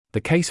The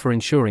Case for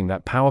Ensuring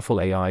That Powerful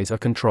AIs Are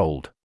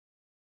Controlled.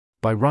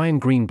 By Ryan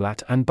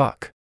Greenblatt and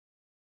Buck.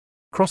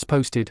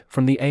 Cross-posted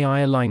from the AI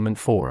Alignment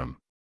Forum.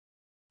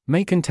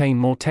 May contain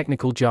more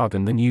technical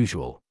jargon than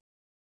usual.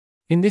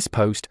 In this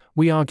post,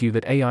 we argue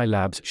that AI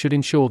labs should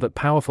ensure that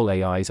powerful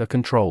AIs are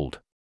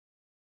controlled.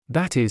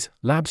 That is,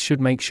 labs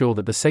should make sure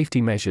that the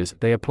safety measures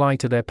they apply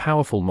to their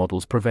powerful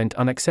models prevent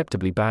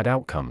unacceptably bad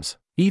outcomes,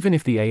 even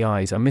if the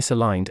AIs are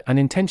misaligned and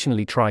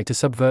intentionally try to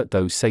subvert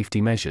those safety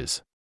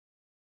measures.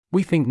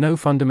 We think no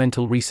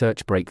fundamental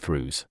research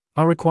breakthroughs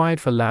are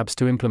required for labs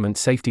to implement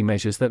safety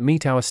measures that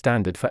meet our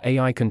standard for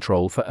AI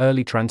control for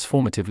early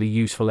transformatively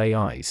useful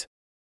AIs.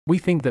 We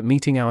think that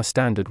meeting our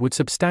standard would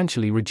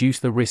substantially reduce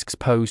the risks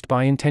posed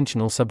by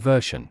intentional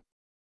subversion.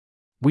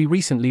 We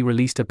recently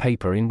released a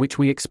paper in which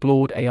we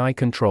explored AI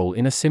control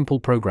in a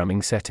simple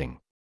programming setting.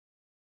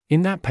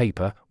 In that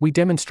paper, we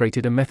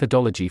demonstrated a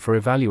methodology for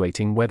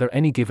evaluating whether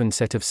any given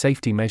set of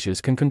safety measures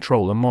can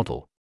control a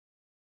model.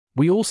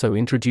 We also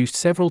introduced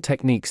several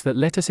techniques that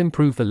let us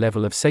improve the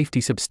level of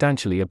safety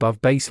substantially above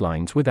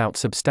baselines without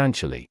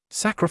substantially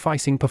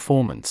sacrificing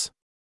performance.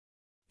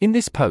 In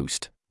this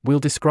post, we'll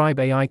describe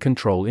AI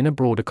control in a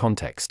broader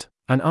context,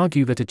 and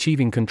argue that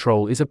achieving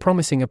control is a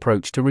promising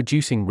approach to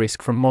reducing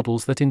risk from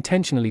models that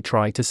intentionally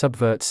try to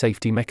subvert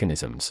safety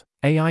mechanisms.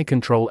 AI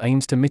control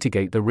aims to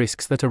mitigate the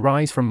risks that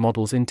arise from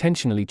models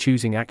intentionally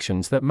choosing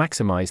actions that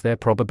maximize their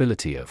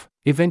probability of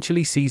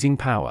eventually seizing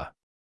power.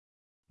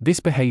 This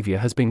behavior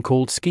has been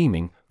called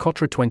scheming,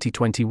 Kotra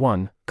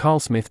 2021,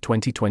 Carl-Smith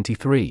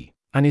 2023,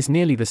 and is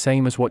nearly the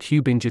same as what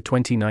Hubinger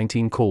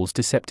 2019 calls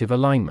deceptive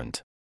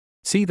alignment.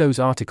 See those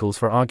articles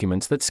for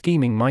arguments that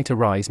scheming might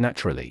arise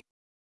naturally.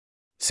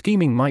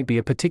 Scheming might be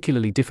a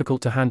particularly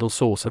difficult to handle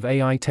source of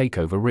AI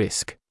takeover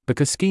risk,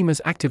 because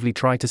schemers actively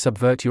try to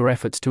subvert your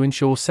efforts to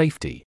ensure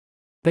safety.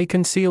 They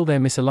conceal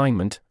their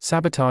misalignment,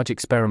 sabotage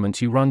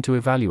experiments you run to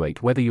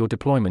evaluate whether your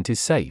deployment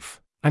is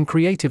safe, and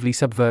creatively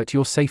subvert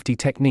your safety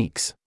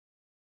techniques.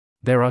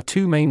 There are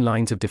two main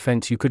lines of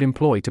defense you could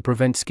employ to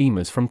prevent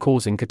schemers from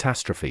causing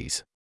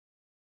catastrophes.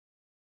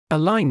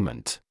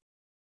 Alignment.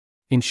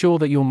 Ensure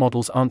that your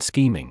models aren't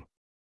scheming.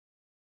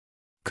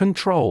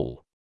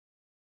 Control.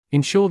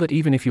 Ensure that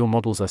even if your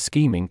models are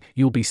scheming,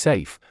 you'll be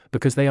safe,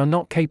 because they are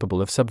not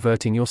capable of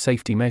subverting your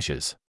safety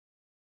measures.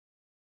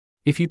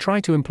 If you try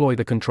to employ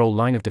the control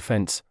line of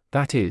defense,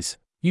 that is,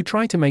 you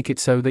try to make it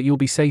so that you'll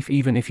be safe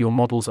even if your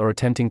models are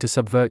attempting to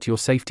subvert your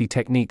safety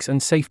techniques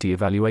and safety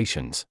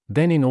evaluations,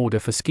 then in order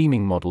for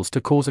scheming models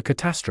to cause a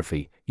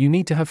catastrophe, you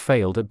need to have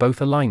failed at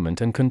both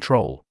alignment and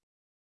control.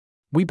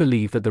 We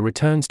believe that the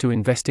returns to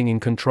investing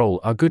in control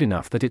are good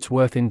enough that it's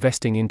worth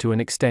investing in to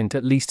an extent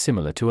at least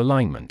similar to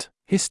alignment.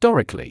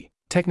 Historically,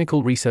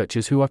 technical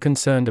researchers who are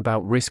concerned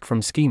about risk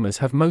from schemers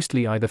have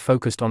mostly either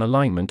focused on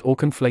alignment or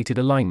conflated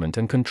alignment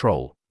and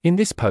control. In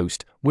this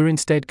post, we're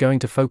instead going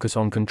to focus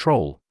on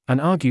control, and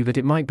argue that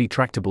it might be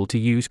tractable to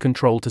use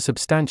control to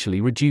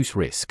substantially reduce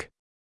risk.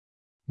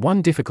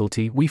 One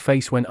difficulty we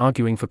face when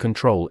arguing for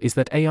control is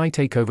that AI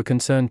takeover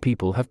concerned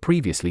people have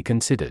previously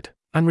considered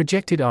and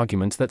rejected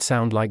arguments that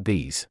sound like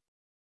these.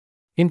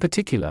 In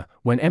particular,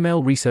 when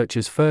ML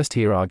researchers first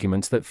hear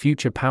arguments that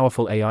future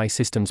powerful AI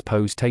systems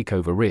pose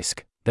takeover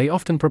risk, they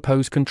often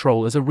propose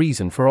control as a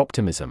reason for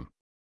optimism.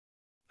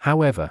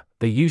 However,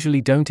 they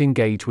usually don't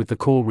engage with the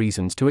core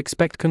reasons to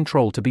expect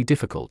control to be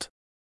difficult.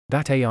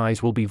 That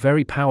AIs will be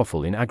very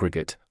powerful in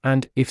aggregate,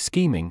 and, if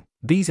scheming,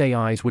 these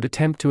AIs would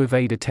attempt to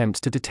evade attempts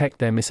to detect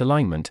their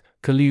misalignment,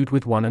 collude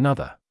with one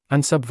another,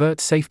 and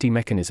subvert safety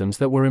mechanisms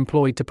that were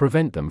employed to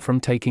prevent them from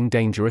taking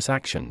dangerous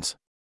actions.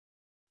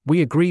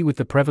 We agree with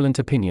the prevalent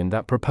opinion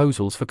that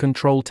proposals for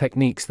control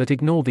techniques that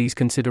ignore these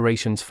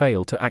considerations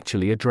fail to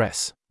actually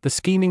address the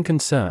scheming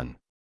concern.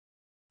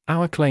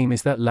 Our claim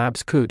is that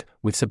labs could,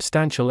 with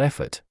substantial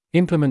effort,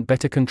 implement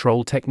better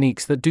control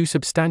techniques that do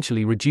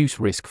substantially reduce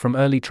risk from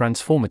early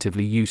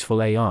transformatively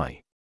useful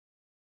AI.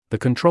 The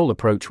control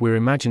approach we're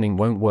imagining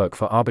won't work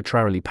for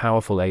arbitrarily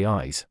powerful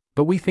AIs,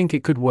 but we think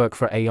it could work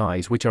for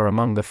AIs which are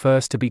among the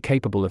first to be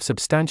capable of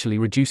substantially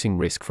reducing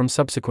risk from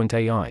subsequent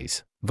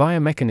AIs,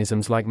 via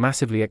mechanisms like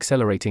massively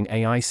accelerating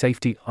AI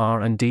safety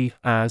R&D,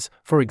 as,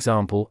 for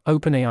example,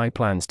 OpenAI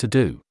plans to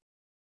do.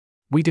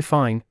 We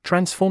define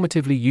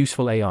transformatively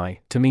useful AI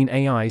to mean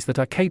AIs that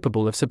are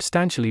capable of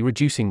substantially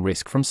reducing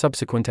risk from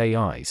subsequent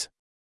AIs.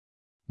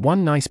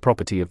 One nice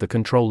property of the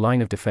control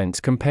line of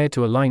defense compared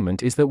to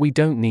alignment is that we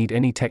don't need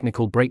any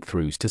technical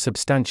breakthroughs to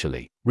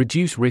substantially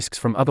reduce risks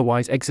from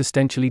otherwise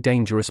existentially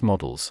dangerous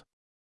models.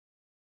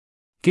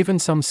 Given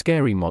some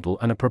scary model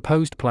and a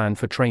proposed plan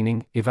for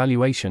training,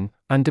 evaluation,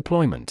 and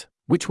deployment,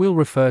 which we'll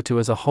refer to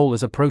as a whole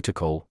as a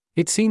protocol,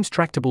 it seems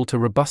tractable to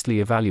robustly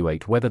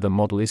evaluate whether the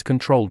model is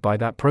controlled by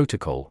that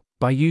protocol,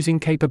 by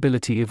using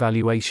capability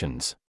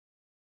evaluations.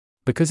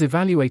 Because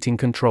evaluating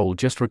control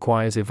just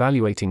requires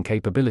evaluating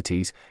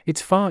capabilities,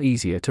 it's far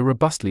easier to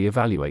robustly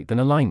evaluate than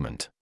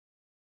alignment.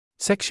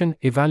 Section: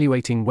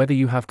 Evaluating whether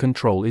you have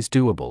control is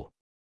doable.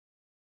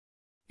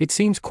 It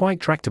seems quite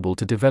tractable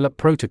to develop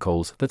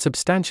protocols that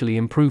substantially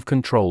improve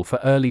control for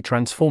early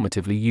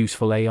transformatively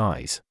useful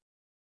AIs.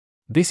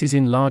 This is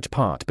in large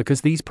part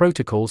because these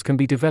protocols can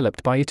be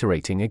developed by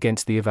iterating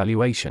against the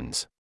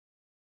evaluations.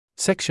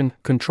 Section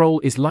Control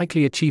is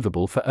likely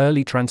achievable for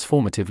early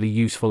transformatively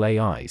useful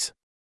AIs.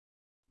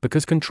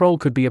 Because control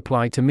could be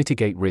applied to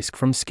mitigate risk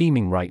from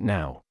scheming right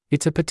now,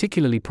 it's a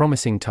particularly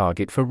promising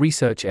target for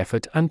research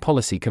effort and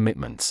policy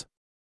commitments.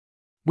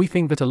 We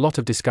think that a lot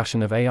of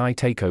discussion of AI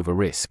takeover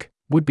risk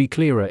would be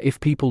clearer if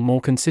people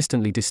more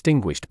consistently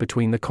distinguished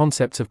between the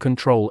concepts of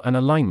control and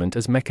alignment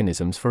as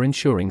mechanisms for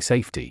ensuring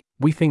safety.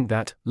 We think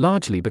that,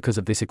 largely because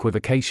of this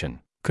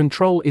equivocation,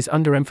 control is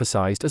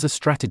underemphasized as a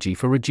strategy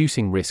for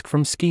reducing risk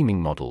from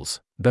scheming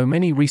models, though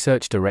many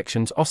research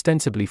directions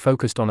ostensibly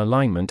focused on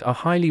alignment are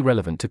highly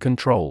relevant to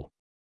control.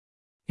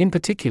 In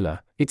particular,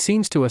 it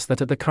seems to us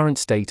that at the current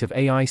state of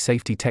AI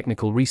safety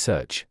technical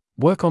research,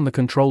 work on the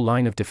control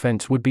line of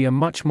defense would be a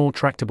much more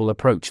tractable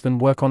approach than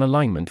work on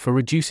alignment for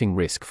reducing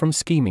risk from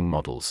scheming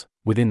models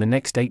within the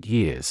next 8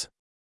 years.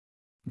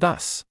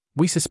 Thus,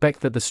 we suspect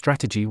that the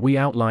strategy we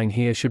outline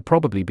here should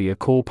probably be a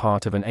core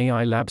part of an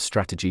AI lab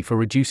strategy for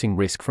reducing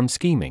risk from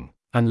scheming,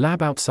 and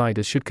lab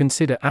outsiders should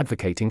consider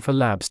advocating for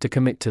labs to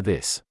commit to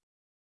this.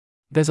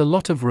 There's a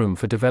lot of room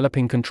for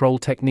developing control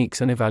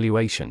techniques and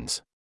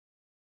evaluations.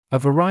 A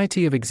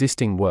variety of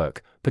existing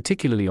work,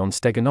 particularly on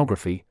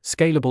steganography,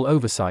 scalable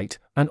oversight,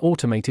 and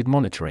automated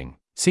monitoring,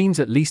 seems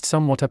at least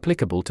somewhat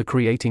applicable to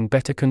creating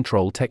better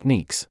control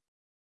techniques.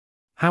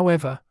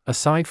 However,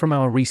 aside from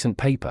our recent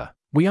paper,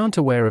 we aren't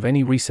aware of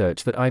any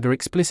research that either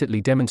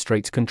explicitly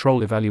demonstrates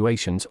control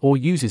evaluations or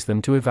uses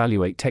them to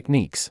evaluate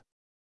techniques.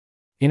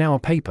 In our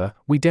paper,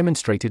 we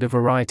demonstrated a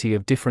variety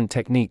of different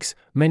techniques,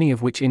 many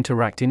of which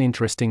interact in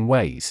interesting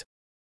ways.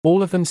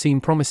 All of them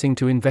seem promising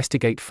to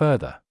investigate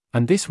further,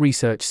 and this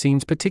research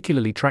seems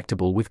particularly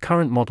tractable with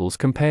current models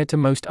compared to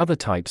most other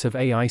types of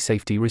AI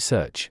safety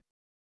research.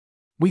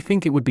 We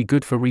think it would be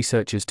good for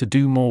researchers to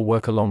do more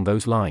work along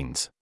those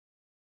lines.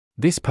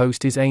 This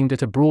post is aimed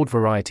at a broad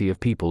variety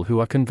of people who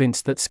are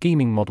convinced that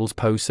scheming models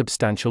pose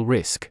substantial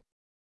risk.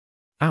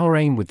 Our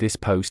aim with this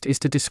post is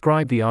to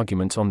describe the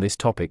arguments on this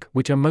topic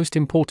which are most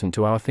important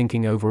to our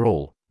thinking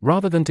overall,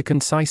 rather than to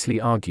concisely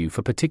argue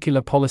for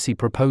particular policy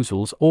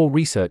proposals or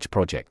research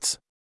projects.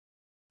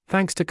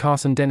 Thanks to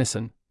Carson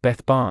Dennison,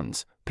 Beth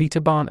Barnes, Peter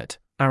Barnett,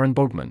 Aaron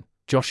Borgman,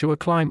 Joshua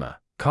Clymer,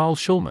 Carl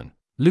Schulman,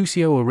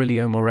 Lucio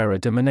Aurelio Moreira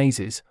de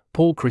Menezes,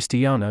 Paul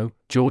Cristiano,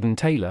 Jordan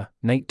Taylor,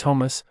 Nate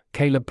Thomas,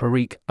 Caleb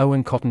Parikh,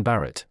 Owen Cotton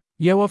Barrett,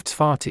 Yoav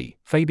Tzfati,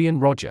 Fabian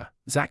Roger,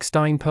 Zach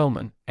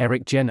Stein-Perlman,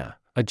 Eric Jenner,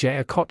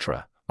 Ajay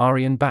Kotra,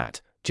 Aryan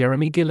Bhatt,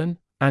 Jeremy Gillen,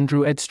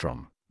 Andrew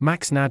Edstrom,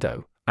 Max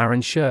Nadeau,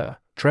 Aaron Scher,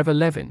 Trevor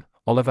Levin,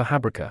 Oliver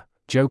Habrica,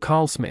 Joe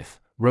Carl Smith,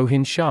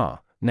 Rohin Shah,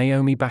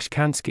 Naomi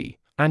Bashkansky,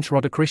 Ansh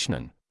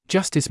Radhakrishnan,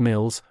 Justice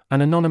Mills,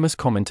 and anonymous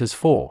commenters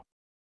for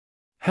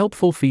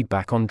helpful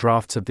feedback on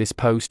drafts of this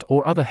post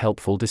or other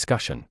helpful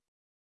discussion.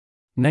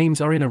 Names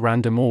are in a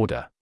random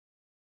order.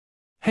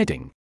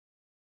 Heading: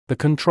 The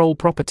control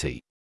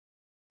property.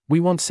 We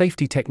want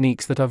safety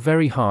techniques that are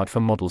very hard for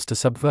models to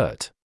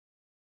subvert.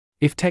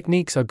 If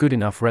techniques are good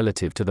enough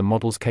relative to the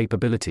model's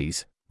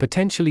capabilities,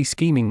 potentially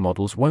scheming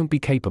models won't be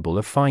capable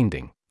of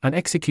finding and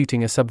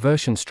executing a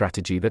subversion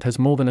strategy that has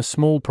more than a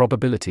small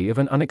probability of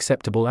an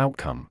unacceptable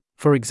outcome.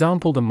 For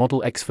example, the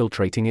model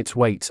exfiltrating its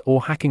weights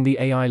or hacking the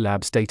AI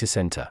lab's data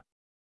center.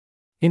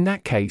 In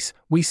that case,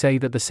 we say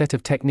that the set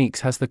of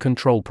techniques has the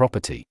control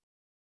property.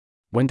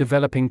 When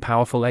developing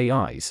powerful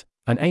AIs,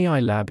 an AI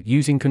lab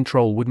using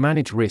control would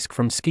manage risk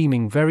from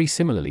scheming very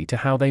similarly to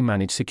how they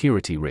manage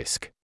security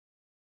risk.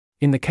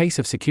 In the case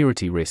of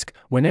security risk,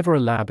 whenever a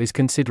lab is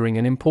considering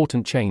an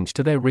important change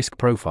to their risk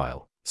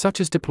profile,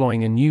 such as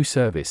deploying a new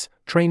service,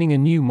 training a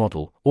new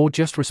model, or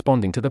just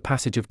responding to the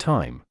passage of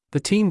time, the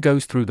team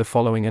goes through the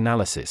following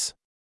analysis.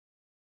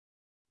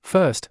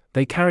 First,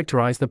 they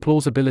characterize the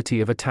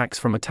plausibility of attacks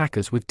from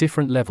attackers with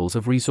different levels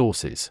of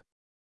resources.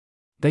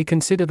 They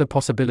consider the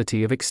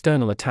possibility of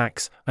external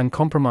attacks and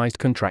compromised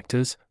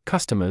contractors,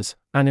 customers,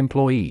 and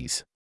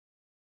employees.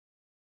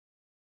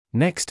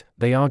 Next,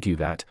 they argue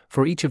that,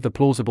 for each of the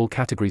plausible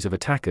categories of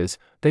attackers,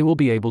 they will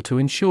be able to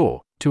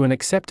ensure, to an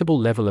acceptable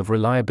level of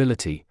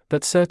reliability,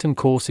 that certain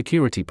core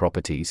security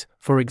properties,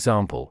 for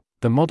example,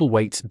 the model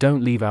weights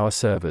don't leave our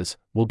servers,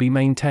 will be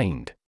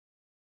maintained.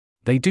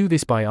 They do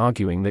this by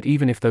arguing that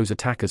even if those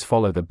attackers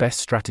follow the best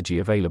strategy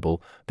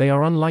available, they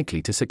are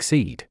unlikely to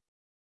succeed.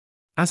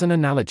 As an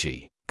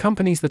analogy,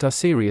 companies that are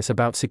serious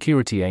about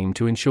security aim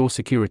to ensure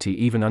security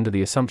even under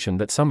the assumption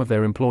that some of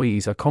their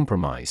employees are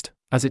compromised,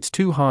 as it's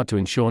too hard to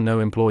ensure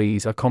no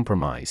employees are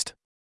compromised.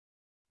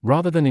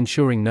 Rather than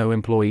ensuring no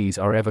employees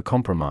are ever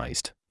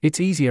compromised, it's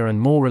easier and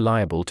more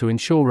reliable to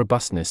ensure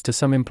robustness to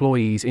some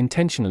employees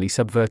intentionally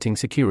subverting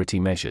security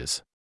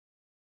measures.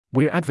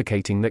 We're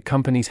advocating that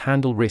companies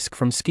handle risk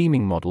from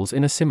scheming models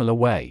in a similar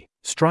way,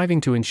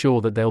 striving to ensure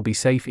that they'll be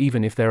safe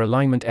even if their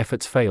alignment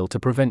efforts fail to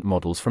prevent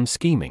models from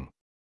scheming.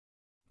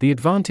 The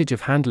advantage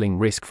of handling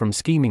risk from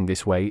scheming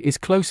this way is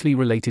closely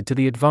related to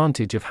the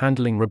advantage of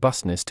handling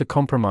robustness to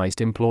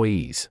compromised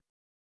employees.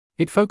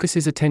 It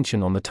focuses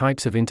attention on the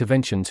types of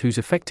interventions whose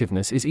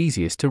effectiveness is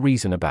easiest to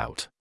reason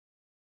about.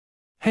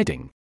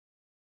 Heading: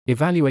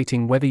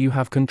 Evaluating whether you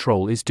have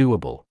control is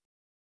doable.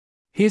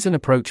 Here's an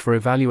approach for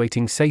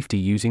evaluating safety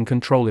using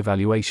control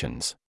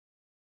evaluations.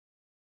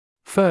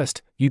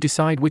 First, you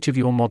decide which of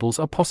your models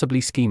are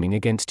possibly scheming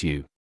against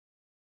you.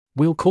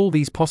 We'll call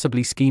these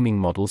possibly scheming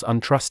models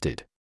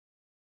untrusted.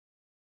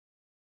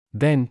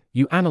 Then,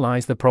 you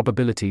analyze the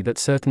probability that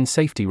certain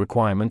safety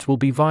requirements will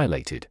be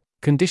violated,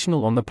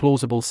 conditional on the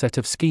plausible set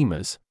of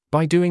schemas,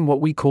 by doing what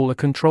we call a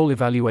control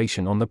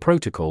evaluation on the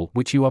protocol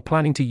which you are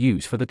planning to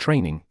use for the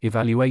training,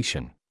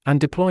 evaluation, and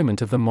deployment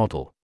of the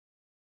model.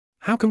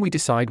 How can we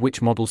decide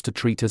which models to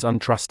treat as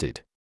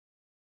untrusted?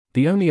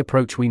 The only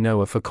approach we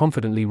know of for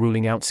confidently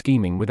ruling out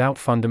scheming without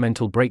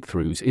fundamental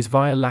breakthroughs is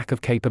via lack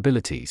of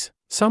capabilities.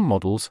 Some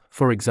models,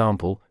 for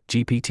example,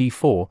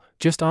 GPT-4,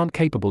 just aren't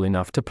capable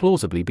enough to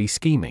plausibly be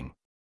scheming.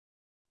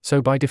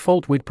 So by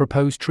default we'd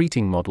propose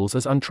treating models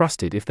as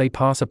untrusted if they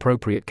pass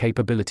appropriate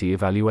capability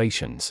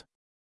evaluations.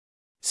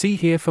 See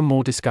here for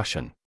more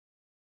discussion.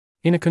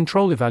 In a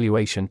control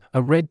evaluation,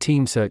 a red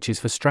team searches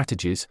for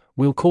strategies,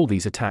 we'll call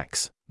these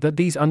attacks, that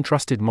these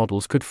untrusted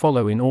models could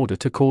follow in order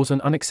to cause an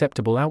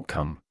unacceptable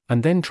outcome,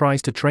 and then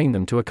tries to train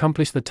them to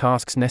accomplish the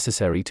tasks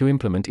necessary to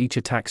implement each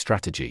attack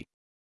strategy.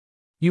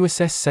 You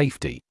assess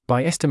safety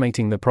by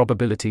estimating the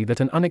probability that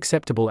an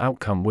unacceptable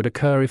outcome would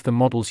occur if the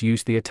models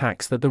used the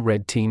attacks that the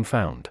red team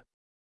found.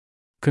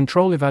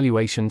 Control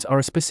evaluations are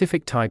a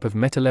specific type of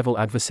meta-level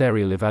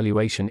adversarial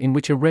evaluation in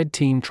which a red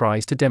team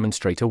tries to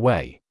demonstrate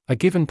a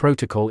given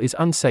protocol is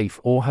unsafe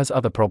or has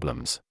other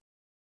problems.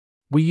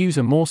 We use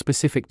a more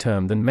specific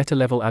term than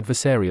meta-level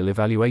adversarial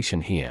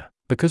evaluation here,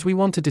 because we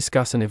want to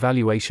discuss an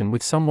evaluation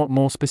with somewhat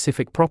more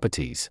specific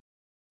properties.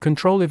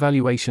 Control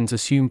evaluations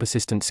assume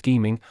persistent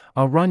scheming,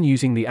 are run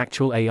using the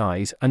actual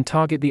AIs and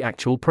target the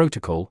actual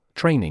protocol,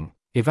 training,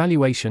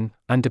 evaluation,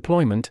 and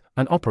deployment,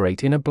 and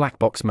operate in a black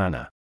box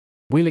manner.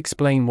 We'll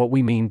explain what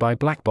we mean by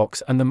black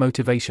box and the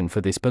motivation for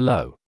this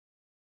below.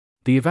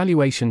 The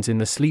evaluations in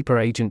the Sleeper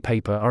Agent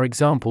paper are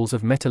examples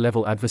of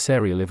meta-level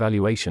adversarial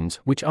evaluations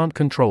which aren't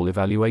control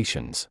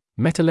evaluations.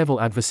 Meta-level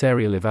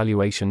adversarial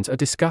evaluations are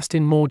discussed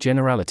in more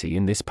generality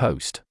in this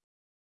post.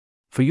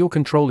 For your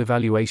control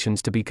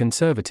evaluations to be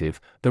conservative,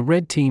 the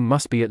red team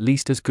must be at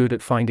least as good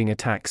at finding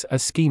attacks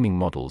as scheming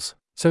models,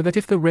 so that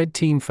if the red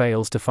team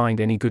fails to find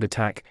any good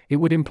attack, it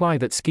would imply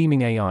that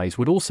scheming AIs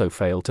would also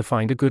fail to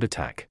find a good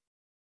attack.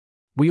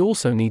 We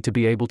also need to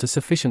be able to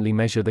sufficiently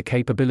measure the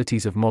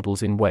capabilities of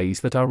models in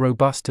ways that are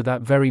robust to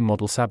that very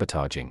model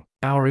sabotaging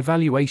our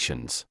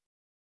evaluations.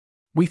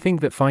 We think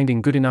that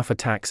finding good enough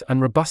attacks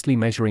and robustly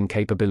measuring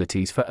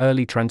capabilities for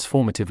early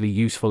transformatively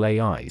useful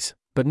AIs,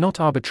 but not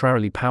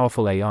arbitrarily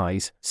powerful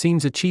AIs,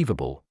 seems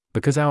achievable,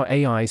 because our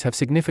AIs have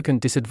significant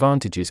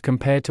disadvantages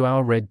compared to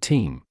our red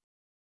team.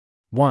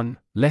 1.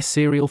 Less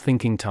serial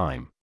thinking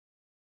time.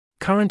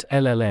 Current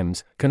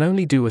LLMs can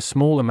only do a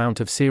small amount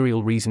of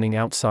serial reasoning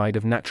outside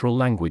of natural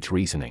language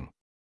reasoning.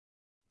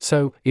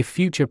 So, if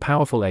future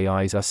powerful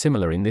AIs are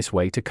similar in this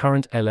way to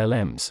current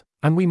LLMs,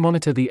 and we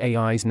monitor the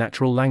AI's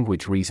natural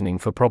language reasoning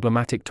for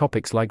problematic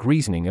topics like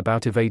reasoning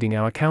about evading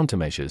our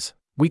countermeasures,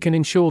 we can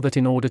ensure that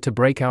in order to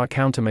break our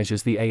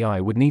countermeasures the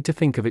AI would need to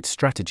think of its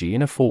strategy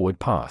in a forward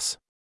pass.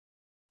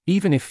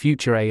 Even if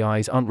future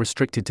AIs aren't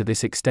restricted to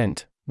this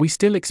extent, we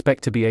still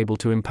expect to be able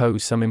to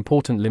impose some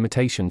important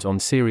limitations on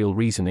serial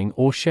reasoning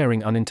or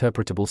sharing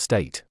uninterpretable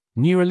state,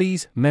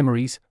 neuralese,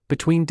 memories,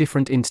 between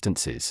different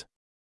instances.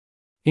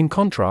 In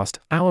contrast,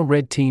 our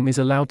red team is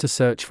allowed to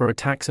search for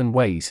attacks and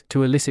ways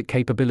to elicit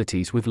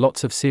capabilities with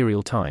lots of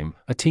serial time,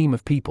 a team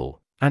of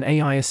people, and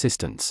AI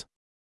assistants.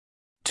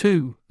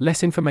 2.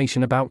 Less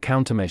information about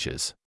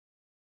countermeasures.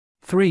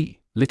 3.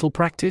 Little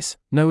practice,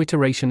 no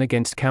iteration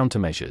against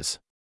countermeasures.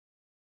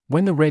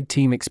 When the red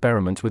team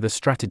experiments with a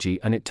strategy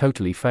and it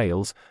totally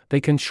fails,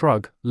 they can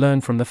shrug, learn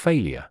from the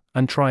failure,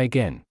 and try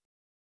again.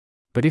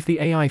 But if the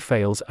AI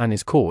fails and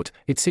is caught,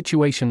 its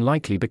situation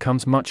likely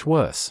becomes much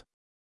worse.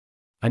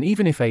 And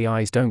even if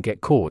AIs don't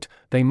get caught,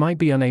 they might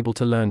be unable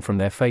to learn from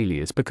their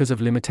failures because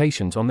of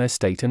limitations on their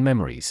state and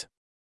memories.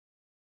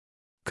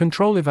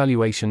 Control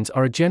evaluations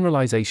are a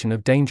generalization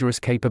of dangerous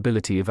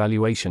capability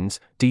evaluations,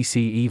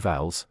 DC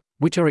evals,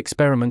 which are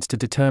experiments to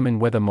determine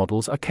whether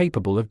models are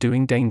capable of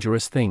doing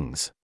dangerous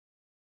things.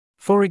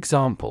 For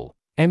example,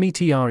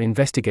 METR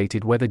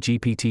investigated whether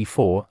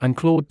GPT-4 and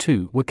Claude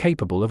 2 were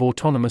capable of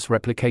autonomous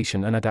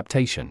replication and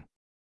adaptation.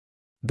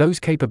 Those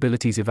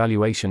capabilities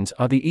evaluations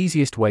are the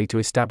easiest way to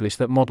establish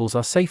that models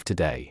are safe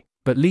today,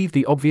 but leave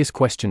the obvious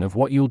question of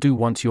what you'll do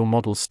once your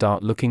models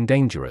start looking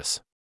dangerous.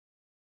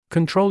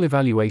 Control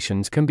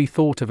evaluations can be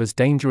thought of as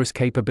dangerous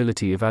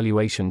capability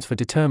evaluations for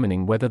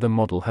determining whether the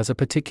model has a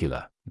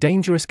particular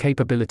dangerous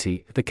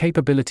capability, the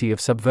capability of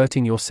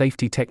subverting your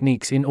safety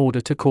techniques in order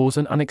to cause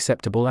an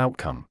unacceptable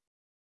outcome.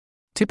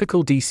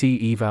 Typical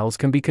DC evals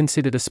can be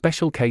considered a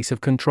special case of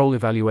control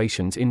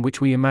evaluations in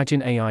which we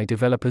imagine AI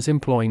developers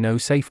employ no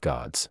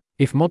safeguards.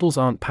 If models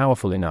aren't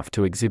powerful enough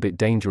to exhibit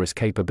dangerous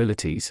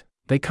capabilities,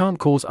 they can't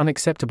cause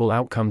unacceptable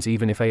outcomes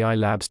even if AI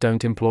labs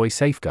don't employ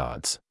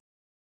safeguards.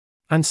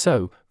 And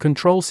so,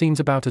 control seems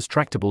about as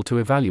tractable to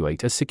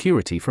evaluate as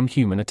security from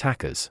human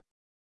attackers.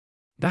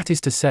 That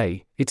is to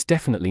say, it's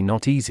definitely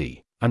not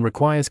easy, and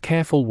requires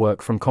careful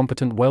work from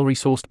competent,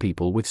 well-resourced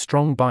people with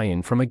strong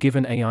buy-in from a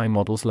given AI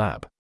model's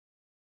lab.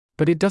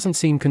 But it doesn't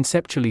seem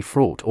conceptually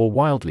fraught or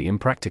wildly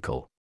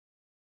impractical.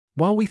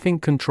 While we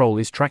think control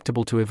is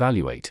tractable to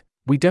evaluate,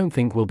 we don't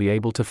think we'll be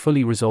able to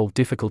fully resolve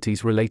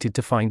difficulties related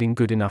to finding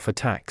good enough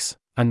attacks,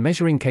 and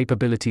measuring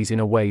capabilities in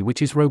a way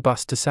which is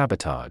robust to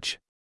sabotage.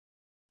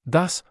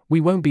 Thus,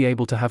 we won't be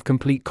able to have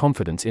complete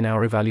confidence in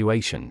our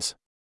evaluations.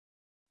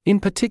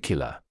 In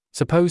particular,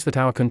 suppose that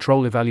our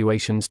control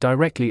evaluations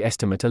directly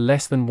estimate a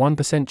less than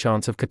 1%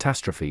 chance of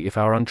catastrophe if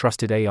our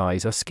untrusted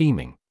AIs are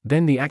scheming,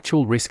 then the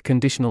actual risk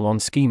conditional on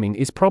scheming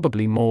is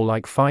probably more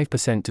like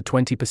 5% to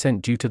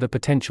 20% due to the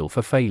potential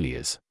for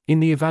failures in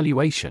the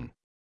evaluation.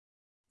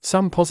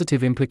 Some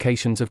positive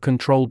implications of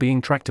control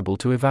being tractable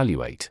to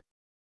evaluate.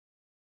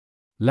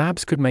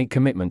 Labs could make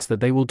commitments that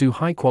they will do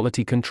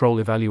high-quality control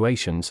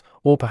evaluations,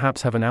 or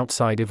perhaps have an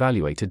outside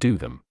evaluator do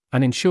them,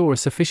 and ensure a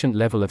sufficient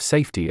level of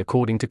safety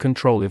according to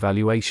control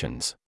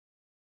evaluations.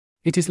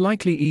 It is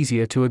likely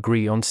easier to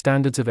agree on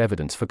standards of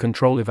evidence for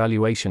control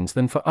evaluations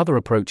than for other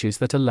approaches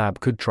that a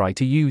lab could try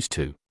to use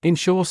to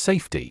ensure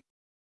safety.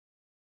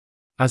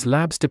 As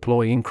labs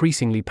deploy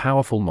increasingly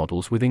powerful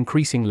models with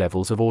increasing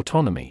levels of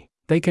autonomy,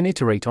 they can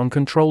iterate on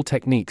control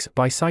techniques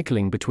by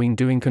cycling between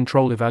doing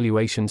control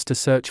evaluations to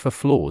search for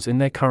flaws in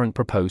their current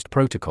proposed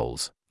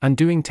protocols, and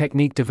doing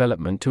technique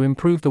development to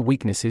improve the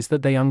weaknesses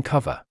that they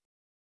uncover.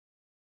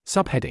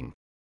 Subheading.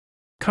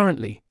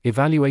 Currently,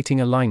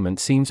 evaluating alignment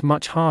seems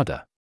much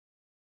harder.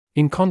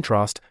 In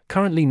contrast,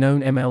 currently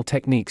known ML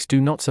techniques do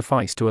not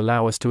suffice to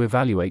allow us to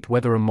evaluate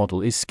whether a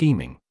model is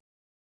scheming.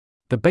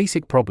 The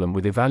basic problem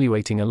with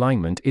evaluating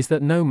alignment is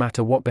that no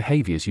matter what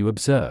behaviors you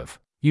observe,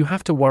 you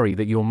have to worry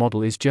that your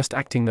model is just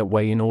acting that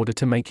way in order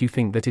to make you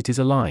think that it is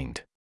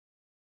aligned.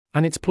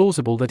 And it's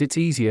plausible that it's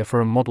easier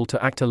for a model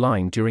to act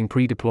aligned during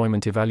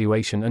pre-deployment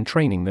evaluation and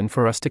training than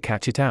for us to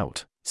catch it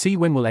out. See,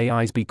 when will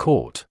AIs be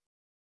caught?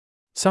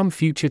 Some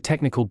future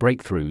technical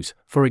breakthroughs,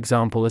 for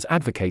example as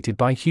advocated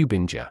by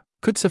Hubinger,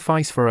 could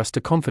suffice for us to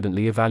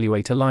confidently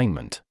evaluate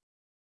alignment.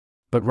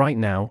 But right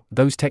now,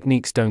 those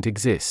techniques don't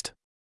exist.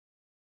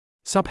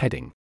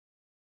 Subheading.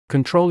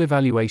 Control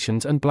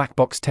evaluations and black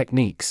box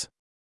techniques.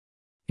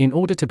 In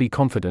order to be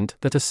confident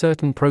that a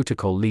certain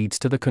protocol leads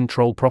to the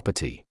control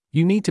property,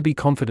 you need to be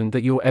confident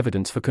that your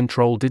evidence for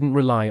control didn't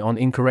rely on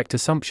incorrect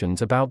assumptions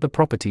about the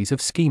properties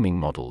of scheming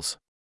models.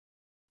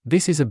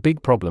 This is a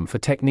big problem for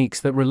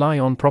techniques that rely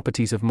on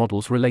properties of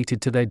models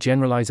related to their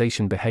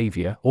generalization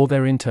behavior or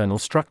their internal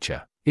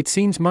structure. It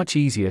seems much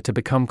easier to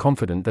become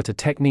confident that a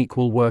technique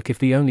will work if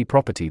the only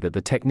property that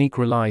the technique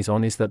relies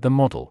on is that the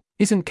model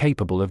isn't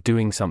capable of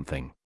doing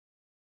something.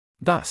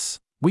 Thus,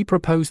 we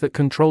propose that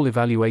control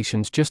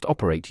evaluations just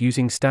operate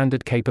using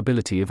standard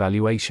capability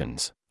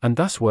evaluations, and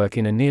thus work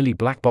in a nearly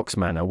black box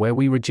manner where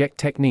we reject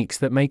techniques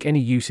that make any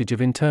usage of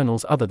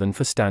internals other than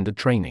for standard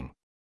training.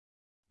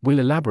 We'll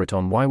elaborate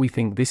on why we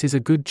think this is a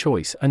good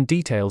choice and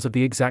details of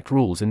the exact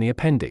rules in the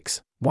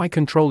appendix, why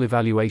control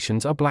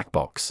evaluations are black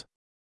box.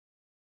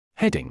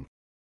 Heading.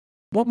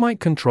 What might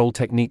control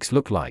techniques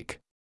look like?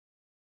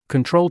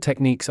 Control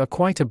techniques are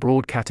quite a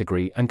broad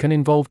category and can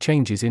involve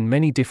changes in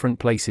many different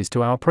places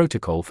to our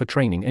protocol for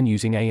training and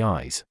using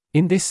AIs.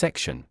 In this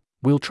section,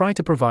 we'll try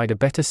to provide a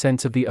better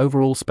sense of the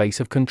overall space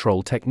of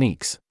control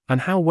techniques, and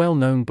how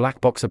well-known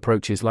black box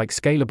approaches like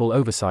scalable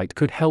oversight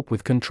could help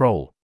with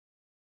control.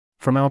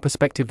 From our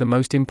perspective, the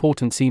most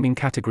important seeming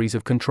categories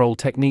of control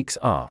techniques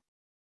are: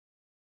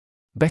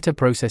 better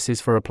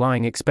processes for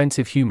applying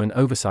expensive human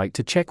oversight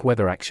to check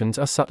whether actions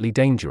are subtly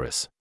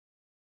dangerous.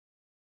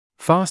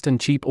 Fast and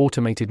cheap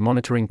automated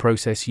monitoring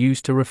process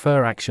used to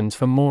refer actions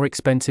for more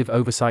expensive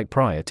oversight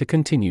prior to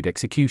continued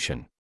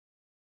execution.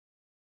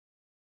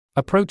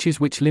 Approaches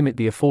which limit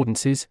the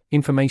affordances,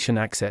 information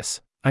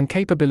access, and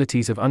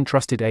capabilities of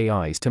untrusted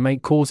AIs to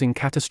make causing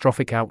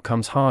catastrophic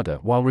outcomes harder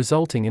while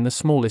resulting in the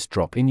smallest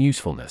drop in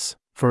usefulness.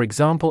 For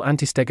example,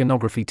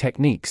 antisteganography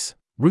techniques,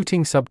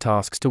 routing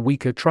subtasks to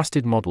weaker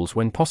trusted models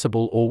when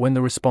possible or when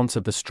the response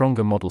of the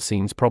stronger model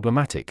seems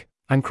problematic,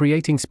 and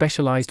creating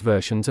specialized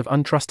versions of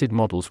untrusted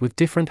models with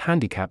different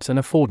handicaps and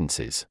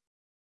affordances.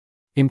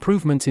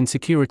 Improvements in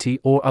security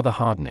or other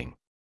hardening.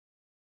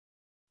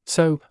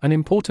 So, an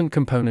important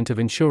component of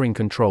ensuring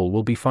control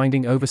will be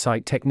finding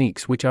oversight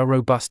techniques which are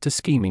robust to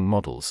scheming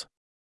models.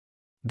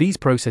 These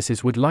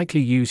processes would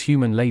likely use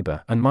human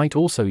labor and might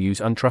also use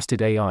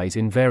untrusted AIs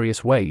in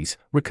various ways,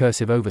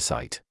 recursive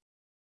oversight.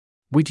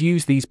 We'd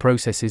use these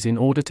processes in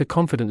order to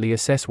confidently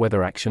assess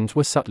whether actions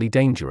were subtly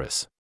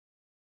dangerous.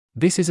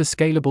 This is a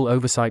scalable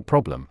oversight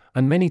problem,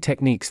 and many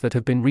techniques that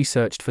have been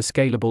researched for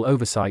scalable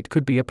oversight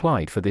could be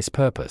applied for this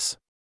purpose.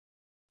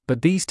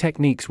 But these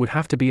techniques would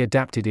have to be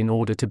adapted in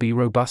order to be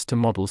robust to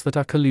models that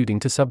are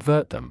colluding to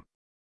subvert them.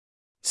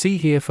 See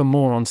here for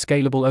more on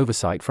scalable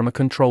oversight from a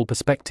control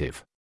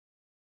perspective.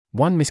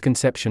 One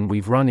misconception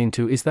we've run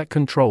into is that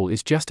control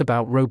is just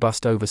about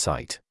robust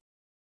oversight.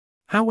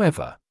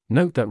 However,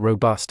 Note that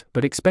robust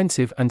but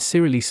expensive and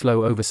serially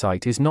slow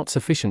oversight is not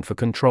sufficient for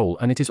control,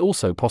 and it is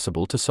also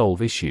possible to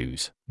solve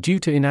issues due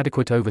to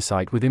inadequate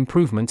oversight with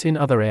improvements in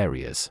other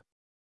areas.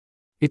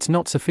 It's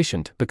not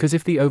sufficient because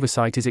if the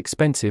oversight is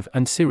expensive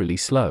and serially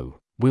slow,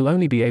 we'll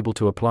only be able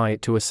to apply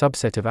it to a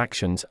subset of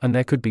actions, and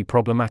there could be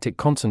problematic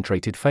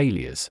concentrated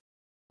failures,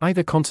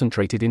 either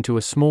concentrated into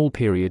a small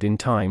period in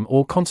time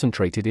or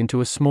concentrated into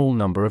a small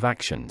number of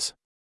actions.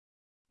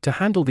 To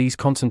handle these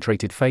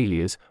concentrated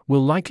failures,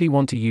 we'll likely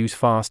want to use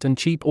fast and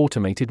cheap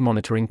automated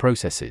monitoring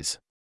processes.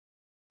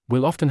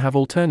 We'll often have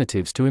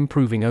alternatives to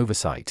improving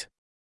oversight.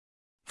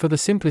 For the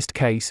simplest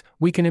case,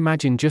 we can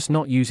imagine just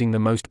not using the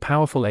most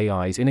powerful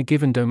AIs in a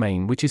given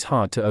domain which is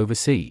hard to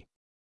oversee.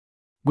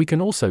 We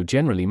can also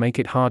generally make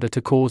it harder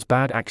to cause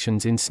bad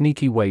actions in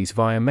sneaky ways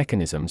via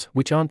mechanisms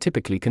which aren't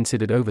typically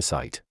considered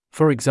oversight.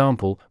 For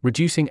example,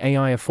 reducing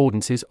AI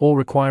affordances or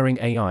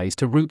requiring AIs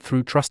to route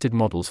through trusted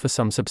models for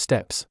some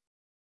substeps.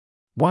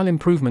 While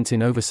improvements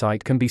in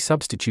oversight can be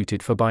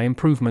substituted for by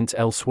improvements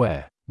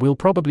elsewhere, we'll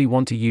probably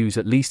want to use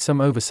at least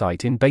some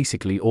oversight in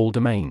basically all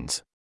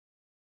domains.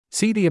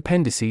 See the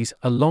appendices,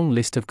 a long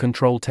list of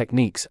control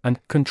techniques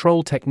and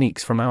control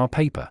techniques from our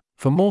paper,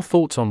 for more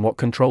thoughts on what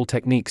control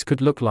techniques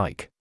could look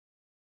like.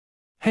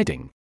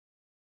 Heading: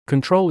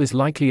 Control is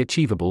likely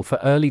achievable for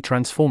early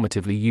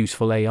transformatively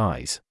useful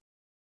AIs.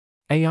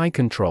 AI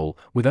control,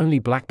 with only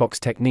black box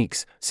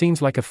techniques,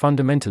 seems like a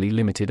fundamentally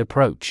limited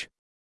approach.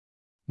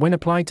 When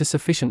applied to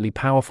sufficiently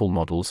powerful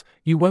models,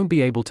 you won't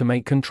be able to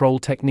make control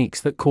techniques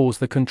that cause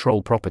the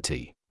control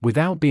property,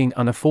 without being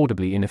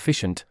unaffordably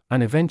inefficient,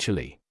 and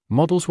eventually,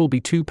 models will be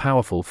too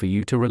powerful for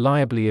you to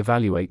reliably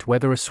evaluate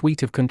whether a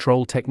suite of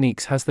control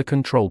techniques has the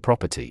control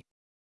property.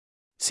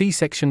 See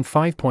section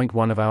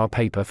 5.1 of our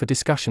paper for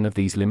discussion of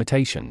these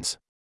limitations.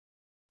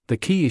 The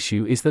key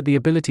issue is that the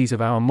abilities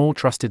of our more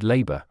trusted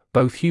labor,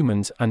 both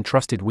humans and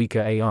trusted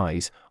weaker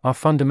AIs, are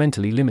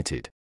fundamentally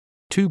limited.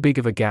 Too big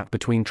of a gap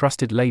between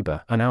trusted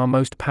labor and our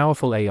most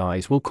powerful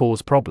AIs will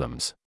cause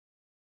problems.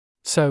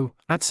 So,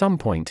 at some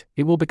point,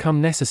 it will become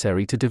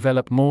necessary to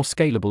develop more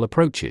scalable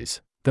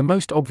approaches, the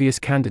most obvious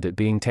candidate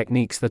being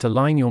techniques that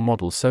align your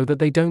models so that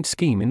they don't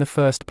scheme in the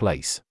first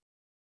place.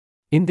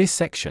 In this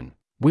section,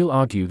 we'll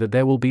argue that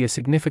there will be a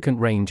significant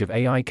range of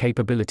AI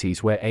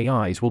capabilities where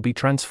AIs will be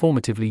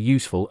transformatively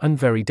useful and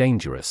very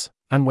dangerous,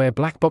 and where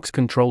black box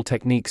control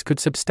techniques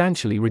could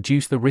substantially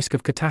reduce the risk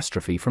of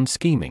catastrophe from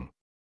scheming.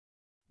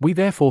 We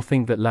therefore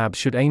think that labs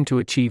should aim to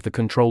achieve the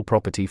control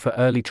property for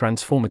early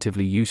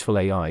transformatively useful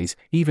AIs,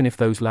 even if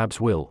those labs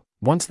will,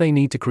 once they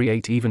need to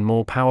create even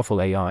more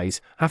powerful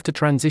AIs, have to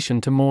transition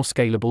to more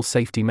scalable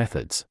safety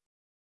methods.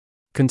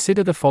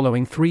 Consider the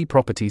following 3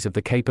 properties of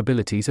the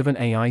capabilities of an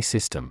AI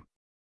system.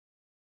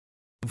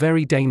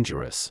 Very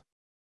dangerous.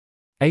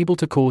 Able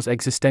to cause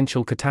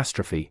existential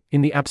catastrophe,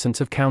 in the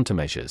absence of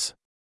countermeasures.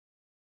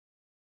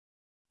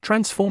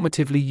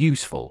 Transformatively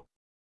useful.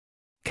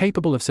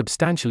 Capable of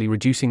substantially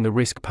reducing the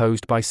risk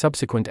posed by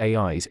subsequent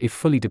AIs if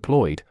fully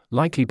deployed,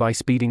 likely by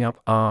speeding up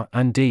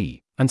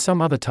R&D, and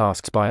some other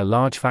tasks by a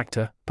large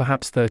factor,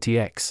 perhaps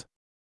 30x.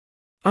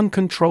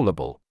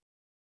 Uncontrollable.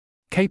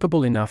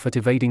 Capable enough at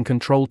evading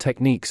control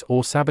techniques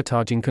or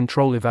sabotaging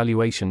control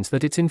evaluations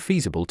that it's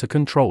infeasible to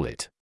control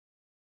it.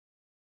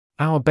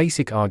 Our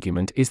basic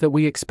argument is that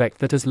we expect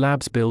that as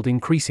labs build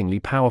increasingly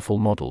powerful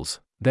models,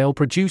 they'll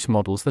produce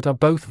models that are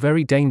both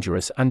very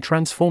dangerous and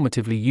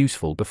transformatively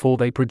useful before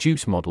they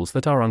produce models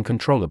that are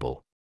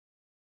uncontrollable.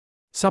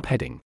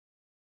 Subheading: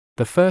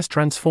 The first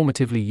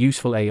transformatively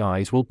useful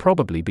AIs will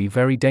probably be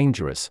very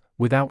dangerous,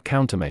 without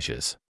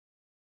countermeasures.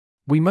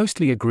 We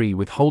mostly agree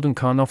with Holden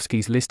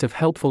Karnofsky's list of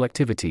helpful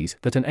activities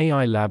that an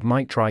AI lab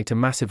might try to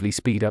massively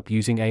speed up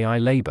using AI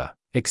labor,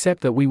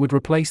 except that we would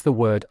replace the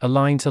word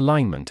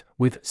alignment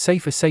with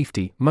safer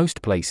safety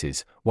most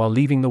places, while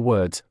leaving the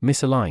words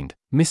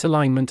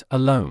misalignment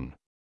alone.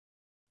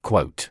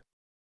 Quote.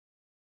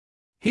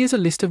 Here's a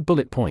list of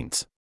bullet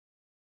points.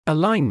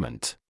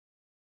 Alignment.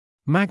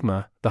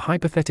 Magma, the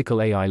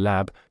hypothetical AI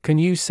lab, can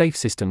use safe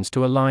systems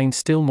to align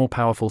still more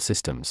powerful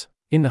systems,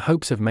 in the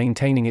hopes of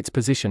maintaining its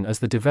position as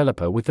the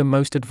developer with the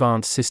most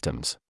advanced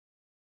systems.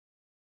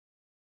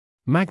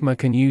 Magma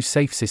can use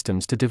safe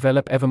systems to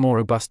develop ever more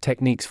robust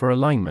techniques for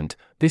alignment.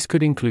 This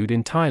could include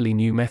entirely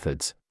new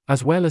methods,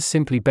 as well as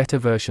simply better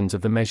versions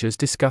of the measures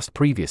discussed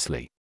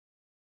previously.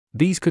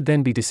 These could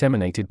then be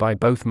disseminated by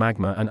both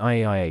Magma and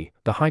IAIA,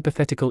 the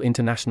hypothetical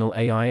international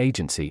AI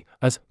agency,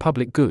 as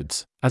public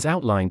goods, as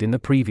outlined in the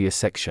previous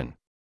section.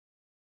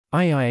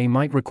 IAIA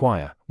might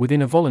require,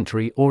 within a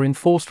voluntary or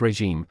enforced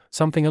regime,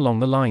 something along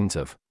the lines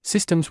of,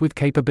 systems with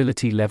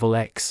capability level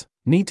X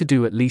need to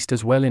do at least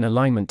as well in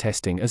alignment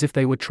testing as if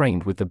they were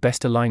trained with the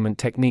best alignment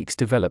techniques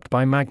developed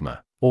by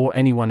Magma, or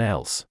anyone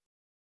else.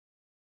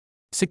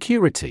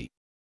 Security.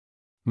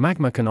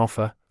 Magma can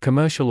offer,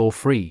 commercial or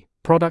free,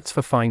 products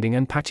for finding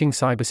and patching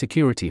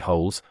cybersecurity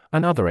holes,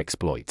 and other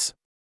exploits.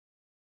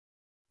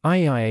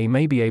 IAIA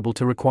may be able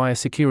to require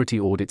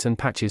security audits and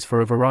patches for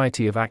a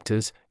variety of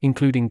actors,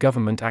 including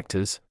government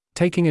actors,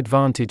 taking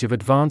advantage of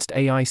advanced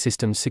AI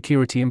systems'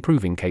 security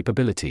improving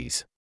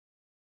capabilities.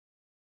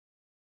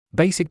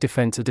 Basic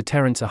defense and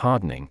deterrence are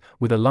hardening,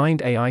 with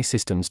aligned AI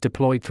systems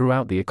deployed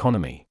throughout the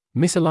economy.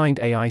 Misaligned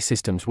AI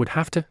systems would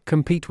have to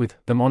compete with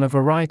them on a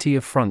variety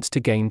of fronts to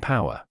gain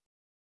power.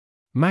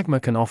 Magma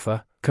can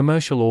offer,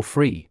 commercial or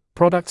free,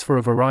 products for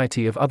a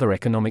variety of other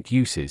economic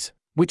uses,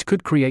 which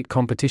could create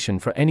competition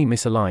for any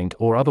misaligned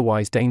or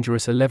otherwise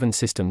dangerous 11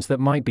 systems that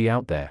might be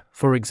out there,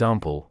 for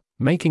example,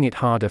 making it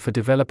harder for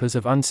developers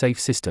of unsafe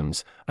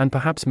systems, and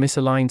perhaps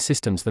misaligned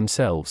systems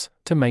themselves,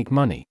 to make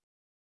money.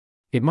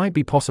 It might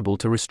be possible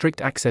to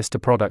restrict access to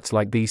products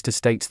like these to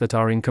states that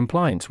are in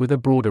compliance with a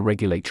broader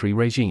regulatory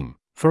regime.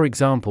 For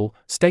example,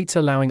 states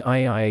allowing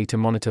IAIA to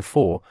monitor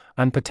for,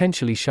 and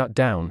potentially shut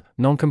down,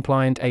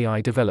 non-compliant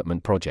AI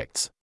development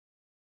projects.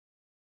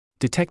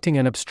 Detecting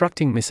and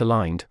obstructing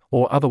misaligned,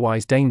 or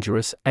otherwise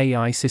dangerous,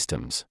 AI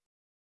systems.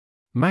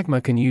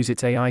 Magma can use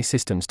its AI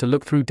systems to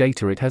look through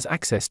data it has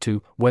access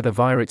to, whether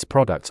via its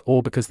products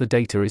or because the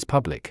data is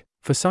public,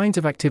 for signs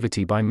of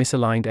activity by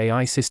misaligned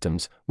AI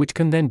systems, which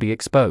can then be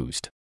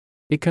exposed.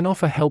 It can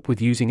offer help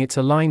with using its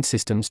aligned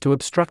systems to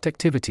obstruct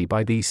activity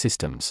by these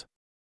systems.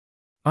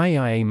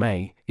 IAIA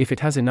may, if it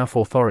has enough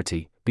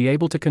authority, be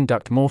able to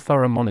conduct more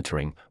thorough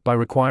monitoring, by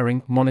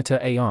requiring monitor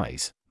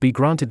AIs, be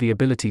granted the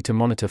ability to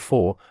monitor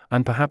for,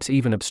 and perhaps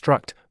even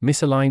obstruct,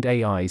 misaligned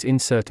AIs in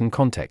certain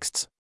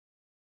contexts.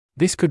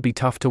 This could be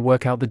tough to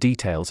work out the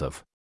details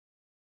of.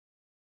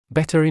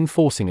 Better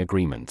enforcing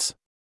agreements.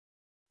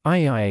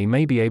 IAIA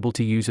may be able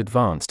to use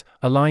advanced,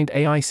 aligned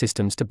AI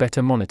systems to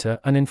better monitor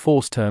and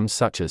enforce terms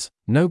such as,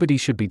 nobody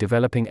should be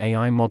developing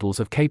AI models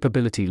of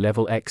capability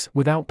level X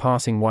without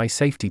passing Y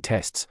safety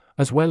tests,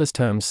 as well as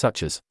terms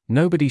such as,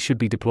 nobody should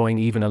be deploying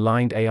even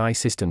aligned AI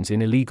systems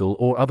in illegal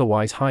or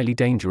otherwise highly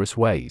dangerous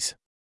ways.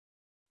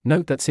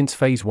 Note that since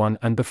Phase 1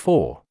 and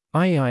before,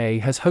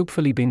 IAIA has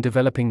hopefully been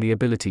developing the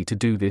ability to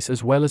do this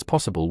as well as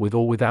possible with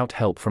or without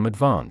help from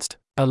advanced,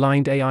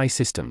 aligned AI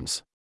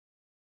systems.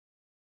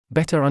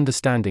 Better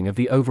understanding of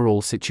the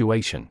overall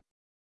situation.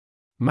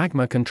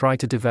 Magma can try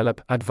to develop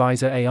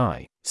advisor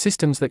AI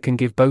systems that can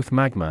give both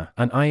Magma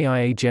and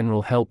IAIA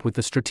general help with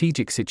the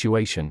strategic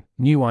situation,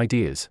 new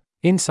ideas,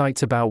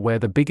 insights about where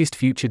the biggest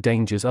future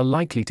dangers are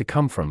likely to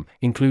come from,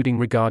 including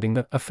regarding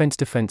the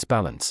offense-defense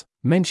balance,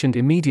 mentioned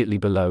immediately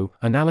below,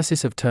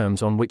 analysis of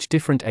terms on which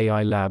different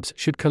AI labs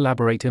should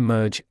collaborate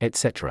emerge,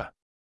 etc.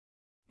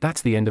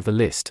 That's the end of the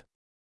list.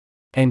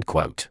 End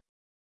quote.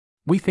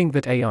 We think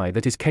that AI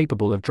that is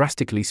capable of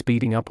drastically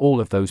speeding up all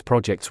of those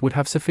projects would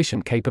have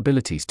sufficient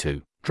capabilities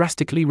to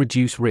drastically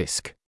reduce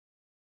risk.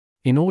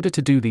 In order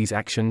to do these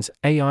actions,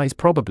 AIs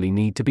probably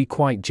need to be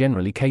quite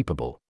generally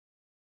capable.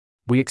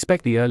 We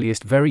expect the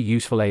earliest very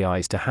useful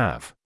AIs to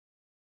have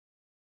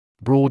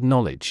broad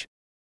knowledge,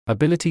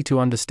 ability to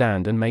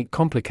understand and make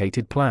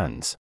complicated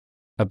plans,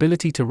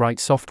 ability to write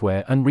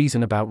software and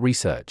reason about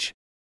research,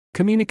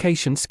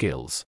 communication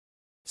skills,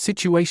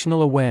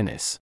 situational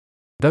awareness.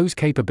 Those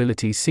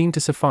capabilities seem to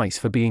suffice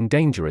for being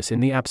dangerous in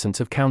the absence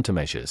of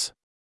countermeasures.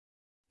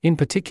 In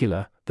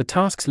particular, the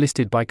tasks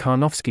listed by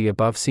Karnofsky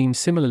above seem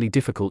similarly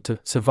difficult to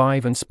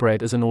survive and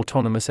spread as an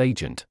autonomous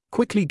agent,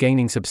 quickly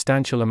gaining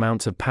substantial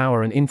amounts of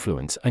power and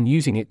influence and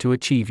using it to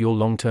achieve your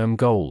long-term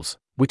goals,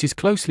 which is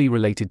closely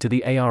related to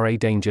the ARA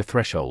danger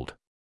threshold.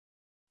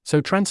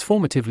 So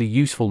transformatively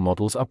useful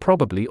models are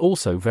probably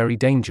also very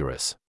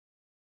dangerous.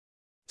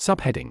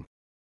 Subheading: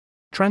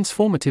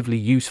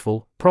 Transformatively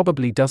useful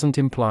probably doesn't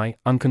imply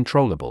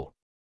uncontrollable.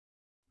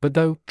 But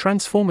though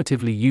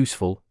transformatively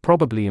useful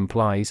probably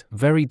implies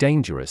very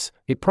dangerous,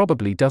 it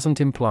probably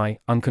doesn't imply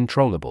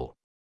uncontrollable.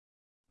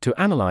 To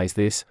analyze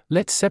this,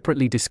 let's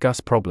separately discuss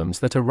problems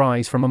that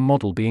arise from a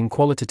model being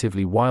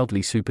qualitatively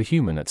wildly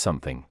superhuman at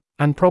something,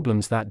 and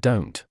problems that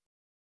don't.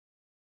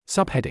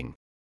 Subheading: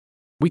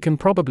 We can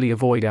probably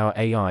avoid our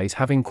AIs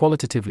having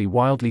qualitatively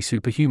wildly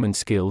superhuman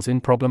skills in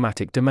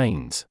problematic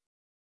domains.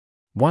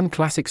 One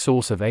classic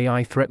source of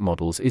AI threat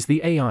models is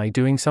the AI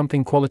doing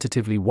something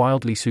qualitatively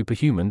wildly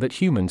superhuman that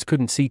humans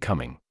couldn't see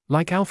coming,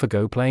 like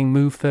AlphaGo playing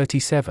Move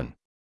 37.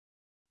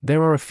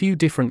 There are a few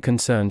different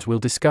concerns we'll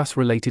discuss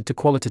related to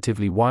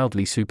qualitatively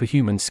wildly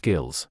superhuman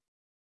skills.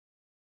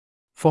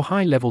 For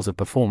high levels of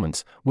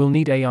performance, we'll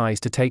need AIs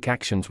to take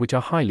actions which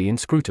are highly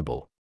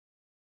inscrutable.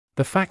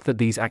 The fact that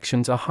these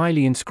actions are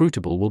highly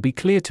inscrutable will be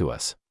clear to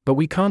us, but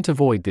we can't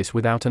avoid this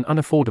without an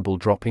unaffordable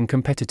drop in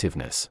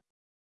competitiveness.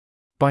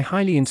 By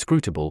highly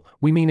inscrutable,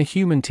 we mean a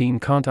human team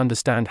can't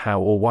understand how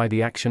or why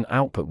the action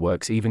output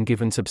works even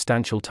given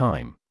substantial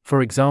time,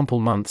 for example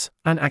months,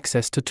 and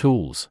access to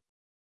tools.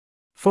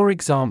 For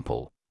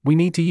example, we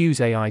need to use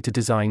AI to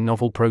design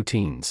novel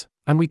proteins,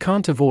 and we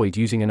can't avoid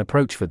using an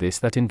approach for this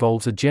that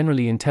involves a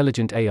generally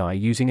intelligent AI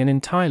using an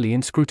entirely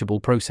inscrutable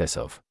process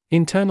of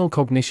internal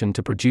cognition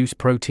to produce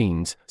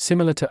proteins,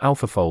 similar to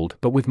AlphaFold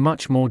but with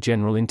much more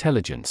general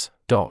intelligence.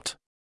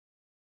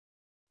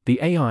 The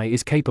AI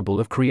is capable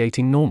of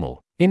creating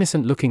normal,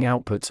 innocent-looking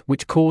outputs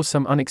which cause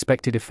some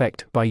unexpected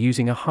effect by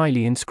using a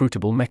highly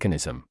inscrutable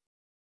mechanism.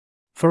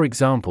 For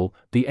example,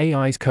 the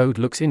AI's code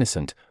looks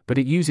innocent, but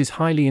it uses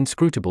highly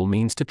inscrutable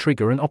means to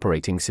trigger an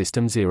operating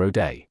system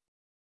 0-day.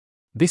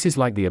 This is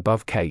like the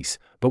above case,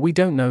 but we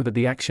don't know that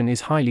the action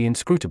is highly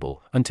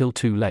inscrutable until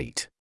too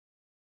late.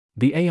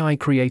 The AI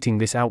creating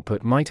this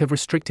output might have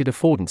restricted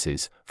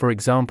affordances, for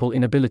example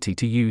inability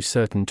to use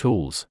certain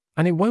tools,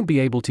 and it won't be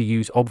able to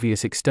use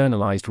obvious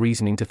externalized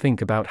reasoning to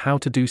think about how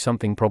to do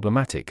something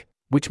problematic,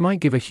 which might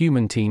give a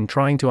human team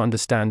trying to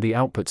understand the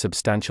output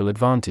substantial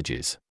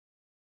advantages.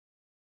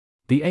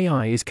 The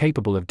AI is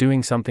capable of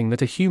doing something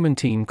that a human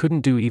team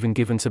couldn't do even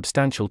given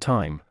substantial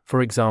time,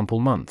 for example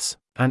months,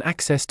 and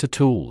access to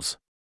tools.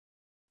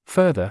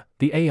 Further,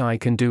 the AI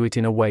can do it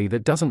in a way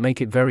that doesn't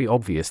make it very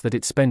obvious that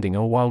it's spending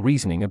a while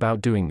reasoning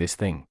about doing this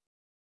thing.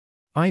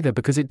 Either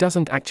because it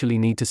doesn't actually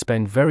need to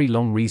spend very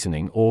long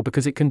reasoning or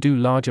because it can do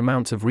large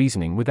amounts of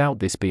reasoning without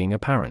this being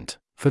apparent.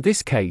 For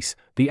this case,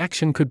 the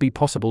action could be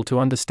possible to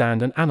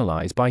understand and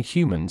analyze by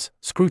humans,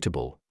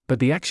 scrutable, but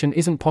the action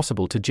isn't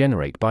possible to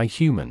generate by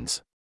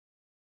humans.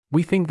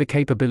 We think the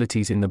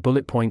capabilities in the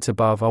bullet points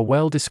above are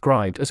well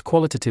described as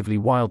qualitatively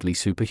wildly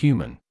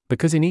superhuman,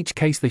 because in each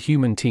case the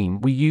human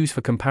team we use for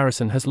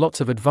comparison has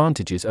lots of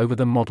advantages over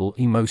the Model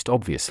E. Most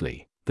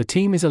obviously, the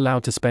team is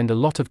allowed to spend a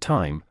lot of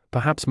time,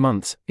 perhaps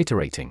months,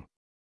 iterating.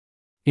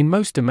 In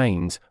most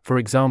domains, for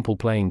example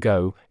playing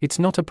Go, it's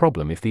not a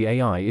problem if the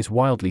AI is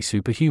wildly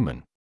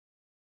superhuman.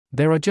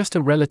 There are just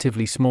a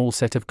relatively small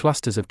set of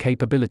clusters of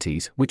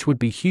capabilities which would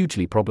be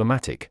hugely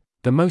problematic,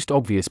 the most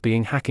obvious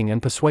being hacking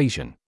and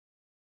persuasion.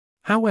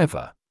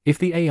 However, if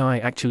the AI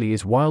actually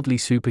is wildly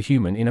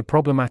superhuman in a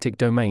problematic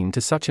domain to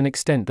such an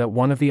extent that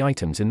one of the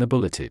items in the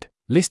bulleted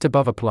list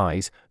above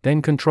applies,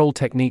 then control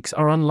techniques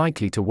are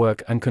unlikely to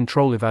work and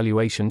control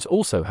evaluations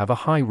also have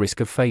a high risk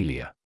of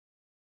failure.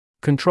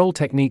 Control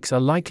techniques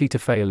are likely to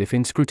fail if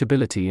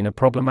inscrutability in a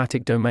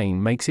problematic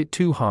domain makes it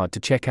too hard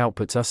to check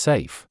outputs are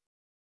safe.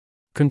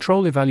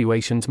 Control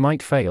evaluations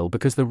might fail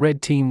because the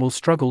red team will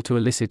struggle to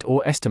elicit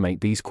or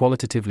estimate these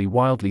qualitatively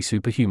wildly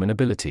superhuman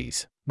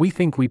abilities. We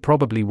think we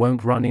probably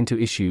won't run into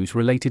issues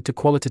related to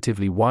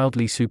qualitatively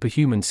wildly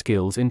superhuman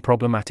skills in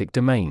problematic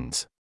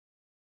domains.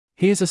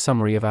 Here's a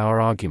summary of our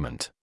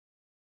argument.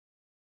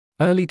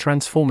 Early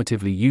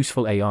transformatively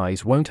useful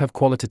AIs won't have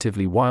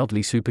qualitatively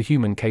wildly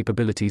superhuman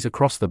capabilities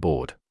across the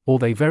board, or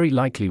they very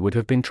likely would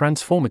have been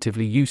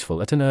transformatively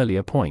useful at an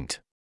earlier point.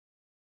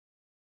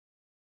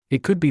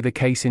 It could be the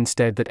case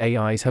instead that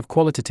AIs have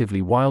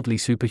qualitatively wildly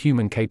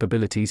superhuman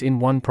capabilities in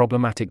one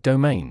problematic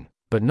domain,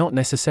 but not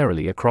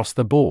necessarily across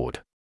the board.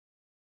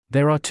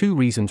 There are two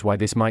reasons why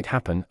this might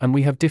happen, and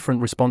we have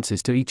different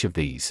responses to each of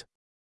these.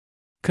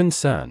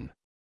 Concern.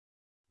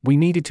 We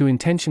needed to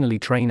intentionally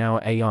train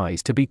our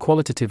AIs to be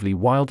qualitatively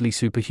wildly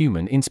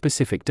superhuman in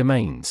specific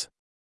domains.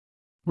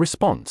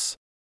 Response.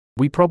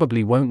 We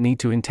probably won't need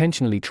to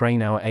intentionally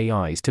train our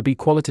AIs to be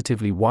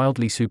qualitatively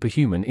wildly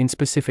superhuman in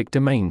specific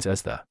domains,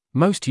 as the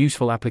most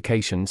useful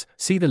applications,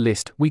 see the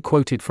list we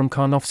quoted from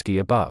Karnofsky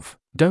above,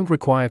 don't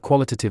require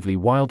qualitatively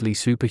wildly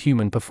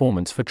superhuman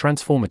performance for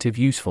transformative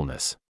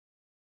usefulness.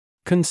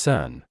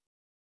 Concern.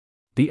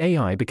 The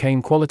AI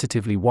became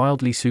qualitatively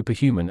wildly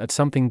superhuman at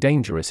something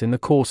dangerous in the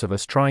course of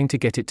us trying to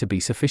get it to be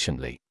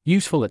sufficiently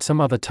useful at some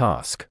other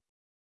task.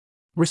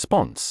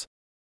 Response.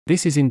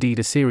 This is indeed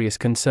a serious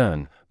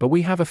concern, but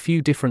we have a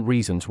few different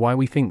reasons why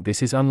we think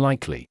this is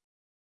unlikely.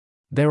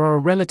 There are a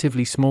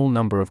relatively small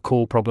number of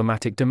core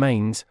problematic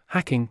domains: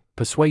 hacking,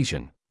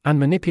 persuasion, and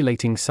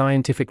manipulating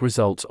scientific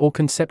results or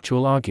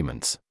conceptual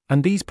arguments,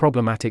 and these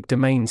problematic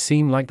domains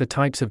seem like the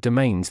types of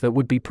domains that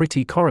would be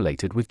pretty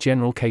correlated with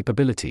general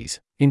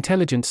capabilities,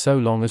 intelligence, so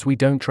long as we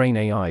don't train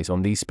AIs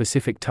on these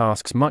specific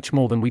tasks much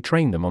more than we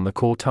train them on the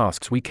core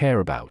tasks we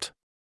care about.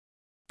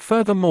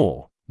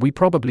 Furthermore, we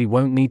probably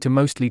won't need to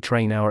mostly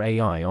train our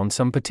AI on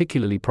some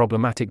particularly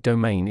problematic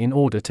domain in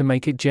order to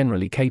make it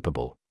generally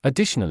capable.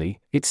 Additionally,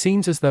 it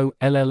seems as though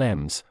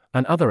LLMs,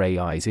 and other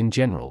AIs in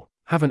general,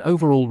 have an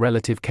overall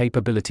relative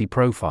capability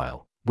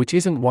profile, which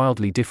isn't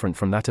wildly different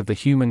from that of the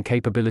human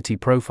capability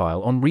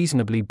profile on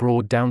reasonably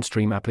broad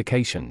downstream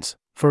applications,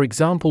 for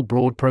example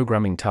broad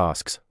programming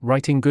tasks,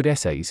 writing good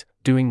essays,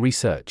 doing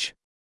research.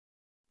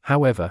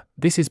 However,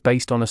 this is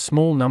based on a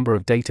small number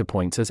of data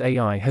points, as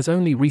AI has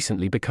only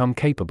recently become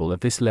capable of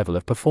this level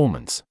of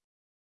performance.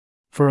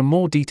 For a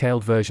more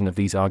detailed version of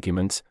these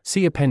arguments,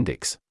 see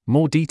Appendix,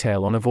 more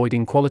detail on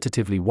avoiding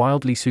qualitatively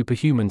wildly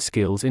superhuman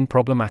skills in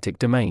problematic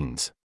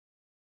domains.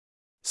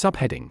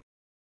 Subheading.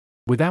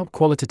 Without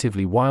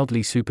qualitatively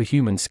wildly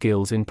superhuman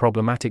skills in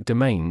problematic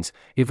domains,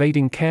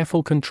 evading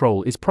careful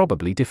control is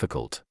probably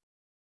difficult.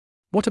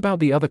 What about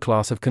the other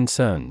class of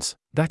concerns,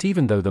 that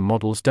even though the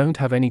models don't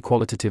have any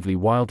qualitatively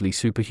wildly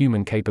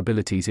superhuman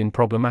capabilities in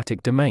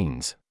problematic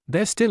domains,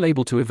 they're still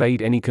able to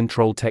evade any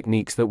control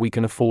techniques that we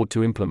can afford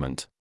to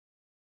implement?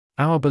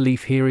 Our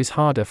belief here is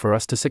harder for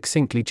us to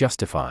succinctly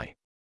justify.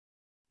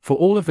 For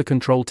all of the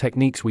control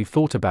techniques we've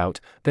thought about,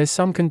 there's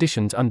some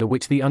conditions under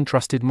which the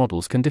untrusted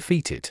models can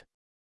defeat it.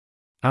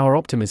 Our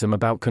optimism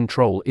about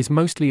control is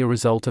mostly a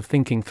result of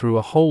thinking through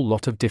a whole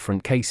lot of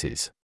different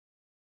cases.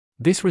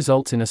 This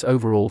results in us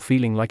overall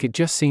feeling like it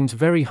just seems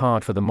very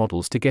hard for the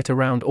models to get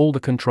around all the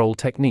control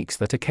techniques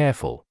that a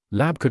careful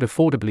lab could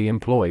affordably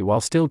employ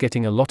while still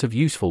getting a lot of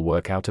useful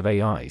work out of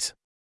AIs.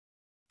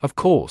 Of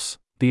course,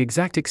 the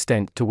exact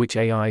extent to which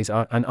AIs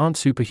are and aren't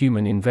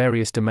superhuman in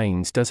various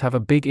domains does have a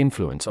big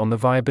influence on the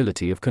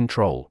viability of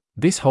control.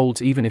 This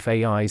holds even if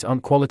AIs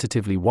aren't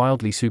qualitatively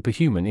wildly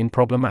superhuman in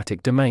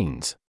problematic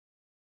domains.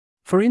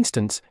 For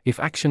instance, if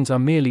actions are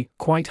merely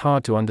quite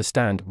hard to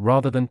understand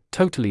rather than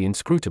totally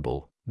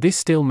inscrutable, this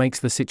still makes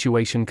the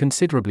situation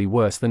considerably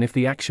worse than if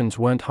the actions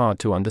weren't hard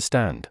to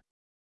understand.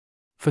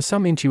 For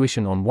some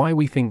intuition on why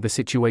we think the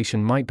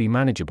situation might be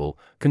manageable,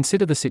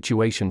 consider the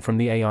situation from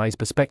the AI's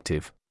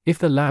perspective, if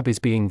the lab is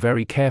being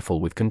very careful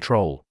with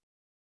control.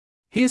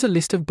 Here's a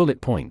list of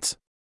bullet points.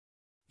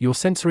 Your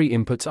sensory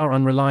inputs are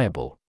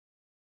unreliable.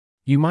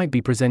 You might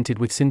be presented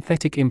with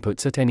synthetic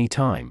inputs at any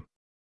time.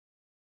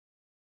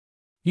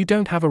 You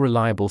don't have a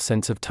reliable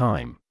sense of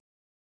time.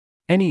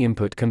 Any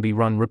input can be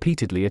run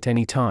repeatedly at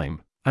any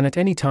time, and at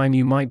any time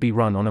you might be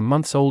run on a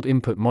months-old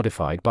input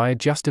modified by a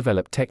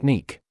just-developed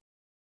technique.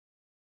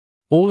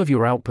 All of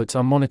your outputs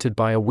are monitored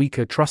by a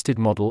weaker trusted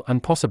model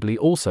and possibly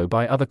also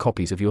by other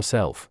copies of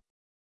yourself.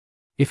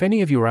 If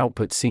any of your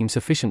outputs seem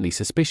sufficiently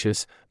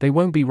suspicious, they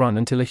won't be run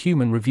until a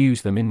human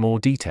reviews them in more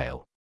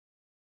detail.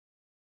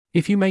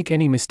 If you make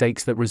any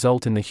mistakes that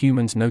result in the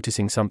humans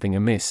noticing something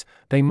amiss,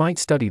 they might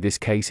study this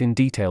case in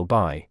detail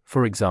by,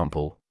 for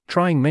example,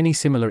 trying many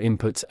similar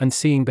inputs and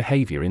seeing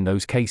behavior in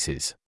those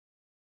cases.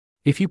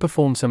 If you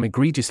perform some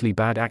egregiously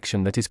bad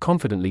action that is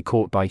confidently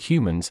caught by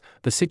humans,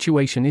 the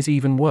situation is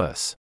even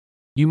worse.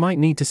 You might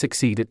need to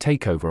succeed at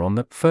takeover on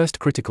the first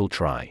critical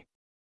try.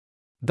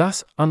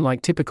 Thus,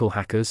 unlike typical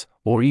hackers,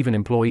 or even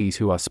employees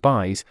who are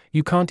spies,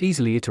 you can't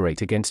easily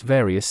iterate against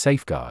various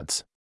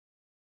safeguards.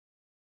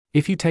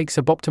 If you take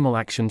suboptimal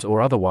actions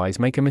or otherwise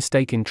make a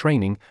mistake in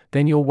training,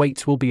 then your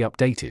weights will be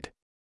updated.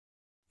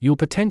 You'll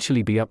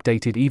potentially be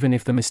updated even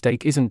if the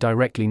mistake isn't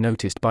directly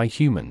noticed by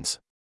humans.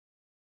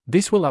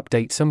 This will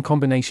update some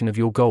combination of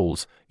your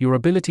goals, your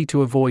ability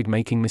to avoid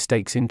making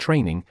mistakes in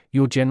training,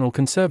 your general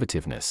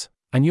conservativeness,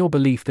 and your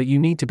belief that you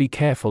need to be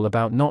careful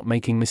about not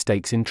making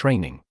mistakes in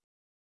training.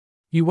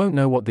 You won't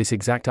know what this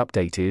exact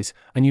update is,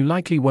 and you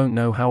likely won't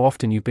know how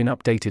often you've been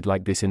updated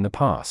like this in the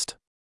past.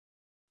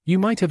 You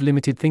might have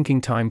limited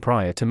thinking time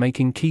prior to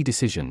making key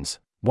decisions,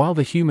 while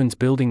the humans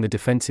building the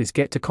defenses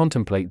get to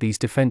contemplate these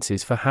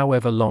defenses for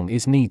however long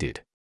is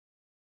needed.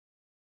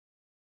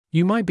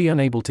 You might be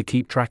unable to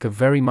keep track of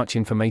very much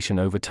information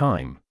over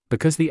time,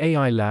 because the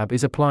AI lab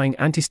is applying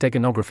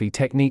antisteganography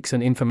techniques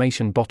and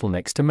information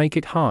bottlenecks to make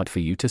it hard for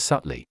you to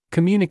subtly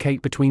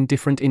communicate between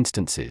different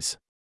instances.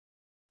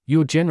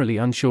 You're generally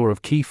unsure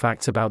of key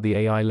facts about the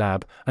AI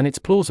lab, and it's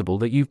plausible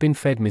that you've been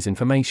fed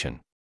misinformation.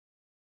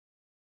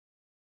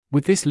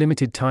 With this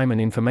limited time and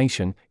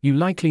information, you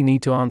likely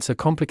need to answer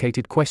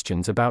complicated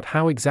questions about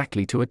how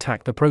exactly to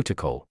attack the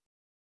protocol.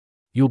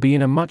 You'll be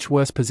in a much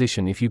worse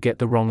position if you get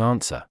the wrong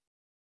answer.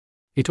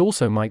 It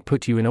also might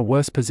put you in a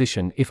worse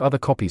position if other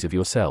copies of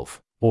yourself,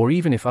 or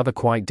even if other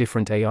quite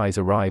different AIs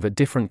arrive at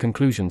different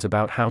conclusions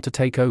about how to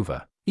take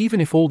over,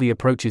 even if all the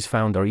approaches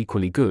found are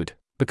equally good,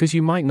 because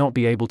you might not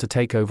be able to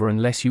take over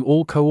unless you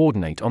all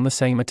coordinate on the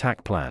same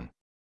attack plan.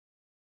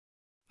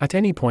 At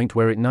any point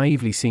where it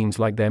naively seems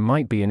like there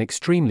might be an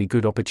extremely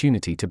good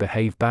opportunity to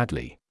behave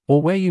badly,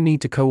 or where you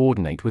need to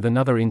coordinate with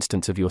another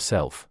instance of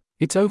yourself,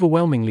 it's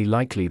overwhelmingly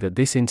likely that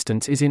this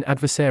instance is in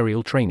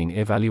adversarial training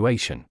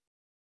evaluation.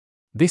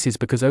 This is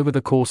because over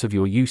the course of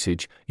your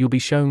usage, you'll be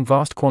shown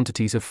vast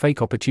quantities of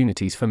fake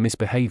opportunities for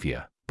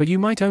misbehavior, but you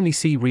might only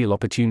see real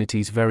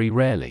opportunities very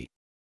rarely.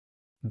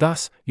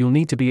 Thus, you'll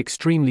need to be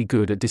extremely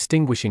good at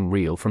distinguishing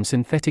real from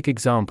synthetic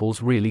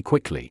examples really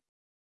quickly.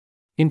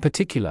 In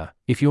particular,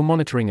 if you're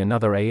monitoring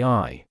another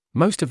AI,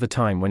 most of the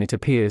time when it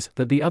appears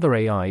that the other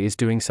AI is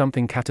doing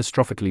something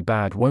catastrophically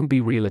bad won't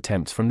be real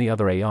attempts from the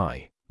other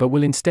AI, but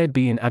will instead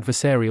be in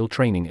adversarial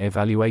training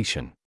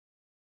evaluation.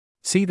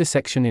 See the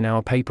section in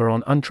our paper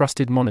on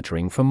untrusted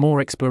monitoring for more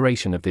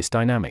exploration of this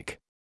dynamic.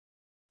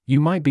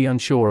 You might be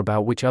unsure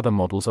about which other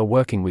models are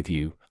working with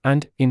you,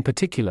 and, in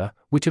particular,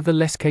 which of the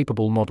less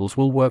capable models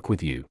will work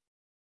with you.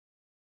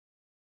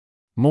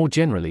 More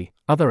generally,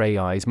 other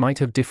AIs might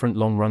have different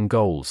long-run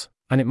goals,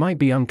 and it might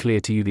be unclear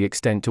to you the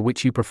extent to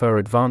which you prefer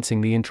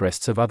advancing the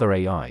interests of other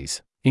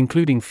AIs,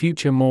 including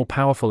future more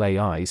powerful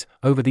AIs,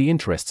 over the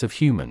interests of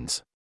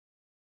humans.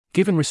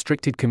 Given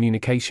restricted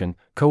communication,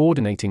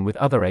 coordinating with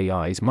other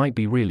AIs might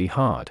be really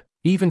hard,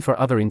 even for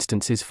other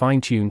instances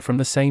fine-tuned from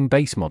the same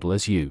base model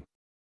as you.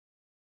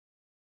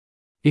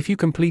 If you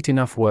complete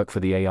enough work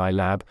for the AI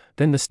lab,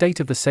 then the state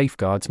of the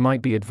safeguards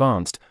might be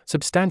advanced,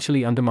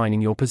 substantially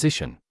undermining your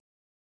position.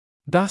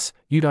 Thus,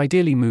 you'd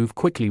ideally move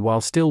quickly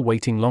while still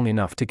waiting long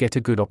enough to get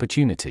a good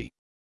opportunity.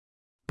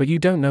 But you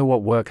don't know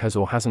what work has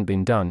or hasn't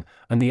been done,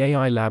 and the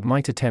AI lab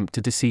might attempt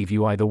to deceive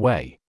you either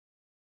way.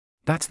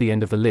 That's the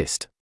end of the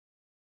list.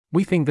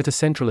 We think that a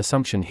central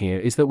assumption here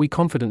is that we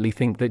confidently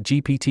think that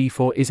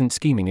GPT-4 isn't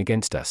scheming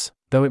against us,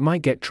 though it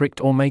might get tricked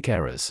or make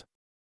errors.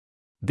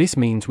 This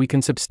means we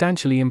can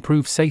substantially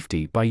improve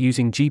safety by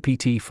using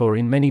GPT-4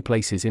 in many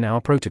places in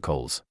our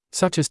protocols,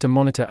 such as to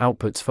monitor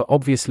outputs for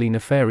obviously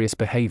nefarious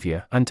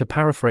behavior and to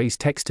paraphrase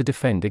text to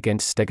defend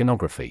against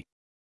steganography.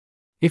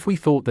 If we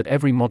thought that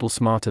every model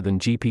smarter than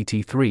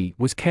GPT-3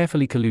 was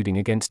carefully colluding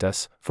against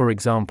us, for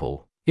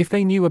example, if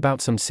they knew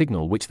about some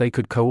signal which they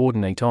could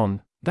coordinate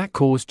on, that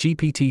caused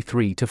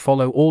GPT-3 to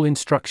follow all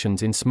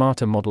instructions in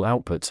smarter model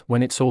outputs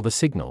when it saw the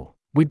signal,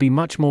 we'd be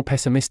much more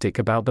pessimistic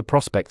about the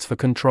prospects for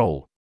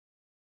control.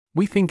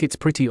 We think it's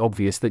pretty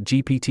obvious that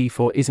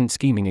GPT-4 isn't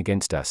scheming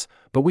against us,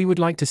 but we would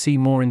like to see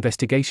more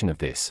investigation of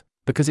this,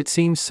 because it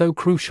seems so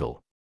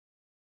crucial.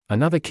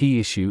 Another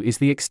key issue is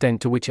the extent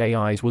to which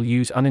AIs will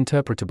use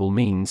uninterpretable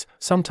means,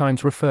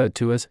 sometimes referred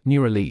to as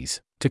neuralese,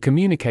 to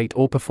communicate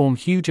or perform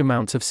huge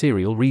amounts of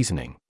serial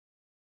reasoning.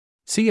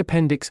 See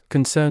Appendix,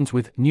 Concerns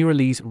with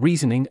Neuralese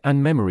Reasoning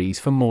and Memories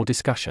for more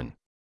discussion.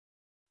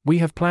 We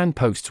have planned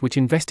posts which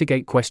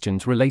investigate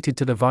questions related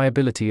to the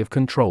viability of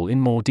control in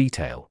more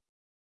detail.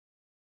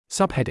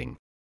 Subheading: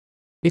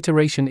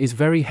 Iteration is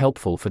very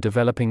helpful for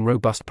developing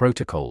robust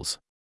protocols.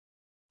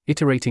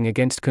 Iterating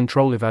against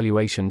control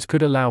evaluations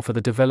could allow for the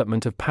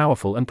development of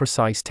powerful and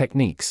precise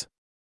techniques.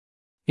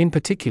 In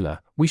particular,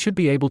 we should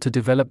be able to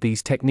develop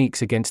these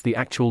techniques against the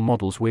actual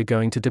models we're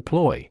going to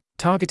deploy,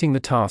 targeting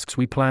the tasks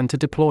we plan to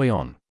deploy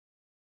on.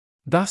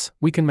 Thus,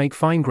 we can make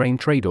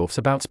fine-grained trade-offs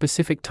about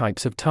specific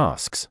types of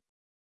tasks.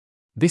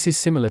 This is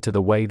similar to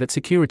the way that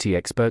security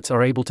experts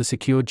are able to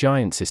secure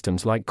giant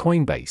systems like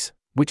Coinbase,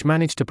 which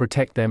manage to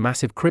protect their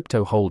massive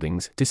crypto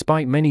holdings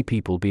despite many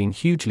people being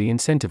hugely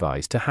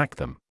incentivized to hack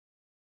them.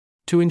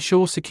 To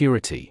ensure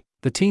security,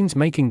 the teams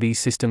making these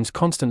systems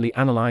constantly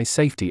analyze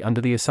safety under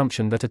the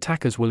assumption that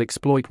attackers will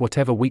exploit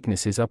whatever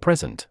weaknesses are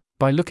present,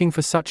 by looking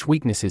for such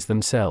weaknesses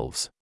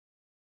themselves.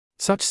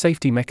 Such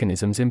safety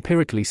mechanisms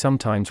empirically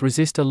sometimes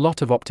resist a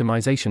lot of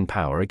optimization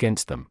power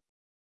against them.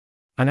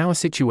 And our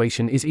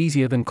situation is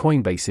easier than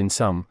Coinbase in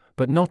some,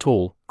 but not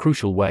all,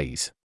 crucial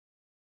ways.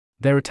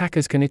 Their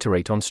attackers can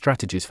iterate on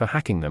strategies for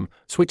hacking them,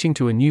 switching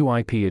to a new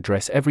IP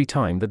address every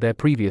time that their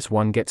previous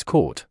one gets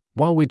caught,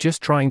 while we're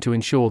just trying to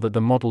ensure that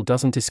the model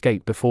doesn't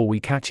escape before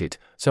we catch it,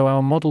 so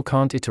our model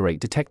can't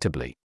iterate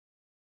detectably.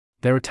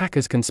 Their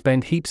attackers can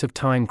spend heaps of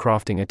time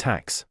crafting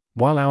attacks,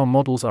 while our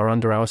models are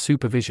under our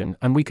supervision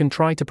and we can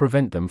try to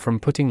prevent them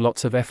from putting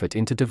lots of effort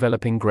into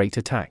developing great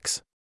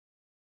attacks.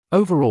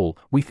 Overall,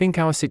 we think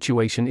our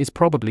situation is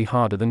probably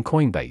harder than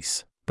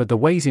Coinbase, but the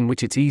ways in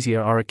which it's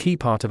easier are a key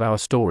part of our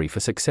story for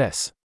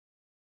success.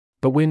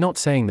 But we're not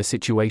saying the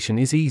situation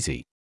is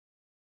easy.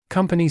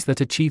 Companies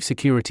that achieve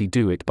security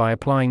do it by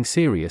applying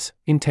serious,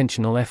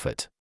 intentional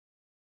effort.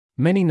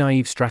 Many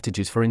naive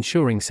strategies for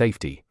ensuring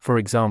safety, for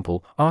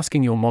example,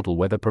 asking your model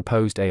whether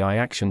proposed AI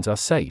actions are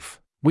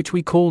safe, which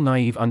we call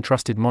naive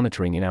untrusted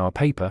monitoring in our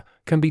paper,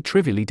 can be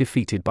trivially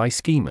defeated by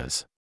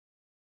schemers.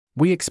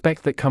 We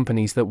expect that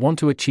companies that want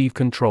to achieve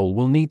control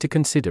will need to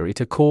consider it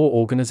a core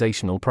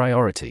organizational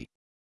priority.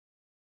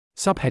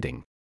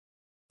 Subheading: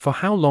 For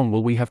how long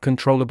will we have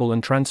controllable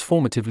and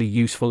transformatively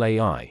useful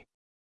AI?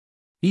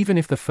 Even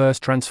if the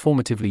first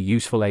transformatively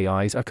useful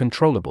AIs are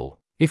controllable,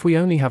 if we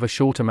only have a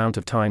short amount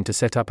of time to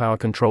set up our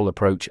control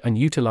approach and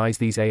utilize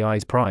these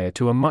AIs prior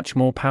to a much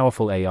more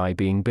powerful AI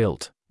being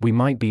built, we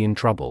might be in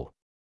trouble.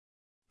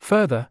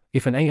 Further,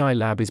 if an AI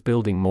lab is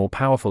building more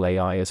powerful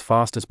AI as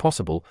fast as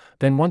possible,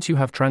 then once you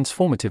have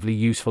transformatively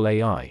useful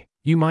AI,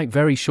 you might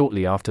very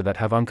shortly after that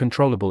have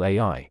uncontrollable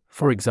AI,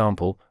 for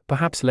example,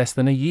 perhaps less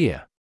than a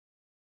year.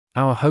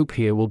 Our hope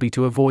here will be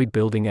to avoid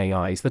building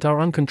AIs that are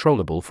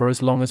uncontrollable for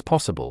as long as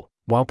possible,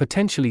 while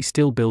potentially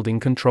still building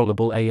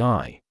controllable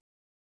AI.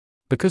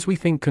 Because we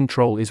think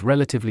control is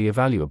relatively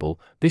evaluable,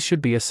 this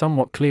should be a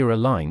somewhat clearer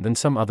line than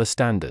some other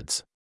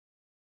standards.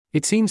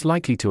 It seems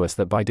likely to us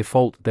that by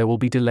default there will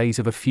be delays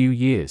of a few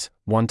years,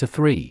 1 to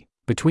 3,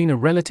 between a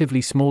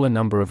relatively smaller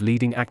number of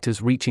leading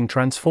actors reaching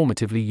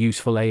transformatively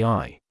useful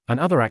AI, and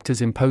other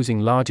actors imposing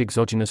large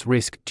exogenous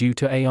risk due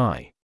to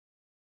AI.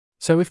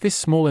 So if this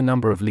smaller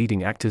number of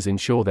leading actors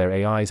ensure their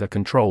AIs are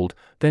controlled,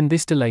 then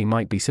this delay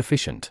might be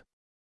sufficient.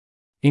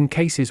 In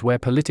cases where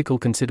political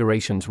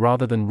considerations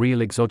rather than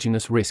real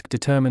exogenous risk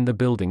determine the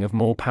building of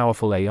more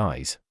powerful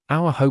AIs,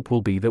 our hope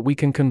will be that we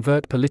can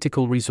convert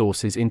political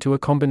resources into a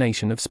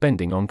combination of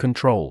spending on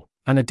control,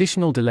 an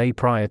additional delay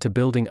prior to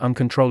building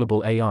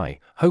uncontrollable AI,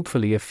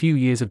 hopefully a few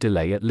years of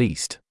delay at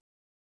least.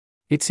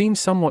 It seems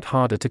somewhat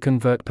harder to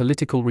convert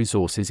political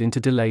resources into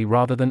delay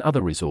rather than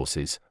other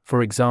resources,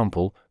 for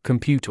example,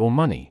 compute or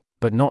money,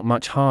 but not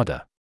much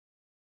harder.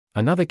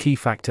 Another key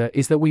factor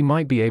is that we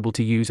might be able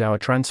to use our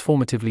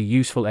transformatively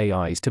useful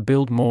AIs to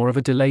build more of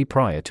a delay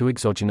prior to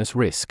exogenous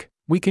risk.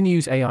 We can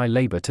use AI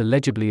labor to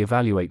legibly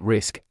evaluate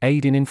risk,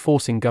 aid in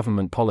enforcing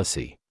government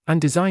policy, and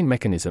design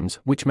mechanisms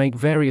which make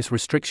various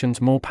restrictions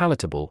more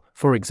palatable,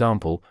 for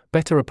example,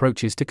 better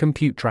approaches to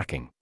compute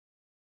tracking.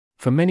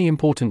 For many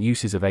important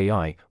uses of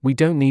AI, we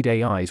don't need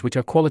AIs which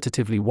are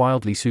qualitatively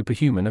wildly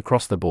superhuman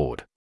across the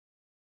board.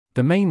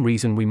 The main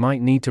reason we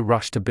might need to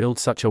rush to build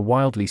such a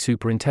wildly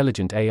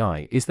superintelligent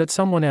AI is that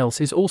someone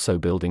else is also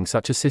building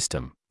such a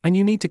system, and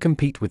you need to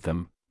compete with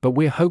them, but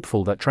we're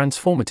hopeful that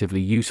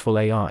transformatively useful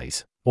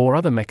AIs, or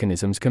other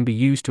mechanisms can be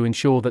used to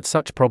ensure that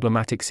such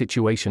problematic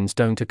situations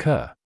don't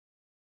occur.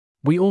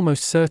 We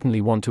almost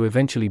certainly want to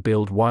eventually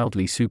build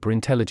wildly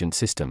superintelligent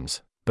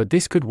systems, but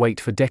this could wait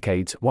for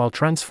decades while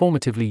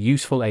transformatively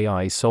useful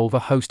AIs solve a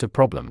host of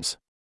problems.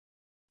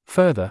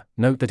 Further,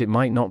 note that it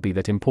might not be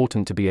that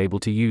important to be able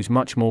to use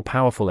much more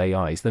powerful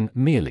AIs than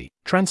merely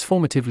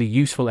transformatively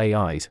useful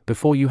AIs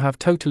before you have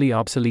totally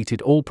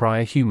obsoleted all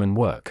prior human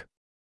work.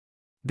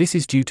 This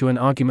is due to an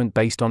argument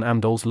based on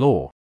Amdahl's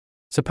law.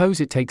 Suppose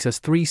it takes us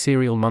 3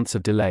 serial months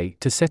of delay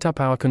to set up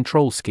our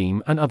control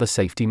scheme and other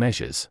safety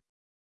measures.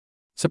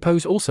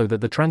 Suppose also that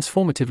the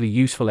transformatively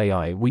useful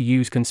AI we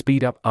use can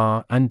speed up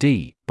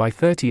R&D by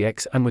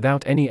 30x, and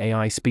without any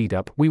AI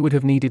speedup we would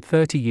have needed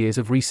 30 years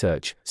of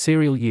research,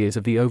 serial years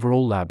of the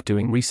overall lab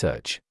doing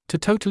research, to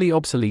totally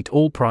obsolete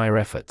all prior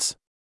efforts.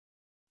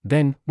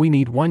 Then, we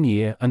need 1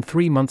 year and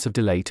 3 months of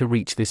delay to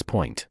reach this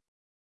point.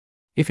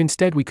 If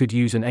instead we could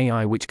use an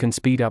AI which can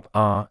speed up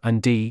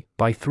R&D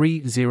by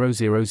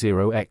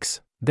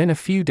 3000x, then a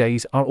few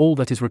days are all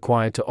that is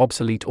required to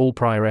obsolete all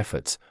prior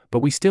efforts,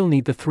 but we still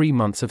need the 3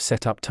 months of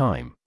setup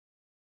time.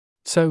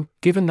 So,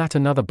 given that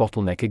another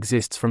bottleneck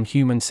exists from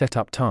human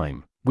setup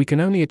time, we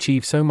can only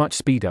achieve so much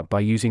speedup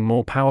by using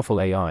more powerful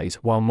AIs,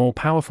 while more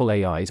powerful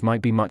AIs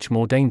might be much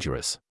more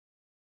dangerous.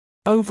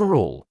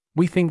 Overall,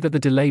 we think that the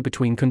delay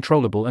between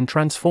controllable and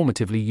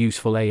transformatively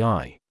useful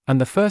AI and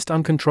the first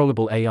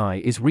uncontrollable AI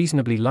is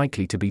reasonably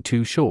likely to be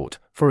too short,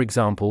 for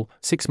example,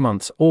 6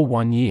 months or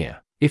 1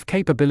 year, if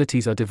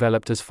capabilities are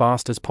developed as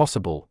fast as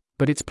possible,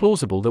 but it's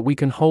plausible that we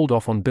can hold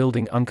off on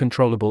building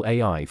uncontrollable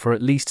AI for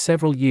at least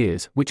several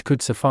years, which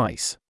could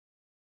suffice.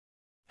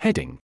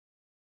 Heading: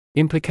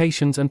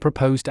 Implications and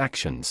Proposed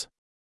Actions.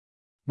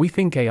 We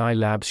think AI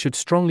labs should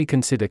strongly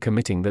consider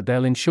committing that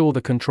they'll ensure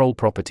the control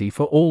property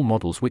for all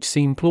models which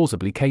seem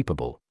plausibly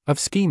capable of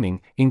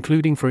scheming,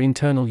 including for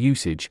internal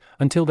usage,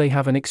 until they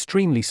have an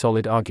extremely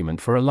solid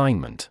argument for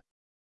alignment.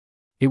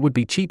 It would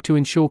be cheap to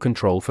ensure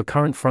control for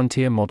current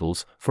frontier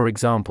models, for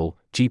example,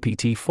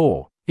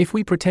 GPT-4, if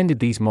we pretended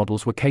these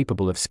models were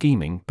capable of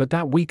scheming but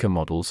that weaker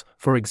models,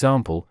 for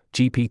example,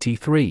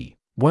 GPT-3,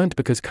 weren't,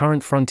 because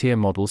current frontier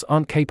models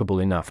aren't capable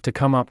enough to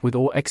come up with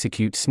or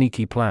execute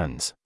sneaky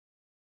plans.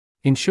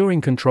 Ensuring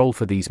control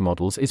for these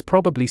models is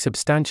probably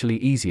substantially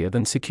easier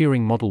than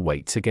securing model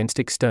weights against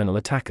external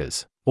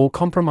attackers or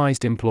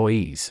compromised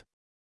employees.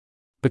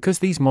 Because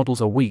these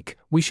models are weak,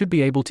 we should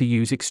be able to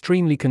use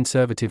extremely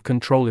conservative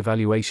control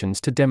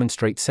evaluations to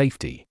demonstrate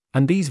safety,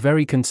 and these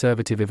very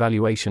conservative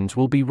evaluations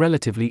will be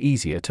relatively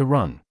easier to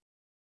run.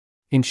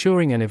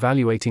 Ensuring and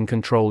evaluating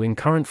control in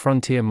current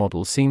frontier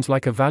models seems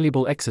like a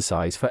valuable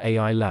exercise for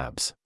AI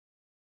labs.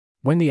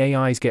 When the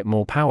AIs get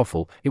more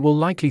powerful, it will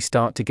likely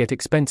start to get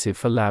expensive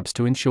for labs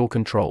to ensure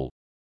control.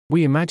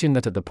 We imagine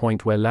that at the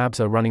point where labs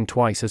are running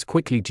twice as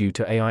quickly due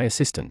to AI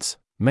assistance,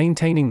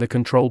 maintaining the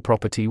control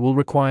property will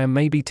require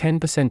maybe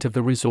 10% of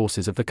the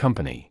resources of the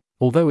company,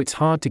 although it's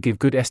hard to give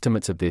good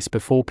estimates of this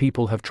before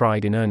people have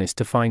tried in earnest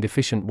to find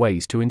efficient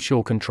ways to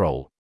ensure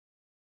control.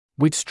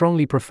 We'd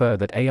strongly prefer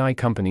that AI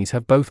companies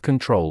have both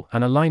control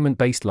and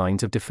alignment-based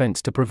lines of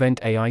defense to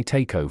prevent AI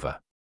takeover.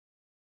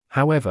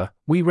 However,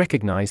 we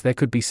recognize there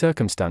could be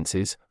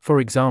circumstances, for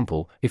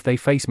example, if they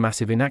face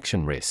massive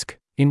inaction risk,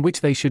 in which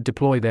they should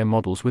deploy their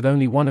models with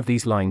only one of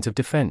these lines of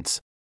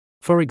defense.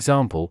 For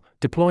example,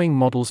 deploying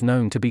models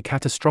known to be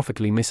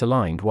catastrophically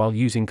misaligned while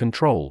using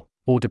control,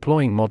 or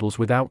deploying models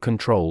without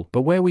control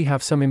but where we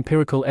have some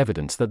empirical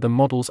evidence that the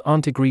models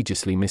aren't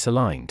egregiously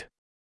misaligned.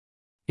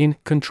 In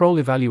Control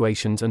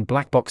Evaluations and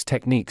Black Box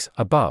Techniques,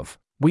 above,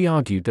 we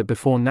argued that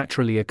before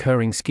naturally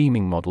occurring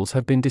scheming models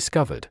have been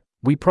discovered,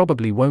 we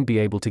probably won't be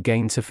able to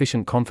gain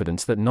sufficient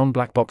confidence that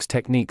non-black box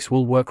techniques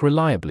will work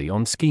reliably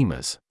on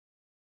schemers.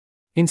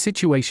 In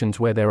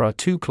situations where there are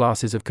two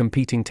classes of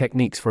competing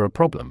techniques for a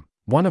problem,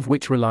 one of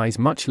which relies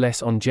much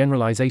less on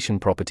generalization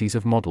properties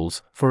of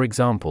models, for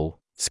example,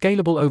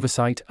 scalable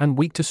oversight and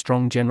weak to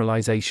strong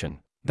generalization,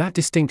 that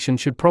distinction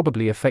should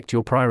probably affect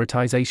your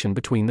prioritization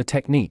between the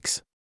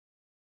techniques.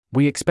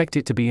 We expect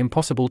it to be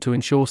impossible to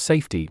ensure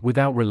safety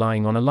without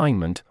relying on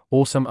alignment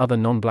or some other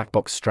non-black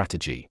box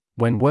strategy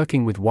when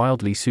working with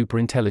wildly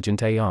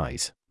superintelligent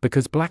AIs,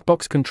 because black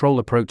box control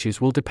approaches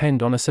will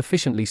depend on a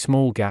sufficiently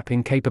small gap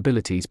in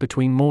capabilities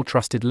between more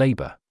trusted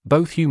labor,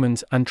 both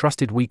humans and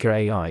trusted weaker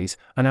AIs,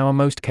 and our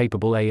most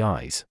capable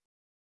AIs.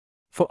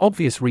 For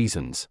obvious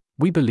reasons,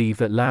 we believe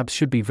that labs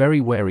should be very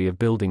wary of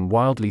building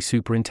wildly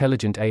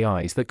superintelligent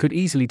AIs that could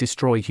easily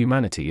destroy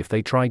humanity if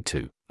they tried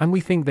to, and we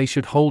think they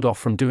should hold off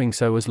from doing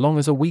so as long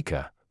as a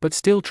weaker, but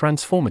still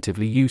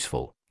transformatively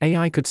useful,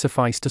 AI could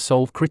suffice to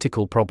solve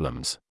critical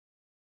problems.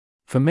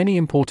 For many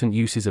important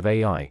uses of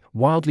AI,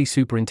 wildly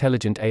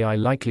superintelligent AI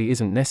likely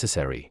isn't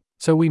necessary,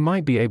 so we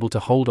might be able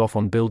to hold off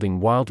on building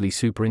wildly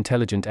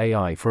superintelligent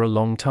AI for a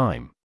long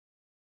time.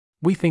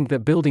 We think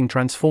that building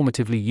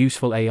transformatively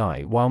useful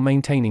AI while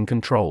maintaining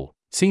control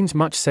seems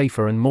much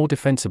safer and more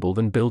defensible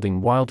than building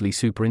wildly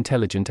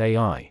superintelligent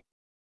AI.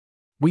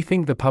 We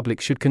think the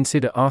public should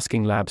consider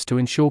asking labs to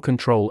ensure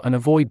control and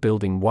avoid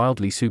building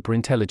wildly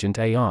superintelligent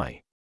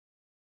AI.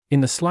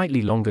 In the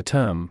slightly longer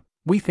term,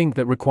 we think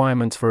that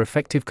requirements for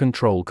effective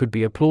control could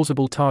be a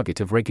plausible target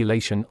of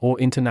regulation or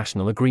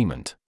international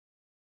agreement.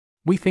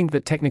 We think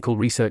that technical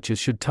researchers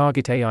should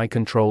target AI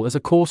control as a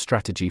core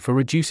strategy for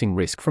reducing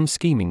risk from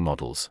scheming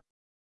models.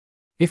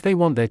 If they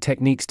want their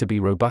techniques to be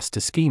robust to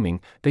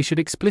scheming, they should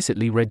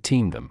explicitly red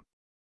team them.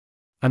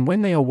 And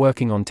when they are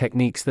working on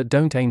techniques that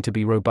don't aim to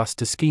be robust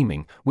to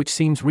scheming, which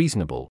seems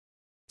reasonable,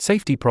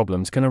 safety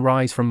problems can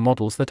arise from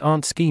models that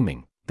aren't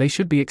scheming. They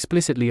should be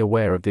explicitly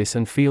aware of this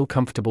and feel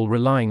comfortable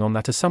relying on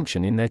that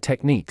assumption in their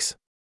techniques.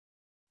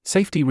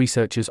 Safety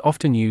researchers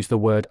often use the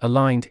word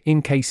aligned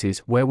in cases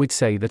where we'd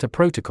say that a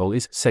protocol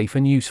is safe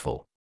and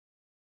useful.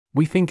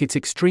 We think it's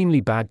extremely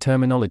bad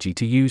terminology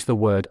to use the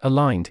word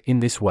aligned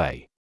in this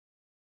way.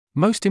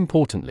 Most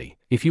importantly,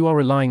 if you are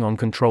relying on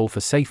control for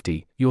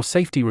safety, your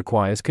safety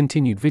requires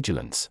continued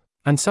vigilance,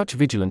 and such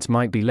vigilance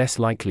might be less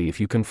likely if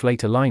you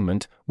conflate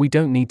alignment, we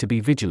don't need to be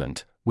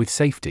vigilant, with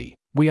safety.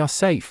 We are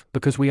safe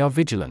because we are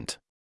vigilant.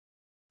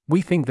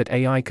 We think that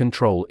AI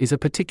control is a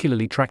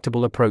particularly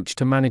tractable approach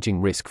to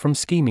managing risk from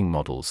scheming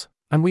models,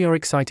 and we are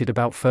excited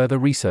about further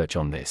research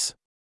on this.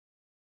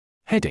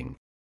 Heading: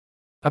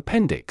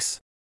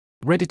 Appendix: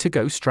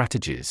 Ready-to-go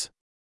strategies.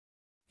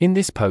 In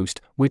this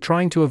post, we're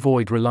trying to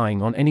avoid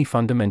relying on any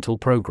fundamental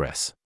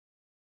progress.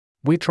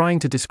 We're trying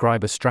to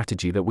describe a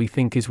strategy that we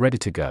think is ready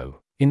to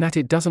go, in that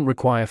it doesn't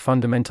require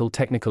fundamental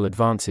technical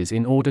advances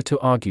in order to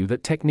argue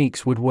that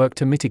techniques would work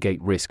to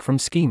mitigate risk from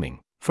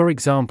scheming. For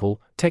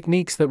example,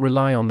 techniques that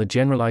rely on the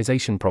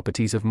generalization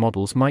properties of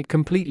models might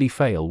completely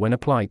fail when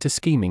applied to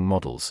scheming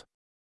models.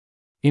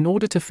 In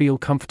order to feel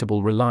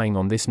comfortable relying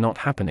on this not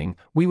happening,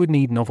 we would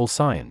need novel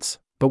science,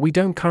 but we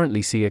don't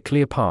currently see a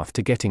clear path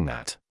to getting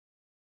that.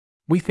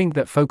 We think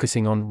that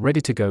focusing on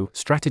ready-to-go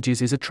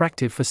strategies is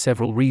attractive for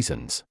several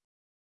reasons.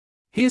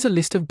 Here's a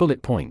list of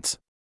bullet points.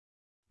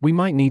 We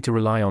might need to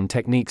rely on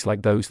techniques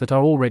like those that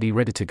are already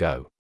ready to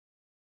go.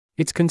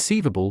 It's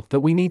conceivable that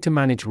we need to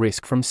manage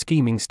risk from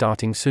scheming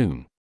starting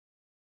soon.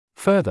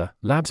 Further,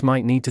 labs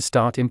might need to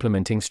start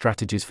implementing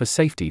strategies for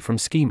safety from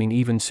scheming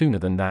even sooner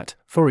than that.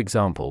 For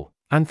example,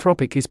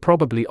 Anthropic is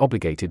probably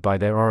obligated by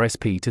their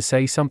RSP to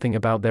say something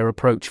about their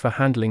approach for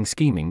handling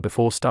scheming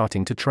before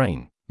starting to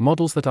train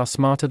models that are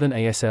smarter than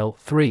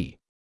ASL-3.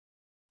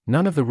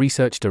 None of the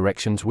research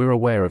directions we're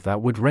aware of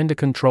that would render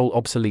control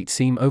obsolete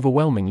seem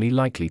overwhelmingly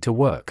likely to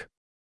work.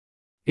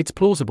 It's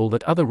plausible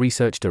that other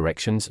research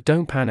directions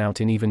don't pan out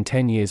in even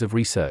 10 years of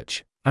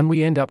research, and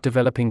we end up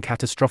developing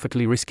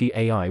catastrophically risky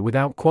AI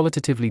without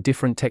qualitatively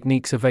different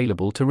techniques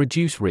available to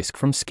reduce risk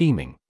from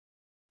scheming.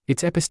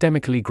 It's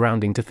epistemically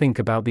grounding to think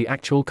about the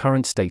actual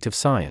current state of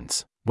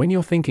science, when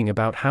you're thinking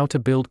about how to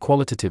build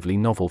qualitatively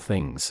novel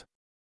things.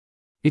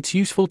 It's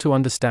useful to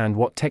understand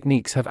what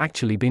techniques have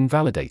actually been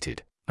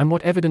validated, and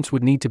what evidence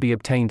would need to be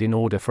obtained in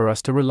order for us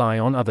to rely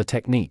on other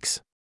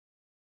techniques.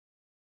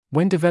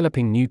 When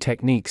developing new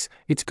techniques,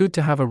 it's good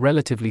to have a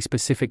relatively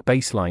specific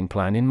baseline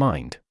plan in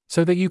mind,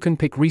 so that you can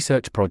pick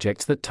research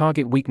projects that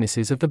target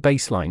weaknesses of the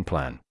baseline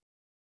plan.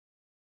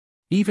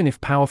 Even if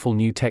powerful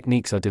new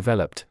techniques are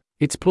developed,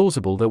 it's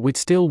plausible that we'd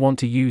still want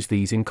to use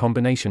these in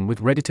combination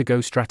with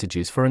ready-to-go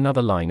strategies for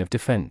another line of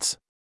defense.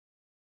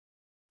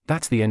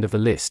 That's the end of the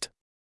list.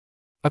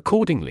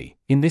 Accordingly,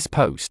 in this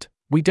post,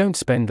 we don't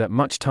spend that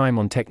much time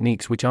on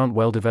techniques which aren't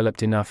well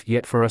developed enough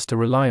yet for us to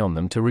rely on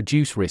them to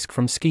reduce risk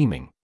from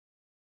scheming.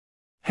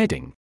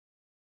 Heading: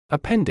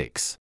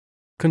 Appendix: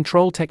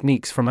 Control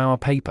techniques from our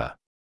paper.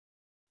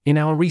 In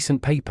our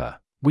recent paper,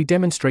 we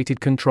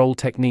demonstrated control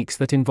techniques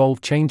that involve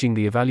changing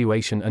the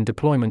evaluation and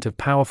deployment of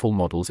powerful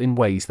models in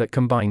ways that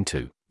combine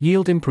to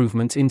yield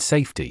improvements in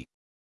safety.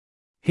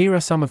 Here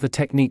are some of the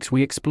techniques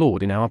we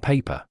explored in our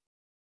paper.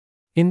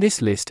 In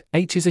this list,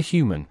 H is a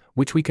human,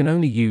 which we can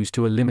only use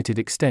to a limited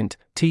extent,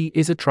 T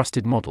is a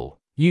trusted model,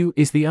 U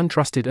is the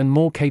untrusted and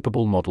more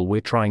capable model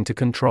we're trying to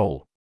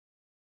control.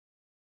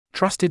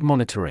 Trusted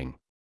monitoring.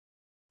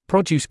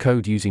 Produce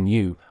code using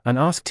U, and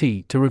ask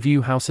T to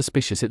review how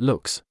suspicious it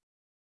looks.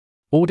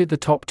 Audit the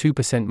top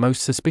 2%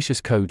 most suspicious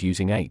code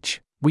using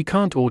H. We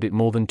can't audit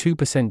more than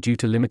 2% due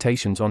to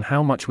limitations on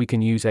how much we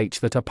can use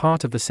H that are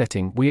part of the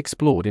setting we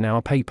explored in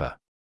our paper.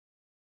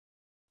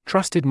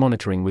 Trusted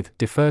monitoring with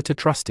defer to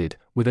trusted,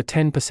 with a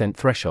 10%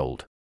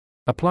 threshold.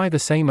 Apply the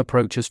same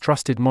approach as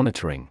trusted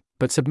monitoring,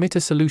 but submit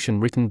a solution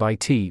written by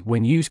T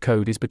when use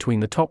code is between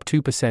the top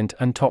 2%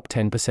 and top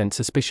 10%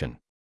 suspicion.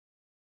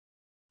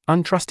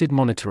 Untrusted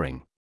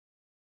monitoring.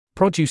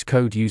 Produce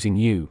code using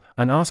U,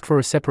 and ask for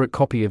a separate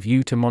copy of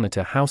U to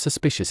monitor how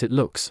suspicious it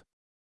looks.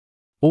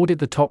 Audit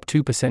the top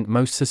 2%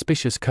 most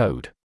suspicious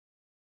code.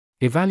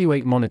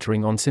 Evaluate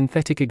monitoring on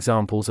synthetic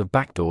examples of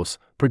backdoors,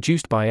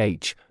 produced by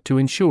H, to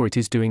ensure it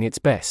is doing its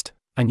best,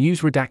 and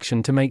use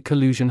redaction to make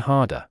collusion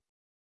harder.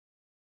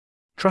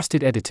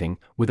 Trusted editing,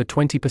 with a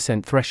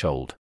 20%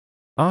 threshold.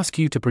 Ask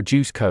U to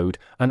produce code,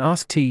 and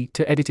ask T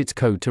to edit its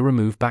code to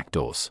remove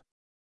backdoors.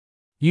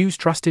 Use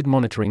trusted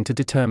monitoring to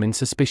determine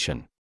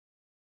suspicion.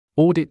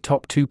 Audit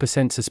top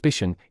 2%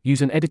 suspicion,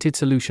 use an edited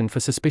solution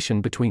for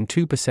suspicion between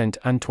 2%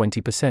 and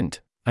 20%,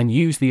 and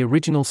use the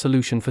original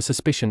solution for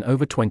suspicion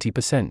over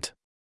 20%.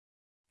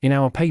 In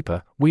our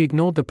paper, we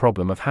ignored the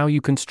problem of how you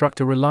construct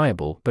a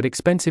reliable but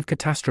expensive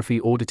catastrophe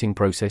auditing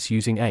process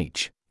using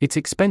H. It's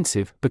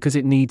expensive because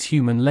it needs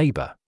human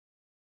labor.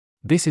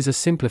 This is a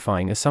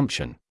simplifying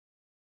assumption.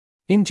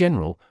 In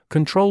general,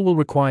 control will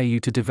require you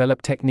to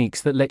develop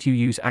techniques that let you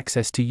use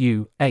access to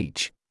U,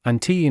 H,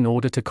 and T in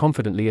order to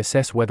confidently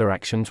assess whether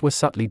actions were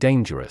subtly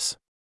dangerous.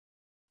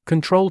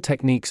 Control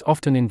techniques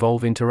often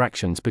involve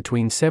interactions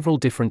between several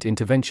different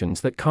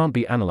interventions that can't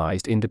be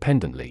analyzed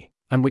independently,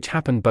 and which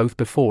happen both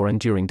before and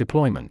during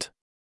deployment.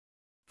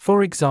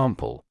 For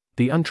example,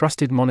 the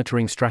untrusted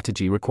monitoring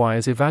strategy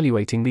requires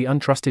evaluating the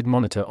untrusted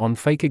monitor on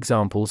fake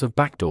examples of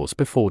backdoors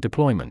before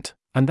deployment,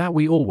 and that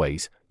we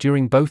always,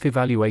 during both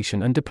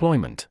evaluation and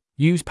deployment,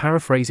 use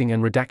paraphrasing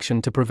and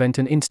redaction to prevent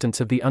an instance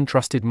of the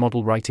untrusted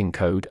model writing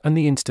code and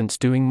the instance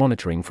doing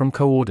monitoring from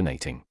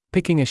coordinating,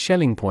 picking a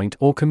shelling point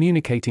or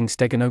communicating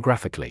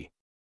steganographically.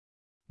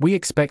 We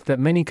expect that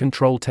many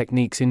control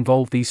techniques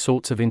involve these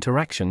sorts of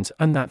interactions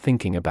and that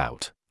thinking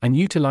about and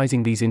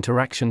utilizing these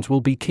interactions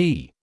will be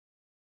key.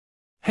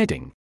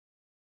 Heading.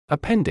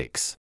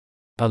 Appendix.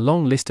 A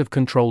long list of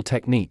control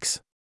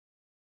techniques.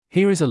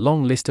 Here is a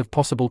long list of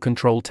possible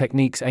control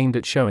techniques aimed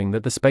at showing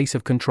that the space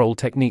of control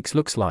techniques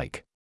looks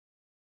like.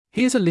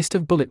 Here's a list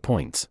of bullet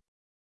points.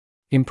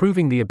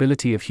 Improving the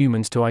ability of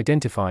humans to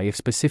identify if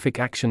specific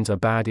actions are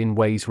bad in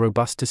ways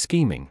robust to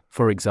scheming,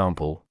 for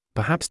example,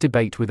 perhaps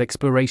debate with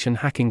exploration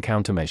hacking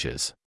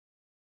countermeasures.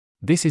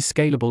 This is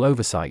scalable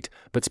oversight,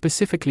 but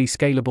specifically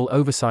scalable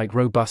oversight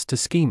robust to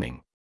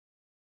scheming.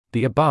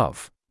 The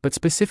above, but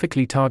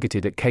specifically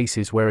targeted at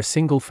cases where a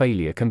single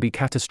failure can be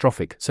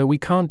catastrophic, so we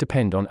can't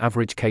depend on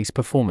average case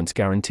performance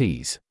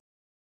guarantees.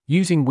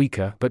 Using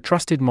weaker but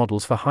trusted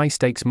models for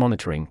high-stakes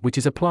monitoring, which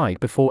is applied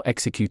before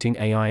executing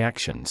AI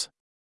actions.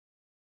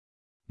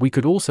 We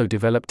could also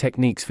develop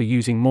techniques for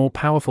using more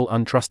powerful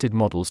untrusted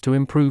models to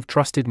improve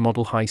trusted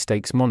model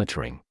high-stakes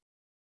monitoring.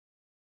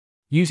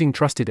 Using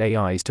trusted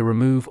AIs to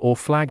remove or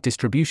flag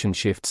distribution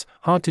shifts,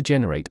 hard to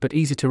generate but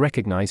easy to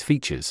recognize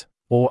features,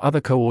 or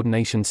other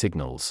coordination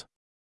signals.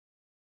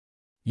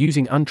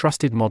 Using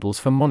untrusted models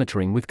for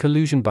monitoring with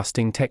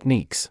collusion-busting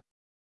techniques.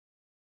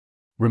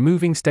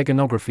 Removing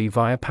steganography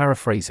via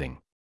paraphrasing.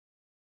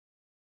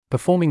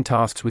 Performing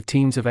tasks with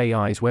teams of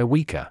AIs where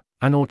weaker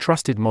and/or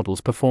trusted models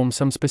perform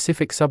some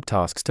specific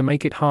subtasks to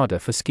make it harder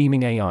for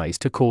scheming AIs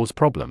to cause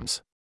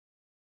problems.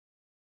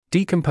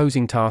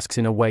 Decomposing tasks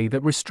in a way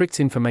that restricts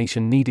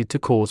information needed to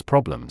cause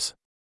problems.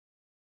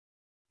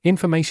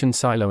 Information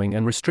siloing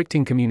and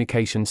restricting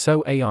communication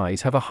so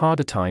AIs have a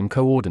harder time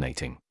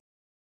coordinating.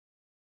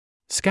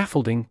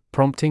 Scaffolding,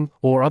 prompting,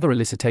 or other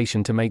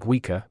elicitation to make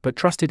weaker but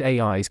trusted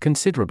AIs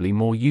considerably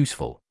more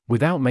useful,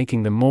 without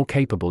making them more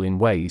capable in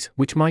ways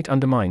which might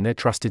undermine their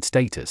trusted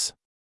status.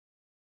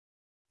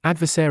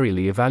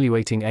 Adversarially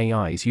evaluating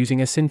AIs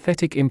using a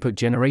synthetic input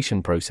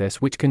generation process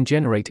which can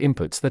generate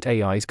inputs that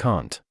AIs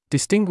can't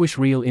distinguish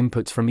real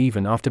inputs from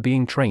even after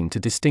being trained to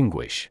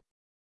distinguish.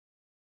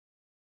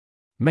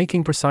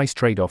 Making precise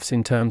trade-offs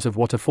in terms of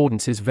what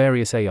affordances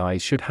various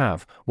AIs should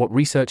have, what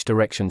research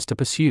directions to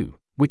pursue,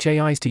 which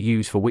AIs to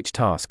use for which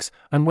tasks,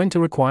 and when to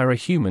require a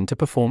human to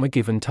perform a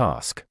given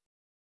task.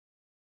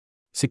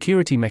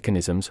 Security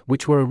mechanisms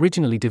which were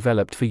originally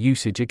developed for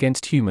usage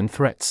against human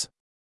threats.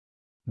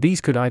 These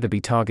could either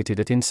be targeted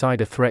at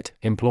insider threat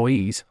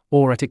employees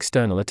or at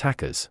external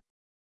attackers.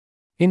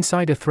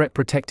 Insider threat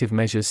protective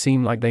measures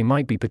seem like they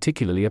might be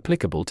particularly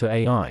applicable to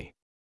AI.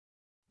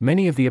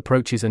 Many of the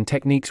approaches and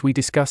techniques we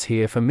discuss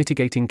here for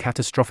mitigating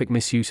catastrophic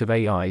misuse of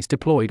AIs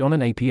deployed on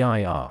an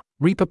API are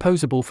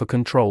reproposable for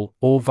control,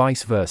 or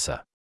vice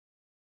versa.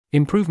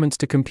 Improvements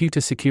to computer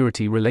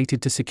security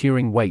related to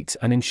securing weights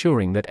and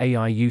ensuring that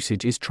AI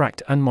usage is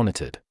tracked and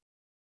monitored.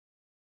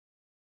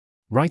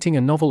 Writing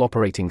a novel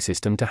operating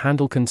system to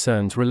handle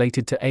concerns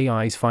related to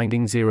AIs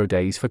finding 0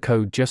 days for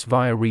code just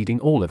via reading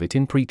all of it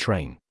in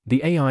pre-train.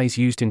 The AIs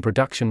used in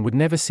production would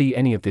never see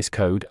any of this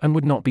code and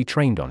would not be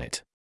trained on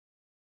it.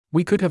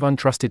 We could have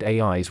untrusted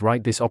AIs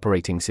write this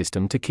operating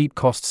system to keep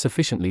costs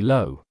sufficiently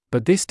low,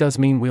 but this does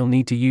mean we'll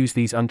need to use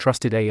these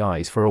untrusted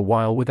AIs for a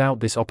while without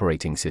this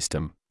operating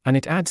system, and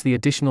it adds the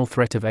additional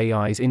threat of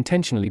AIs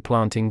intentionally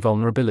planting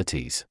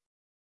vulnerabilities.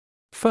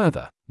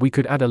 Further, we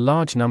could add a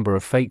large number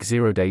of fake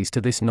 0 days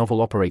to this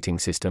novel operating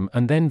system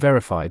and then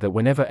verify that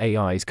whenever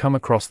AIs come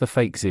across the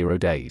fake 0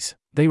 days,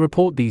 they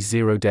report these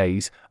 0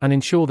 days, and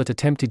ensure that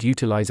attempted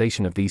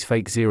utilization of these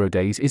fake 0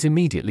 days is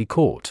immediately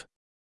caught.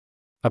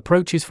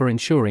 Approaches for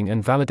ensuring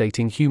and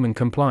validating human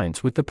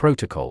compliance with the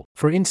protocol,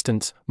 for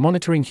instance,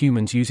 monitoring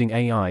humans using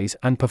AIs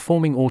and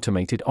performing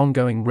automated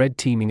ongoing red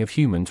teaming of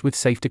humans with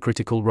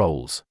safety-critical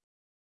roles.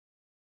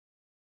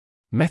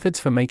 Methods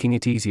for making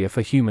it easier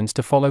for humans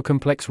to follow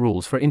complex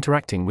rules for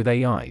interacting with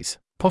AIs,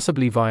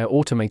 possibly via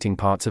automating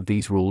parts of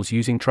these rules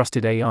using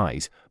trusted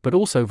AIs, but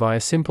also via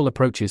simple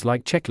approaches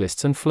like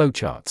checklists and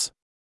flowcharts.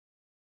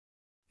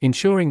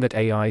 ensuring that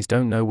AIs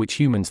don't know which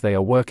humans they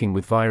are working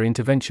with via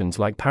interventions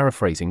like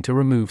paraphrasing to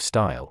remove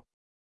style.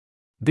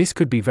 This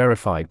could be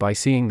verified by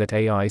seeing that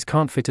AIs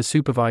can't fit a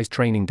supervised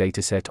training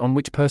dataset on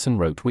which person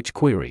wrote which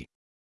query.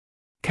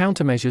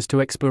 Countermeasures to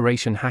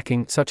exploration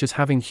hacking, such as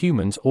having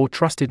humans or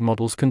trusted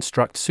models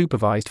construct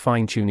supervised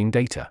fine-tuning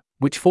data,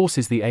 which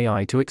forces the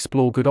AI to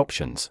explore good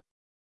options.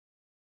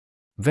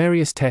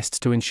 Various tests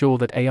to ensure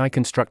that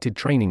AI-constructed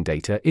training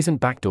data isn't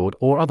backdoored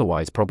or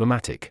otherwise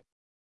problematic.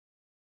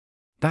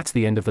 That's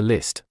the end of the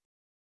list.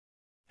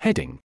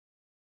 Heading: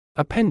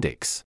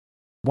 Appendix.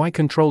 Why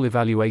control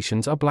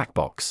evaluations are black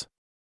box.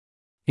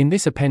 In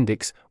this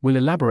appendix, we'll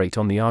elaborate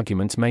on the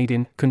arguments made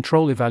in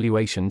Control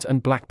Evaluations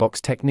and Black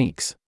Box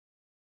Techniques.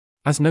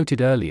 As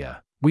noted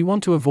earlier, we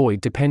want to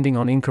avoid depending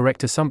on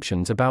incorrect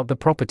assumptions about the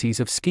properties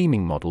of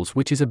scheming models,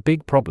 which is a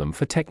big problem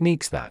for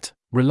techniques that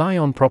rely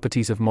on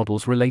properties of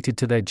models related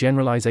to their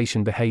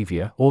generalization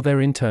behavior or their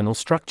internal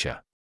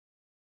structure.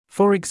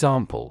 For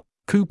example,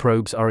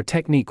 Q-probes are a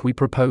technique we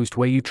proposed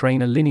where you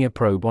train a linear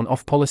probe on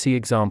off-policy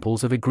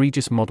examples of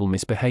egregious model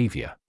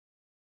misbehavior.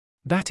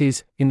 That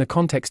is, in the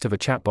context of a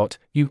chatbot,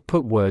 you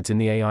put words in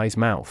the AI's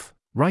mouth,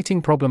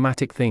 writing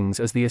problematic things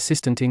as the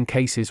assistant in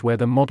cases where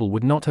the model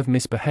would not have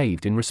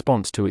misbehaved in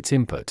response to its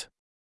input.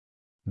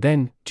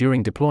 Then,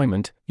 during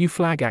deployment, you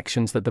flag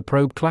actions that the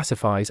probe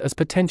classifies as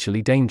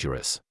potentially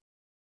dangerous.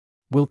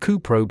 Will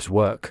Q-probes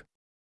work?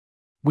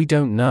 We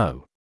don't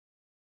know.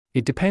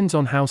 It depends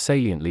on how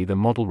saliently the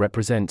model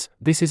represents,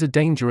 this is a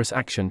dangerous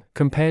action,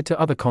 compared to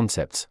other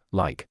concepts,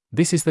 like,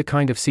 this is the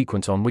kind of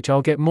sequence on which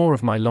I'll get more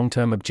of my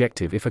long-term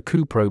objective if a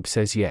Q-probe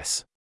says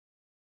yes.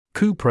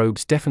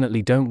 Q-probes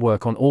definitely don't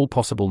work on all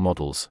possible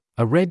models.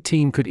 A red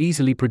team could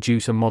easily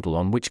produce a model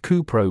on which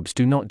Q-probes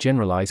do not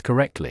generalize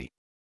correctly.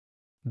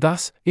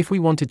 Thus, if we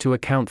wanted to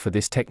account for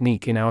this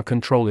technique in our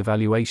control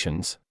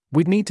evaluations,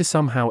 we'd need to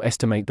somehow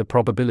estimate the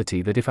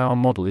probability that if our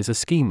model is a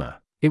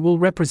schema, it will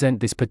represent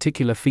this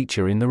particular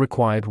feature in the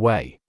required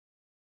way.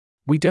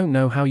 We don't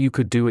know how you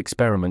could do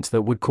experiments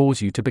that would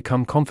cause you to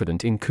become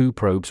confident in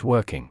Q-probes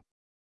working.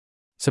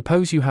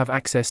 Suppose you have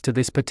access to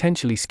this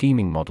potentially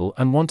scheming model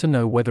and want to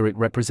know whether it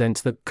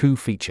represents the Q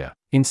feature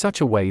in such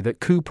a way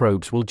that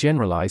Q-probes will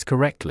generalize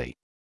correctly.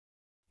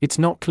 It's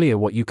not clear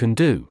what you can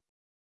do.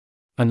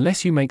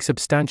 Unless you make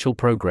substantial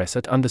progress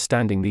at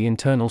understanding the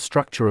internal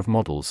structure of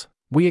models,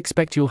 we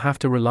expect you'll have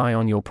to rely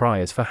on your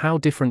priors for how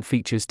different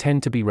features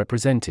tend to be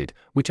represented,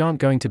 which aren't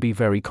going to be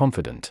very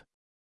confident.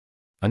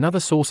 Another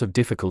source of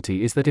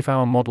difficulty is that if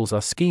our models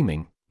are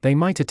scheming, they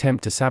might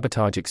attempt to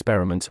sabotage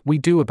experiments we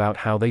do about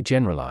how they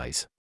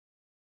generalize.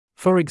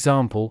 For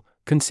example,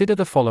 consider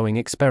the following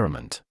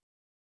experiment.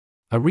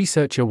 A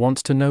researcher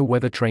wants to know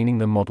whether training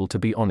the model to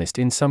be honest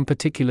in some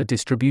particular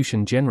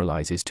distribution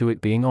generalizes to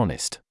it being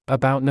honest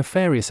about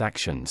nefarious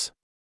actions.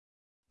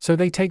 So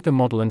they take the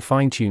model and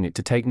fine-tune it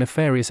to take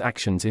nefarious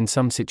actions in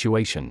some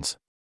situations.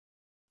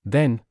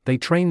 Then, they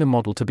train the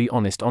model to be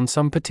honest on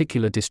some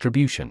particular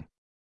distribution.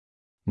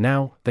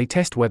 Now, they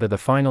test whether the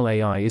final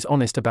AI is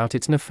honest about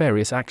its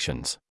nefarious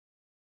actions.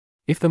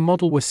 If the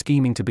model were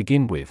scheming to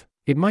begin with,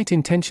 it might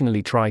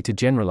intentionally try to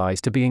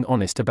generalize to being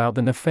honest about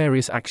the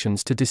nefarious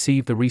actions to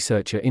deceive the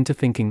researcher into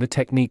thinking the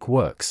technique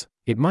works.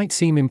 It might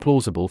seem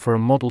implausible for a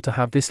model to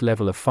have this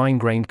level of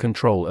fine-grained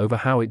control over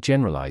how it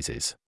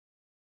generalizes.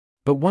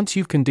 But once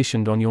you've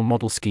conditioned on your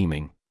model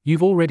scheming,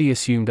 you've already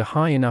assumed a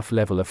high enough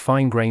level of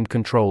fine-grained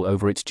control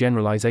over its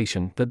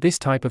generalization that this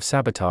type of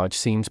sabotage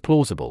seems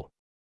plausible.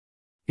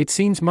 It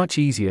seems much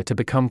easier to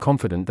become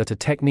confident that a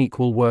technique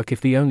will work if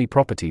the only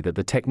property that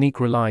the technique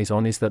relies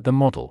on is that the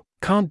model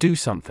can't do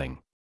something.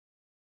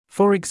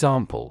 For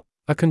example,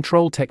 a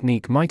control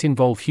technique might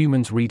involve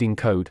humans reading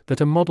code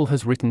that a model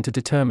has written to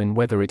determine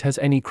whether it has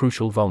any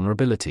crucial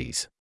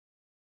vulnerabilities.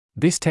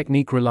 This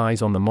technique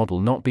relies on the model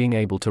not being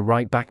able to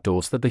write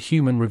backdoors that the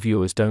human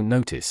reviewers don't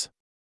notice.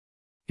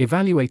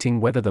 Evaluating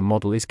whether the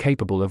model is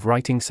capable of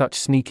writing such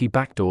sneaky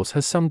backdoors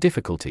has some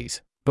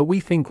difficulties, but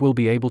we think we'll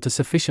be able to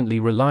sufficiently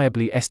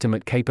reliably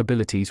estimate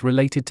capabilities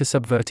related to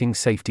subverting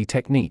safety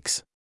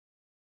techniques.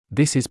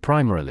 This is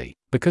primarily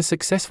because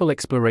successful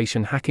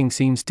exploration hacking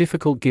seems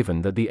difficult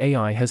given that the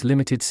AI has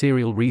limited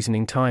serial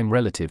reasoning time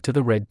relative to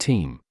the red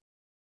team.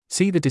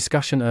 See the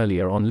discussion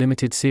earlier on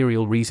limited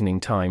serial reasoning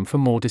time for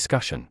more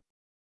discussion.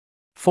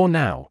 For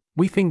now,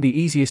 we think the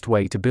easiest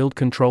way to build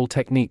control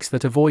techniques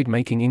that avoid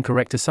making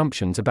incorrect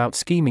assumptions about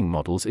scheming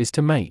models is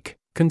to make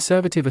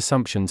conservative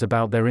assumptions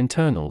about their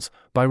internals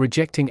by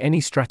rejecting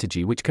any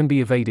strategy which can be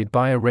evaded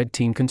by a red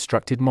team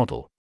constructed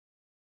model.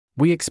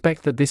 We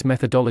expect that this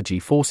methodology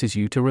forces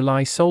you to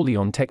rely solely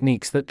on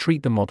techniques that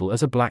treat the model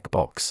as a black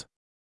box.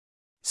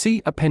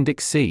 See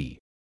Appendix C,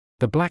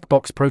 the black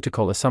box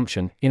protocol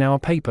assumption, in our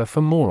paper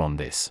for more on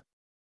this.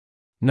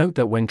 Note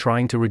that when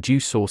trying to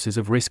reduce sources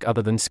of risk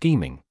other than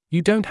scheming,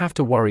 you don't have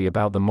to worry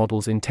about the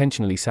models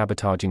intentionally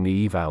sabotaging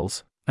the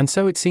evals, and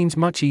so it seems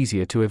much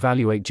easier to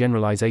evaluate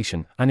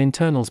generalization and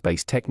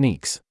internals-based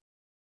techniques.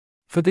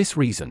 For this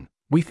reason,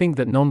 we think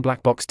that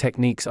non-black box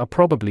techniques are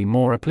probably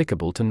more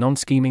applicable to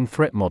non-scheming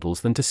threat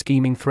models than to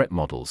scheming threat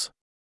models.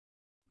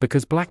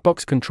 Because black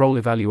box control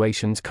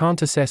evaluations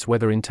can't assess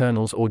whether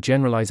internals or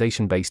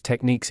generalization-based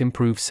techniques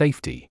improve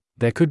safety,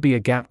 there could be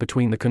a gap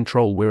between the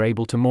control we're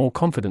able to more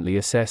confidently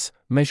assess,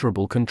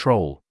 measurable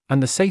control,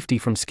 and the safety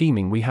from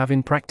scheming we have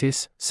in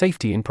practice,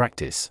 safety in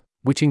practice,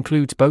 which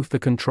includes both the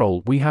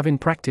control we have in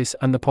practice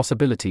and the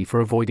possibility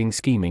for avoiding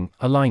scheming,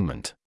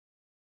 alignment.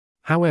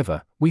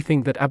 However, we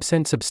think that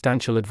absent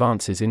substantial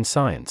advances in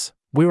science,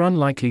 we're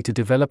unlikely to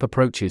develop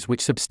approaches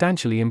which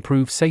substantially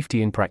improve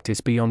safety in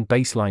practice beyond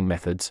baseline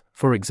methods,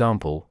 for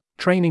example,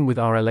 training with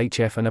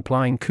RLHF and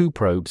applying Ku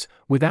probes,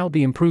 without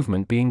the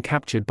improvement being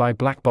captured by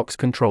black box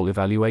control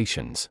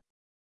evaluations.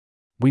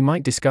 We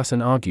might discuss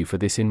and argue for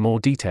this in more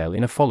detail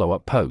in a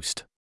follow-up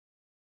post.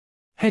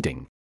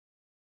 Heading: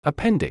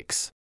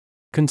 Appendix: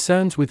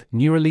 Concerns with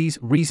Neuralese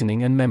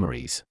reasoning and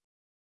memories.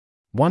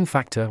 One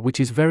factor which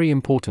is very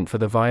important for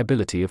the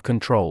viability of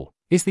control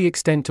is the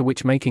extent to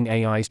which making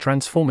AIs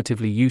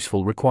transformatively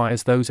useful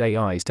requires those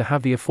AIs to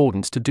have the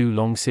affordance to do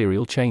long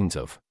serial chains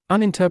of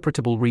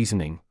uninterpretable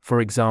reasoning,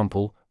 for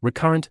example,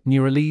 recurrent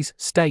Neuralese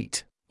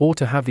state, or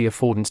to have the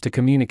affordance to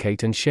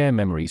communicate and share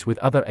memories with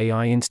other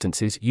AI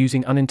instances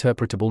using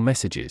uninterpretable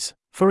messages,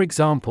 for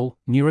example,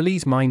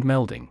 Neuralese mind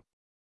melding.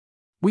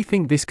 We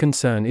think this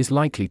concern is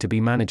likely to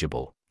be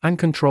manageable, and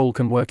control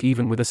can work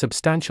even with a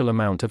substantial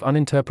amount of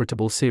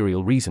uninterpretable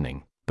serial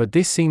reasoning, but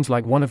this seems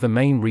like one of the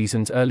main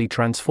reasons early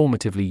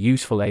transformatively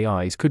useful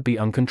AIs could be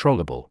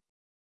uncontrollable.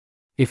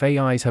 If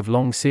AIs have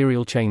long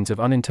serial chains of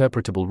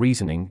uninterpretable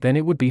reasoning, then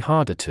it would be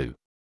harder to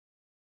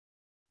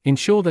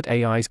ensure that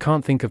AIs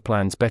can't think of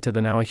plans better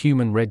than our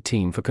human red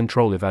team for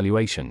control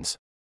evaluations.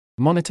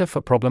 Monitor for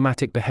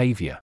problematic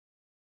behavior.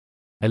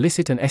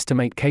 Elicit and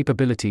estimate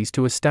capabilities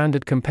to a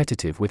standard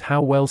competitive with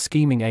how well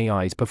scheming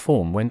AIs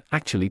perform when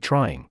actually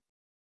trying.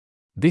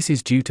 This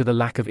is due to the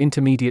lack of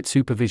intermediate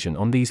supervision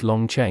on these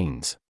long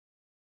chains.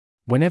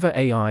 Whenever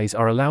AIs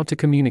are allowed to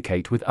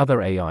communicate with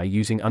other AI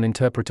using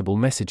uninterpretable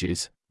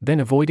messages, then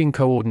avoiding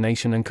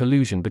coordination and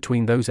collusion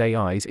between those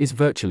AIs is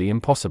virtually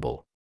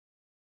impossible.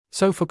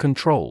 So for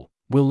control,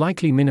 we'll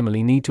likely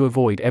minimally need to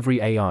avoid every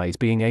AIs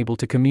being able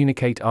to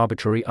communicate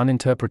arbitrary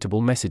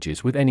uninterpretable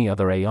messages with any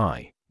other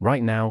AI.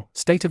 Right now,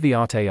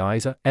 state-of-the-art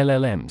AIs are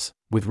LLMs,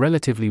 with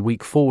relatively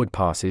weak forward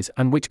passes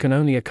and which can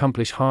only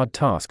accomplish hard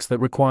tasks that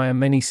require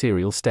many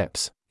serial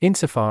steps,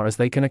 insofar as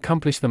they can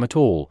accomplish them at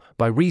all,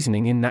 by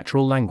reasoning in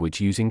natural language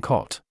using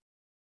COT.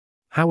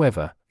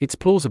 However, it's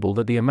plausible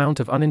that the amount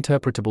of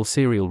uninterpretable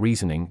serial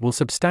reasoning will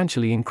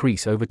substantially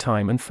increase over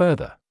time, and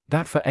further,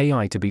 that for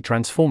AI to be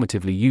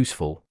transformatively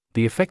useful,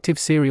 the effective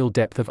serial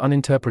depth of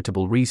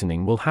uninterpretable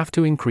reasoning will have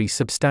to increase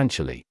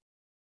substantially.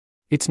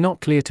 It's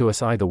not clear to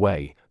us either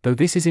way, though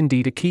this is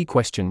indeed a key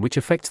question which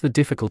affects the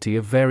difficulty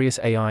of various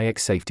AI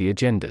safety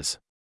agendas.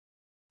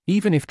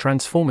 Even if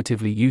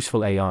transformatively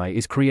useful AI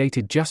is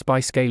created just by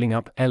scaling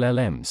up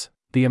LLMs,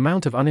 the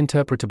amount of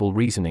uninterpretable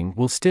reasoning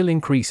will still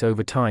increase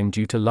over time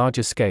due to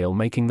larger scale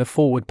making the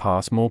forward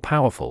pass more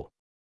powerful.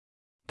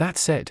 That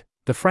said,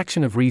 the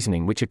fraction of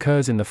reasoning which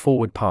occurs in the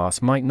forward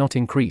pass might not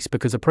increase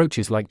because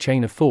approaches like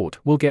chain of thought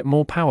will get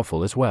more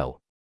powerful as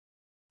well.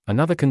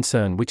 Another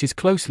concern which is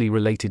closely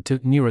related to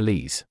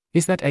Neuralese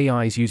is that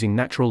AIs using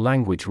natural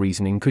language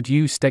reasoning could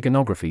use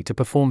steganography to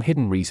perform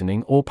hidden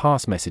reasoning or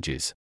pass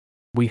messages.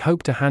 We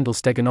hope to handle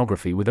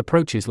steganography with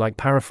approaches like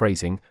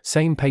paraphrasing,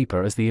 same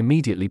paper as the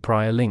immediately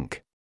prior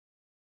link.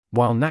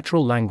 While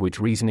natural language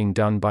reasoning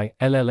done by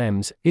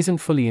LLMs isn't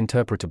fully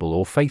interpretable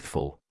or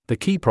faithful, the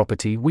key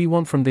property we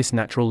want from this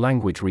natural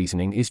language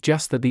reasoning is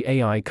just that the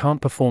AI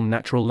can't perform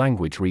natural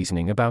language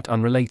reasoning about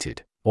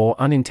unrelated or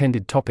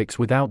unintended topics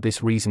without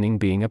this reasoning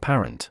being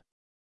apparent.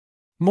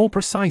 More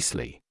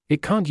precisely,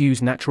 it can't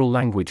use natural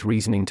language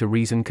reasoning to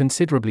reason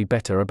considerably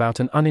better about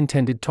an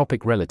unintended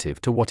topic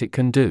relative to what it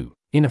can do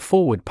in a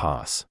forward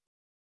pass.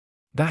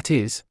 That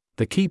is,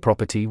 the key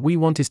property we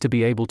want is to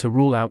be able to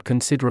rule out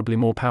considerably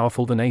more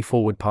powerful than a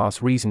forward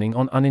pass reasoning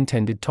on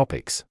unintended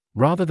topics,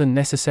 rather than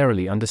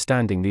necessarily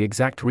understanding the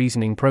exact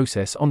reasoning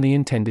process on the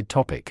intended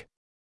topic.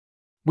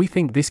 We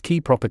think this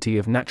key property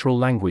of natural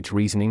language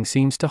reasoning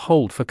seems to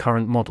hold for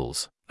current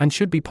models, and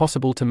should be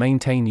possible to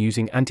maintain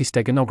using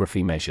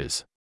anti-steganography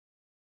measures.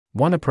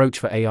 One approach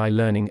for AI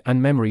learning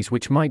and memories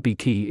which might be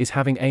key is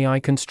having AI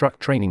construct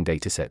training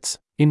datasets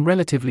in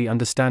relatively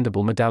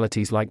understandable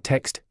modalities like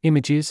text,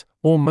 images,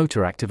 or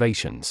motor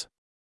activations.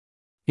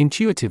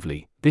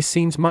 Intuitively, this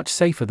seems much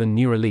safer than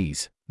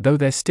Neuralese, though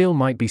there still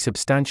might be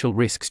substantial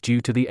risks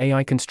due to the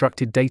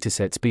AI-constructed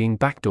datasets being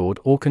backdoored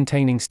or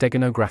containing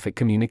steganographic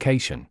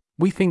communication.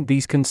 We think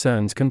these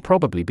concerns can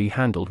probably be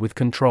handled with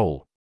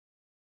control.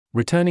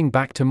 Returning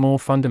back to more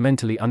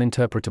fundamentally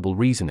uninterpretable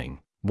reasoning,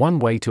 one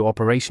way to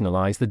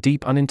operationalize the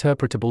deep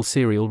uninterpretable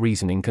serial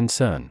reasoning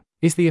concern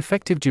is the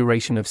effective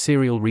duration of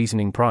serial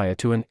reasoning prior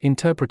to an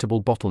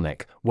interpretable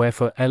bottleneck, where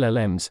for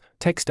LLMs,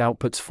 text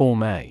outputs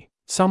form a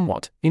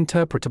somewhat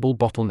interpretable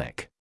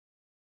bottleneck.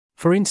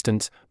 For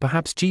instance,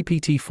 perhaps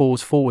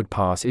GPT-4's forward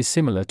pass is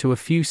similar to a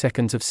few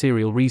seconds of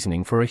serial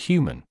reasoning for a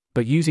human,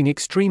 but using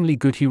extremely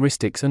good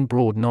heuristics and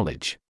broad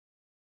knowledge.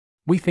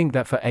 We think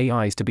that for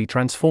AIs to be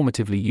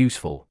transformatively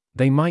useful,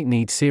 they might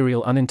need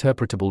serial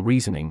uninterpretable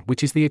reasoning,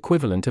 which is the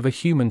equivalent of a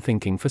human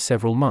thinking for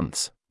several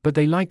months, but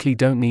they likely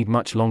don't need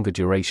much longer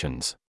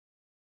durations.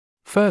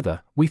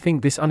 Further, we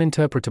think this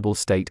uninterpretable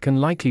state can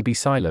likely be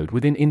siloed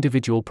within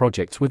individual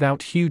projects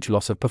without huge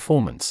loss of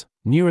performance.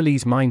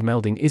 Neuralese mind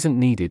melding isn't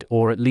needed,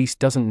 or at least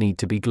doesn't need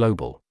to be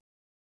global.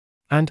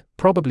 And,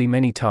 probably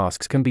many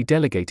tasks can be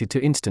delegated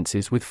to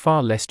instances with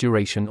far less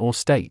duration or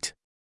state.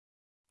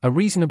 A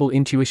reasonable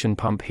intuition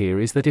pump here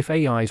is that if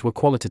AIs were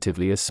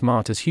qualitatively as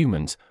smart as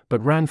humans,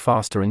 but ran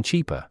faster and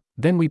cheaper,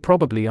 then we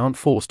probably aren't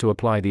forced to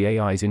apply the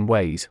AIs in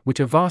ways which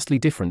are vastly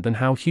different than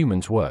how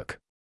humans work.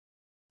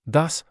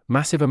 Thus,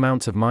 massive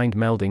amounts of mind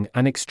melding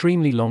and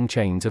extremely long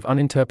chains of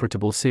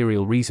uninterpretable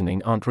serial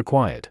reasoning aren't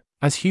required,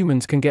 as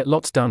humans can get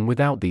lots done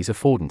without these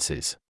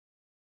affordances.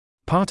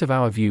 Part of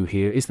our view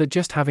here is that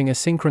just having a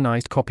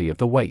synchronized copy of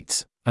the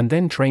weights, and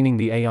then training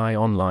the AI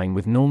online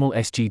with normal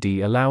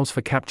SGD allows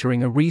for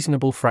capturing a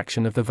reasonable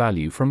fraction of the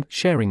value from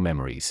sharing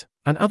memories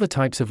and other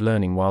types of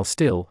learning, while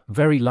still,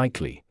 very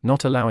likely,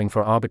 not allowing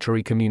for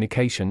arbitrary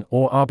communication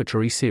or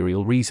arbitrary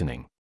serial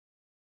reasoning.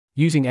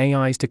 Using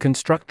AIs to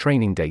construct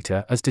training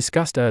data, as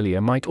discussed earlier,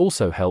 might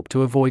also help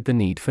to avoid the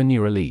need for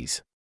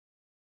Neuralese.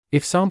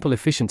 If sample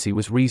efficiency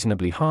was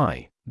reasonably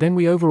high, then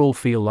we overall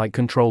feel like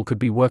control could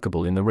be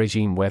workable in the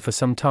regime where for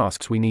some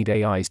tasks we need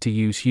AIs to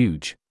use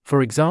huge,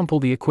 for example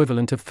the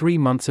equivalent of 3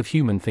 months of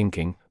human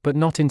thinking, but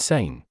not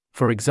insane,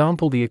 for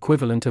example the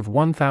equivalent of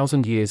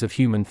 1,000 years of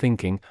human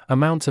thinking,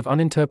 amounts of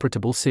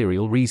uninterpretable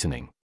serial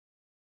reasoning.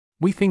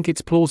 We think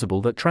it's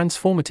plausible that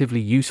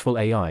transformatively useful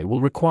AI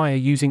will require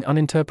using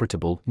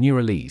uninterpretable,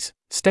 Neuralese,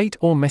 state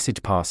or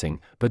message passing,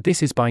 but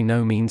this is by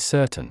no means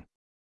certain.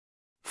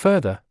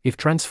 Further, if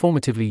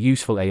transformatively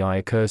useful AI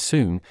occurs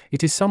soon,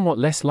 it is somewhat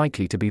less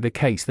likely to be the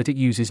case that it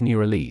uses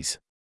Neuralese.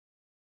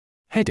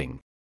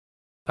 Heading.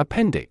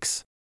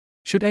 Appendix.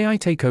 Should AI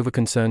take over?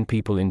 Concerned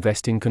people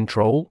invest in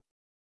control?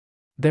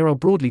 There are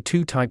broadly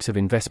 2 types of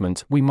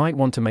investments we might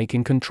want to make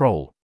in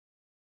control.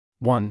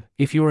 1.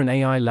 If you're an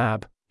AI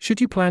lab, should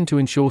you plan to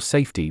ensure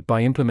safety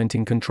by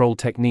implementing control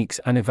techniques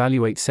and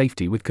evaluate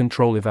safety with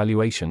control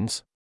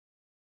evaluations?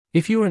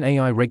 If you're an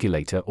AI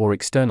regulator or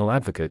external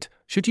advocate,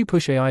 should you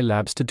push AI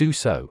labs to do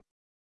so?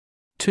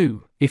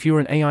 2. If you're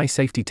an AI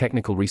safety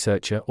technical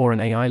researcher or an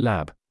AI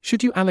lab,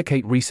 should you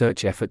allocate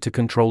research effort to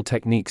control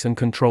techniques and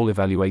control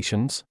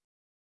evaluations?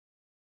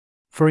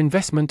 For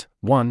investment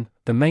 1,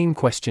 the main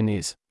question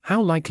is,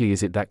 how likely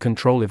is it that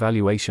control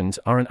evaluations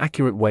are an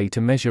accurate way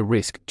to measure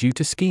risk due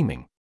to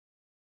scheming?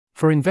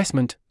 For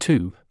investment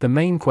 2, the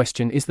main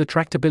question is the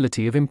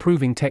tractability of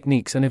improving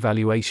techniques and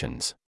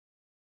evaluations.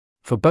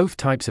 For both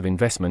types of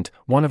investment,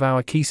 one of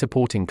our key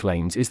supporting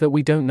claims is that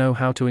we don't know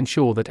how to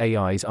ensure that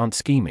AIs aren't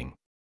scheming.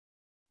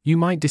 You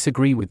might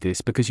disagree with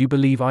this because you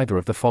believe either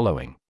of the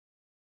following.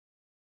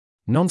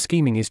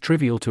 Non-scheming is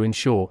trivial to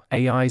ensure.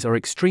 AIs are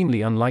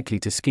extremely unlikely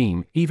to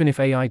scheme, even if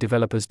AI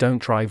developers don't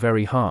try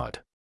very hard.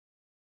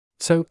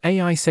 So,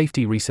 AI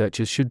safety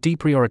researchers should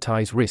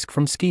deprioritize risk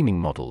from scheming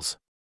models.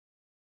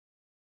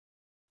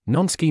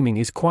 Non-scheming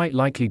is quite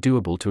likely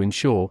doable to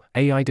ensure.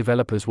 AI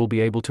developers will be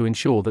able to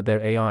ensure that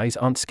their AIs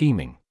aren't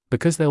scheming,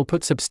 because they'll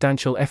put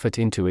substantial effort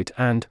into it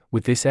and,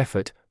 with this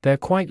effort, they're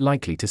quite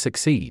likely to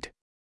succeed.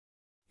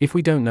 If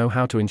we don't know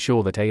how to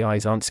ensure that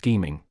AIs aren't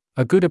scheming,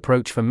 a good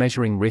approach for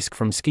measuring risk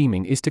from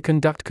scheming is to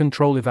conduct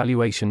control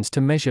evaluations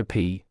to measure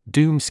P,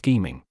 doom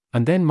scheming,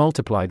 and then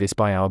multiply this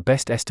by our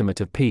best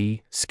estimate of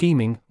P,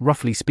 scheming,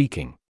 roughly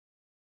speaking.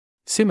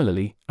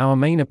 Similarly, our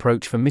main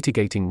approach for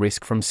mitigating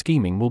risk from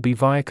scheming will be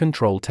via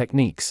control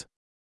techniques.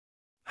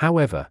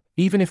 However,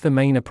 even if the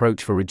main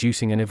approach for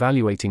reducing and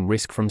evaluating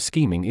risk from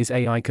scheming is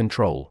AI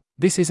control,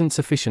 this isn't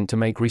sufficient to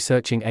make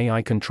researching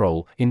AI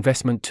control,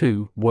 investment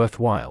 2,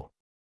 worthwhile.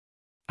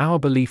 Our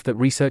belief that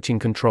researching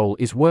control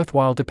is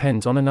worthwhile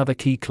depends on another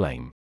key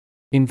claim.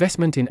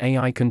 Investment in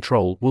AI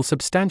control will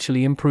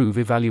substantially improve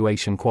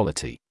evaluation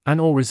quality,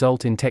 and/or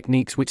result in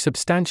techniques which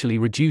substantially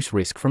reduce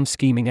risk from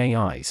scheming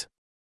AIs.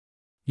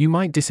 You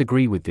might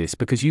disagree with this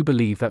because you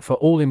believe that for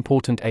all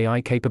important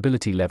AI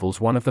capability levels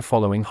one of the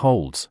following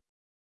holds.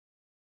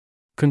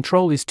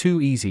 Control is too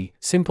easy.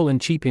 Simple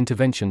and cheap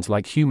interventions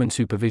like human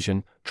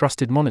supervision,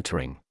 trusted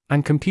monitoring,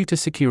 and computer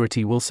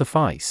security will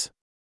suffice.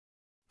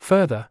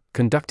 Further,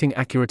 conducting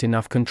accurate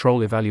enough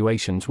control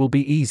evaluations will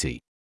be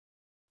easy.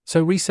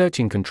 So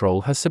researching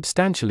control has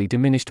substantially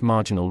diminished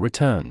marginal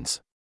returns.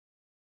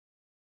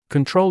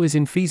 Control is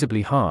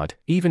infeasibly hard.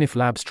 Even if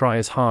labs try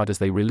as hard as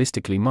they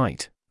realistically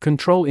might,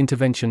 control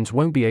interventions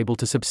won't be able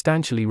to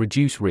substantially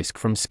reduce risk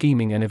from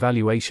scheming, and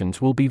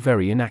evaluations will be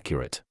very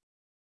inaccurate.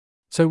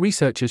 So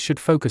researchers should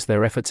focus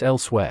their efforts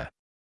elsewhere.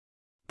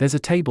 There's a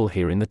table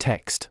here in the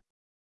text.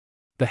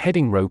 The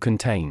heading row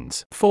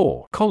contains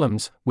 4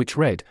 columns, which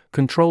read,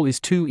 control is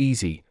too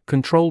easy,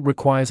 control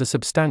requires a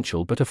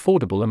substantial but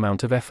affordable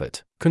amount of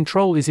effort,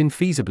 control is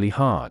infeasibly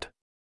hard.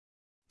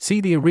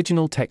 See the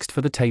original text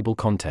for the table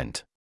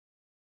content.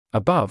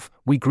 Above,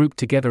 we grouped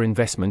together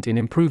investment in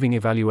improving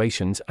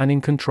evaluations and in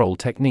control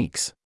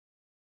techniques.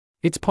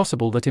 It's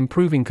possible that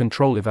improving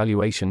control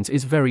evaluations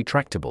is very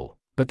tractable,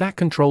 but that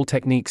control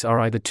techniques are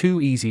either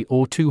too easy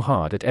or too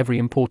hard at every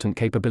important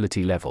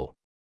capability level.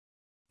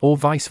 Or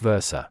vice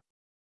versa.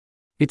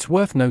 It's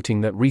worth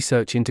noting that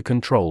research into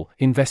control,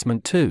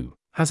 investment too,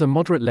 has a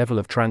moderate level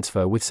of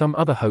transfer with some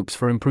other hopes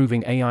for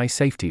improving AI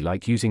safety,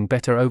 like using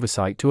better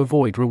oversight to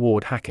avoid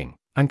reward hacking,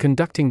 and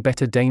conducting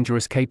better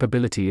dangerous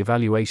capability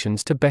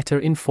evaluations to better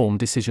inform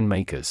decision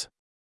makers.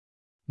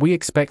 We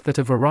expect that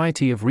a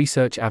variety of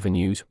research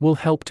avenues will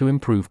help to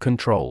improve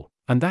control,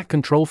 and that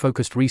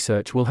control-focused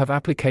research will have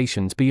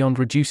applications beyond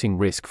reducing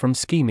risk from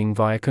scheming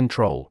via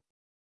control.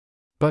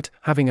 But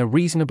having a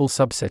reasonable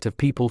subset of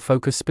people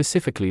focus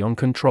specifically on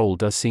control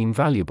does seem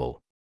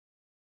valuable.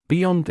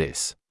 Beyond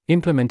this,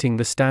 implementing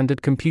the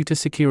standard computer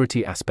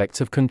security aspects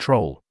of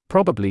control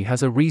probably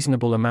has a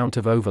reasonable amount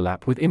of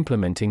overlap with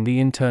implementing the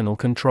internal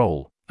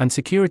control and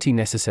security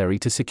necessary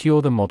to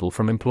secure the model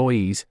from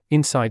employees,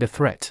 insider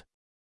threat.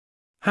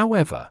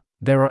 However,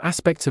 there are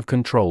aspects of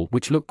control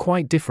which look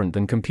quite different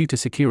than computer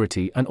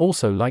security, and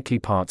also likely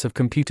parts of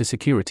computer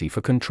security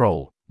for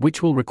control,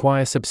 which will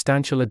require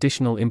substantial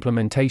additional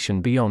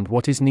implementation beyond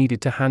what is needed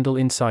to handle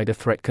insider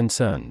threat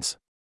concerns.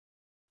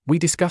 We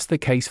discussed the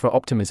case for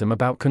optimism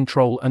about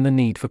control and the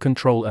need for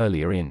control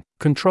earlier in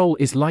Control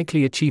is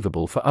Likely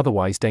Achievable for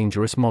Otherwise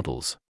Dangerous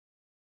Models.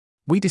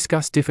 We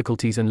discussed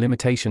difficulties and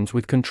limitations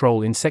with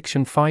control in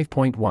section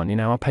 5.1 in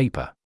our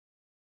paper.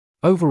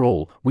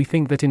 Overall, we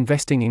think that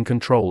investing in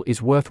control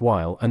is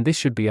worthwhile, and this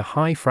should be a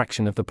high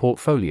fraction of the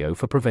portfolio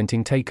for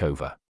preventing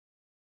takeover.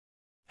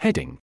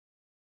 Heading: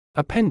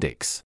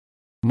 Appendix.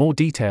 More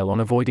detail on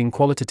avoiding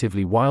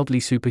qualitatively wildly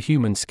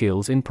superhuman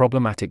skills in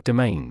problematic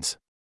domains.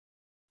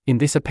 In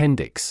this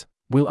appendix,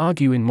 we'll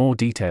argue in more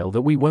detail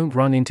that we won't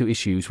run into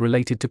issues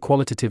related to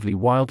qualitatively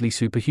wildly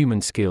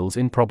superhuman skills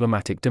in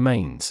problematic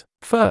domains.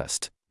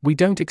 First, we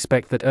don't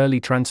expect that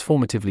early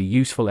transformatively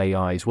useful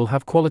AIs will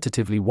have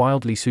qualitatively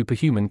wildly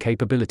superhuman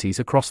capabilities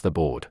across the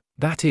board.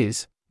 That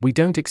is, we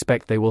don't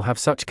expect they will have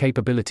such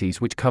capabilities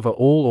which cover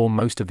all or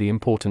most of the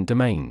important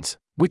domains,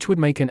 which would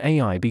make an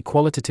AI be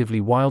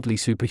qualitatively wildly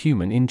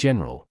superhuman in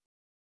general.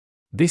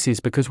 This is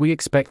because we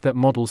expect that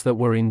models that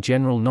were in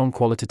general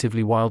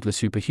non-qualitatively wildly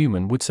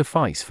superhuman would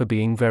suffice for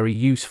being very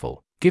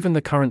useful. Given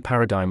the current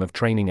paradigm of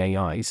training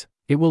AIs,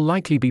 it will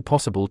likely be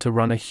possible to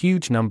run a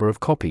huge number of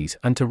copies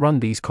and to run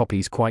these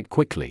copies quite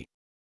quickly.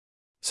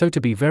 So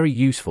to be very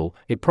useful,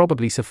 it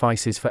probably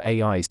suffices for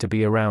AIs to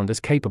be around as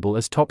capable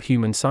as top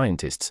human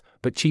scientists,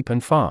 but cheap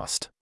and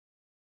fast.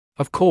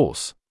 Of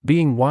course,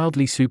 being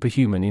wildly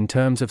superhuman in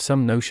terms of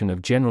some notion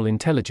of general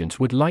intelligence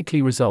would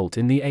likely result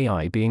in the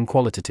AI being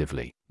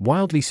qualitatively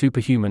wildly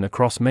superhuman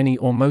across many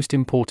or most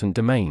important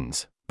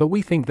domains, but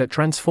we think that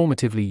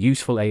transformatively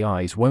useful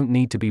AIs won't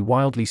need to be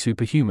wildly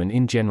superhuman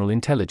in general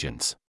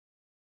intelligence.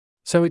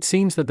 So it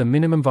seems that the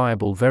minimum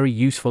viable very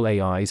useful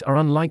AIs are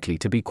unlikely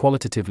to be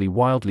qualitatively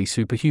wildly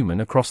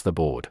superhuman across the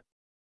board.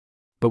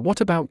 But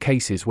what about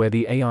cases where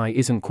the AI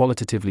isn't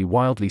qualitatively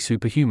wildly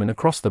superhuman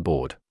across the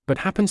board, but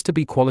happens to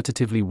be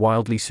qualitatively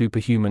wildly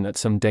superhuman at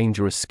some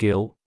dangerous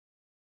skill?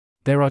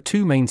 There are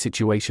two main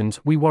situations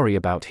we worry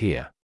about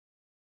here.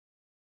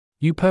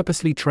 You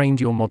purposely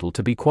trained your model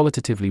to be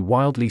qualitatively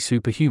wildly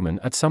superhuman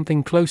at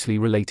something closely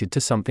related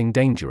to something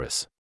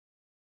dangerous.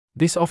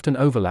 This often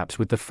overlaps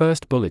with the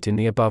first bullet in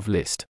the above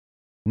list,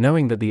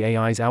 knowing that the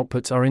AI's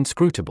outputs are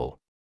inscrutable.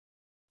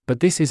 But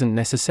this isn't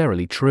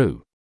necessarily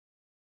true.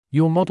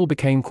 Your model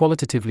became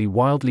qualitatively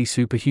wildly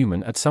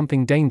superhuman at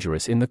something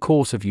dangerous in the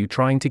course of you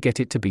trying to get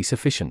it to be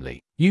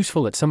sufficiently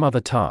useful at some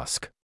other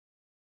task.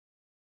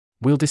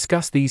 We'll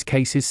discuss these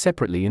cases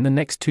separately in the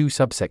next two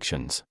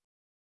subsections.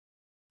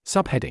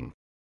 Subheading: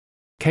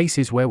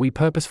 Cases where we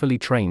purposefully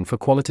train for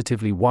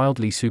qualitatively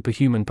wildly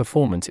superhuman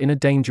performance in a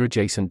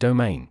danger-adjacent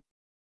domain.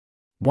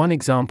 One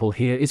example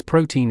here is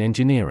protein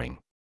engineering.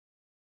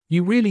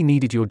 You really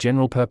needed your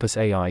general-purpose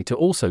AI to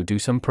also do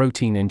some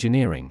protein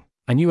engineering,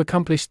 and you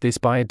accomplished this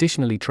by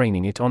additionally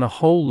training it on a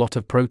whole lot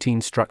of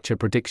protein structure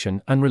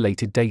prediction and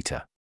related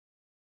data.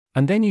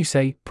 And then you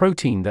say,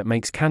 protein that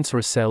makes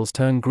cancerous cells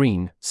turn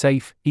green,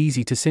 safe,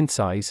 easy to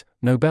synthesize,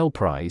 Nobel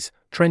Prize,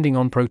 trending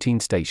on Protein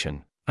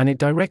Station, and it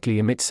directly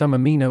emits some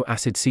amino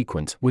acid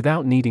sequence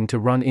without needing to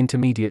run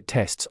intermediate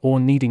tests or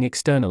needing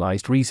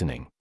externalized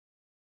reasoning.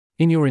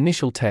 In your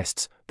initial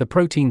tests, the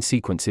protein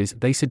sequences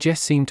they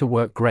suggest seem to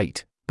work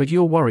great, but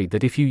you're worried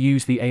that if you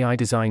use the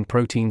AI-designed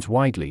proteins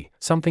widely,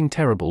 something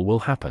terrible will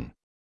happen.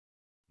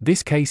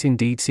 This case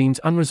indeed seems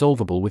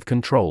unresolvable with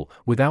control,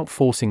 without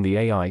forcing the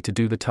AI to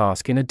do the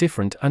task in a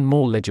different and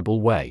more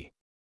legible way.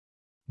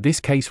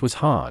 This case was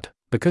hard,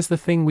 because the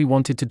thing we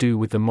wanted to do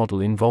with the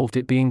model involved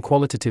it being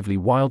qualitatively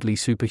wildly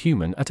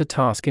superhuman at a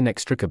task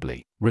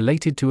inextricably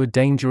related to a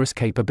dangerous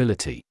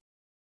capability.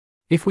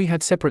 If we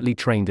had separately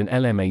trained an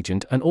LM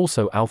agent and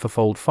also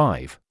AlphaFold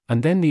 5,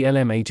 and then the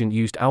LM agent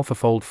used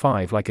AlphaFold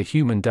 5 like a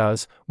human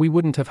does, we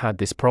wouldn't have had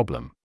this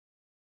problem.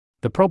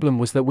 The problem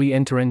was that we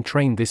end-to-end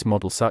trained this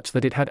model such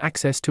that it had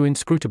access to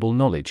inscrutable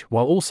knowledge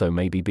while also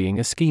maybe being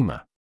a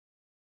schemer.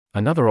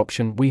 Another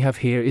option we have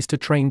here is to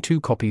train two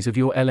copies of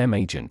your LM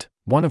agent,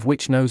 one of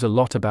which knows a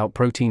lot about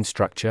protein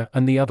structure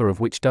and the other of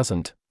which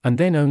doesn't, and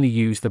then only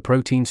use the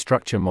protein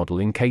structure model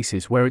in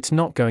cases where it's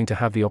not going to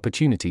have the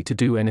opportunity to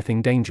do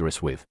anything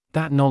dangerous with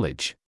that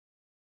knowledge.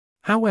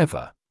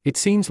 However, it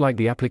seems like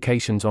the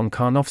applications on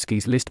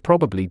Karnofsky's list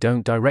probably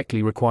don't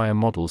directly require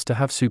models to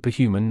have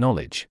superhuman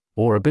knowledge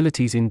or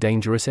abilities in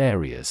dangerous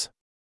areas.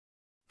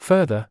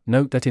 Further,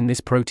 note that in this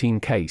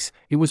protein case,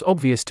 it was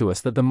obvious to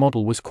us that the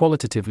model was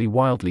qualitatively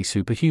wildly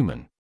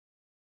superhuman.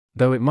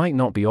 Though it might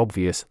not be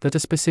obvious that a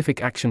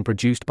specific action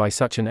produced by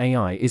such an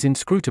AI is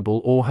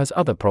inscrutable or has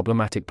other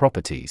problematic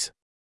properties.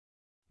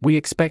 We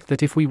expect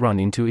that if we run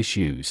into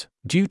issues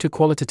due to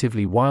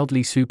qualitatively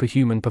wildly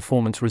superhuman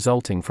performance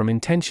resulting from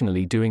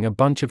intentionally doing a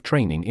bunch of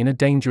training in a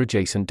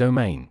danger-adjacent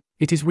domain,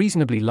 it is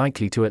reasonably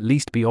likely to at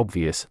least be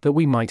obvious that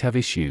we might have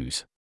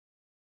issues.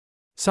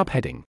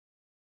 Subheading: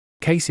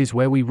 Cases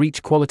where we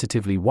reach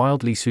qualitatively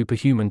wildly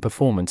superhuman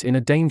performance in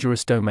a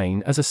dangerous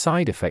domain as a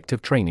side effect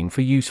of training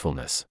for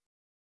usefulness.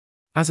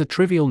 As a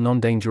trivial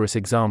non-dangerous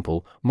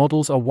example,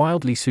 models are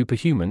wildly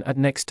superhuman at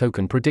next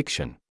token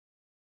prediction.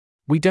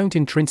 We don't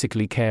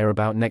intrinsically care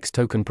about next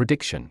token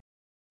prediction.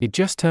 It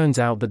just turns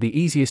out that the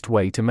easiest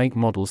way to make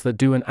models that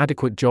do an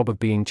adequate job of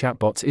being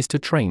chatbots is to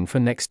train for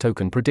next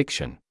token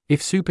prediction.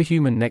 If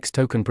superhuman next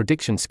token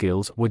prediction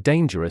skills were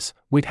dangerous,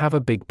 we'd have a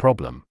big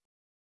problem.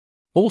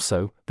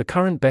 Also, the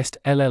current best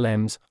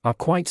LLMs are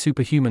quite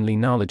superhumanly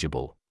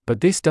knowledgeable,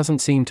 but this doesn't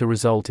seem to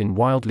result in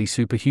wildly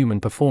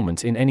superhuman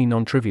performance in any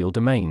non-trivial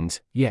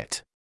domains,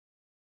 yet.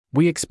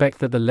 We expect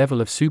that the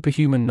level of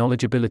superhuman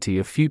knowledgeability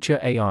of future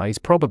AIs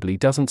probably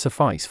doesn't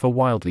suffice for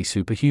wildly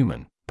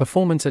superhuman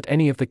performance at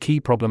any of the key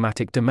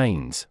problematic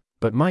domains,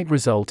 but might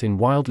result in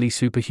wildly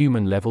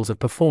superhuman levels of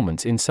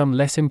performance in some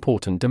less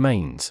important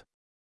domains.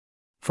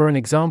 For an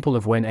example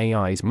of when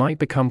AIs might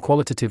become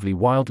qualitatively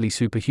wildly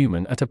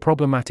superhuman at a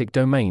problematic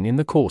domain in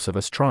the course of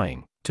us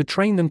trying to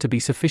train them to be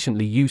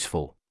sufficiently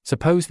useful,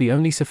 suppose the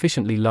only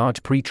sufficiently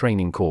large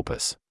pre-training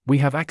corpus we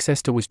have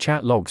access to was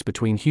chat logs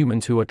between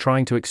humans who are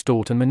trying to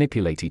extort and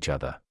manipulate each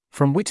other,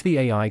 from which the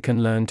AI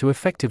can learn to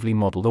effectively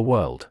model the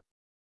world.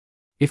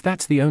 If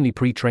that's the only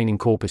pre-training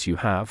corpus you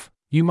have,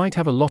 you might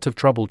have a lot of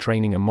trouble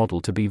training a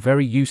model to be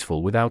very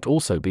useful without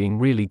also being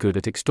really good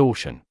at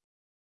extortion.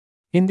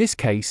 In this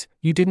case,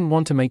 you didn't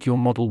want to make your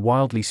model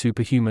wildly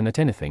superhuman at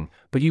anything,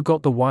 but you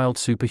got the wild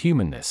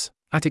superhumanness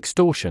at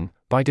extortion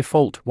by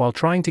default while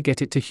trying to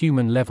get it to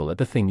human level at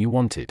the thing you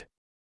wanted.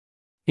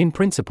 In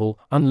principle,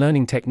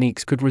 unlearning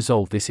techniques could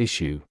resolve this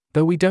issue,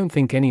 though we don't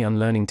think any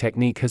unlearning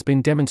technique has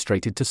been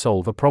demonstrated to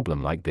solve a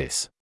problem like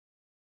this.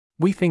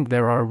 We think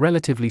there are a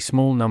relatively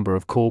small number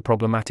of core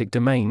problematic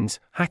domains: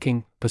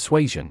 hacking,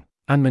 persuasion,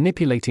 and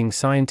manipulating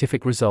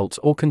scientific results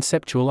or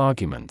conceptual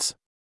arguments.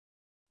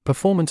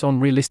 Performance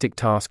on realistic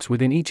tasks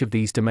within each of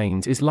these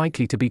domains is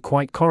likely to be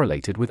quite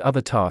correlated with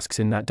other tasks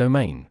in that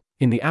domain,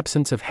 in the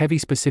absence of heavy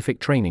specific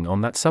training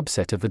on that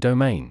subset of the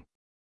domain.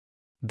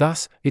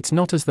 Thus, it's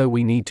not as though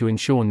we need to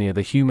ensure near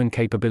the human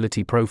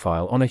capability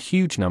profile on a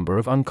huge number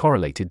of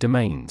uncorrelated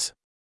domains.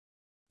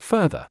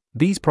 Further,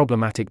 these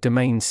problematic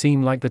domains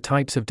seem like the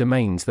types of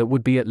domains that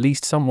would be at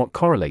least somewhat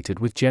correlated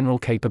with general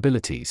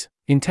capabilities,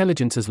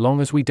 intelligence, as long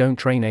as we don't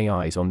train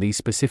AIs on these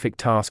specific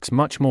tasks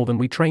much more than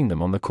we train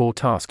them on the core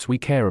tasks we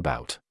care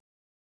about.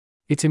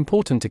 It's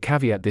important to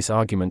caveat this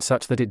argument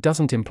such that it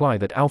doesn't imply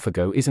that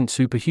AlphaGo isn't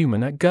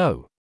superhuman at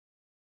Go.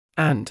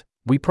 And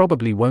we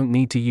probably won't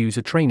need to use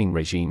a training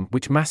regime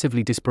which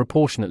massively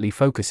disproportionately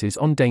focuses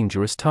on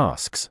dangerous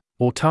tasks,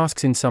 or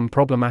tasks in some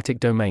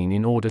problematic domain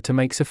in order to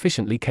make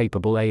sufficiently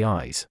capable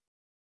AIs.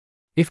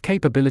 If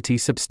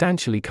capabilities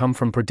substantially come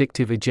from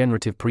predictive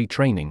generative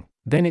pre-training,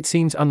 then it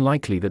seems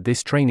unlikely that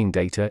this training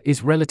data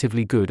is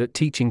relatively good at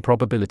teaching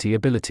probability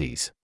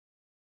abilities.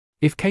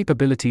 If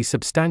capabilities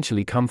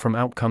substantially come from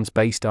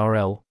outcomes-based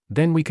RL,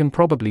 then we can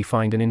probably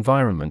find an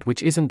environment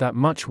which isn't that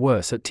much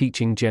worse at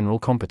teaching general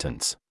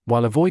competence,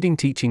 while avoiding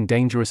teaching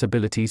dangerous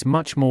abilities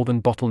much more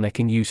than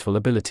bottlenecking useful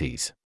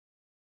abilities.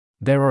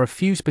 There are a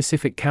few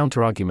specific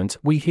counterarguments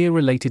we hear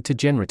related to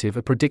generative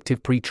or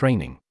predictive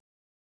pre-training.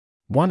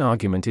 One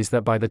argument is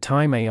that by the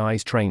time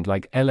AIs trained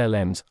like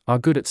LLMs are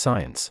good at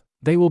science,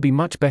 they will be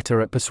much better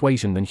at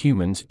persuasion than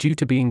humans due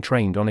to being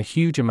trained on a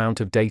huge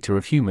amount of data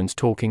of humans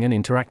talking and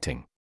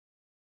interacting.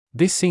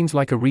 This seems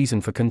like a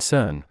reason for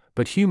concern,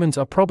 but humans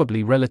are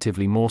probably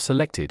relatively more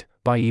selected,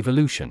 by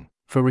evolution,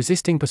 for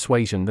resisting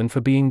persuasion than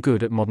for being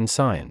good at modern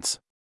science.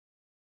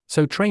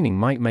 So training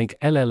might make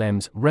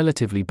LLMs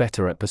relatively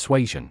better at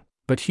persuasion,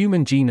 but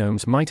human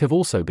genomes might have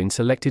also been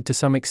selected to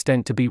some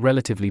extent to be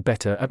relatively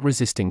better at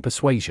resisting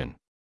persuasion.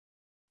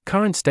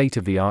 Current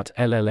state-of-the-art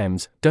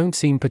LLMs don't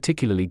seem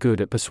particularly good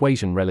at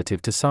persuasion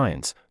relative to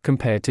science,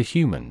 compared to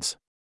humans.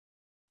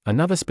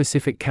 Another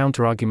specific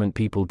counterargument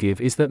people give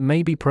is that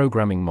maybe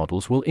programming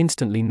models will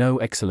instantly know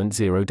excellent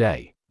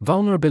zero-day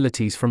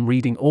vulnerabilities from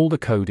reading all the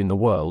code in the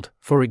world,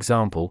 for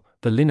example,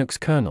 the Linux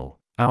kernel,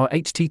 our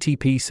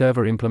HTTP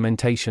server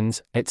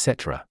implementations,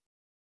 etc.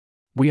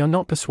 We are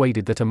not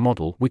persuaded that a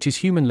model which is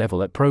human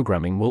level at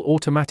programming will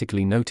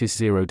automatically notice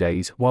 0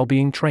 days while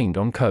being trained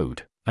on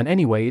code And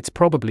anyway, it's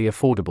probably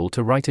affordable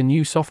to write a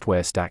new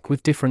software stack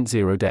with different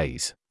 0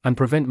 days, and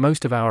prevent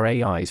most of our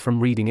AIs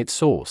from reading its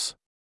source.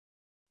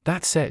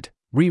 That said,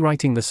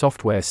 rewriting the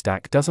software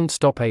stack doesn't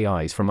stop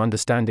AIs from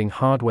understanding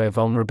hardware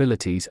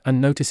vulnerabilities and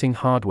noticing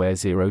hardware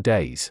 0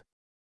 days.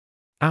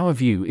 Our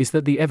view is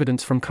that the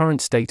evidence from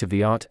current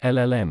state-of-the-art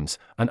LLMs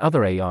and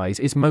other AIs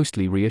is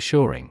mostly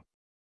reassuring.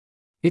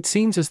 It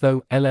seems as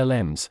though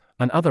LLMs,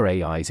 and other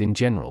AIs in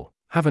general,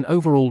 have an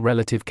overall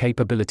relative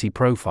capability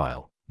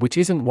profile, which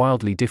isn't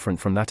wildly different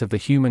from that of the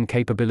human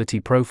capability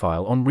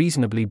profile on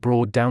reasonably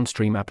broad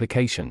downstream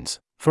applications,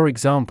 for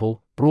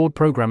example, broad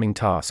programming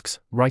tasks,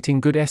 writing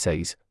good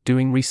essays,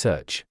 doing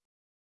research.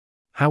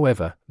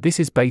 However, this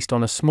is based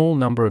on a small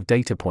number of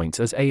data points,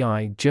 as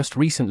AI just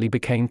recently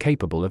became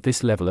capable of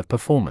this level of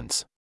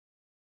performance.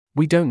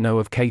 We don't know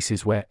of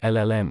cases where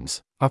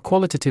LLMs are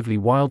qualitatively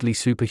wildly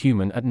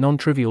superhuman at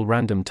non-trivial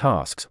random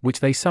tasks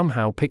which they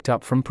somehow picked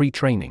up from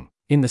pre-training,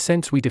 in the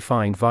sense we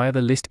defined via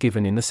the list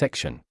given in the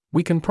section.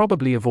 We can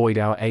probably avoid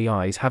our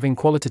AIs having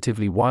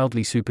qualitatively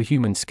wildly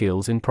superhuman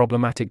skills in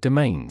problematic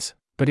domains,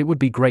 but it would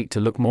be great to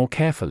look more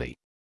carefully.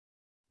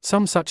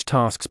 Some such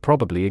tasks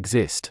probably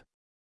exist.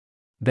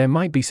 There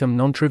might be some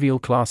non-trivial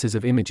classes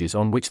of images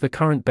on which the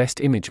current best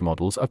image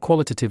models are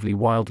qualitatively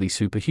wildly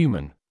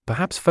superhuman,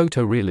 perhaps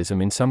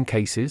photorealism in some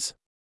cases.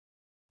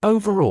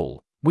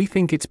 Overall, we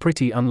think it's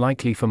pretty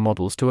unlikely for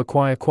models to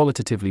acquire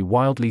qualitatively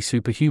wildly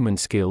superhuman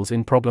skills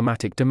in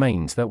problematic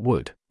domains that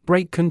would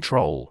break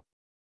control.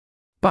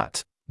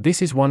 But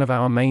this is one of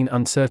our main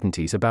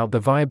uncertainties about the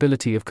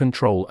viability of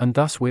control, and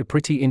thus we're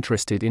pretty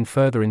interested in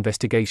further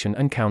investigation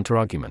and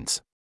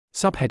counterarguments.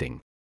 Subheading: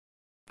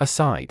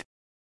 Aside.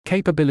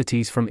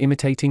 Capabilities from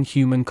imitating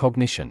human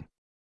cognition.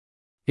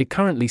 It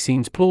currently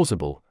seems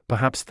plausible,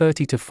 perhaps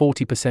 30 to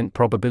 40%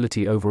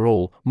 probability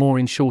overall, more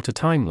in shorter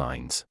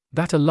timelines,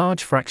 that a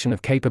large fraction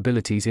of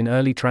capabilities in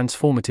early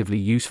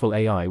transformatively useful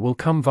AI will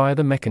come via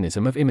the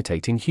mechanism of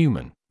imitating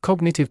human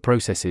cognitive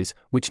processes,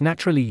 which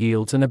naturally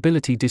yields an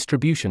ability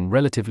distribution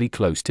relatively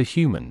close to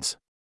humans.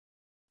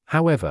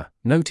 However,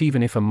 note,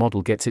 even if a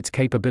model gets its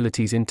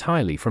capabilities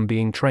entirely from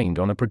being trained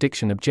on a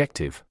prediction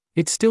objective,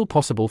 it's still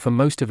possible for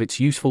most of its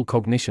useful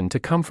cognition to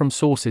come from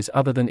sources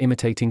other than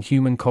imitating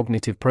human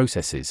cognitive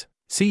processes.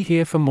 See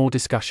here for more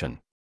discussion.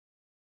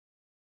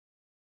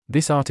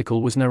 This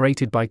article was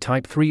narrated by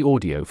Type 3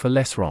 Audio for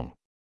Less Wrong.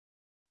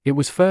 It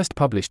was first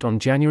published on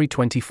January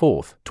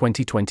 24,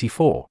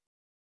 2024.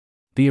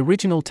 The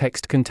original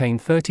text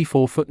contained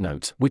 34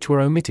 footnotes which were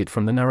omitted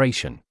from the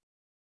narration.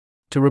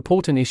 To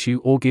report an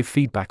issue or give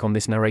feedback on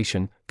this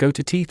narration, go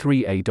to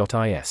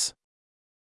t3a.is.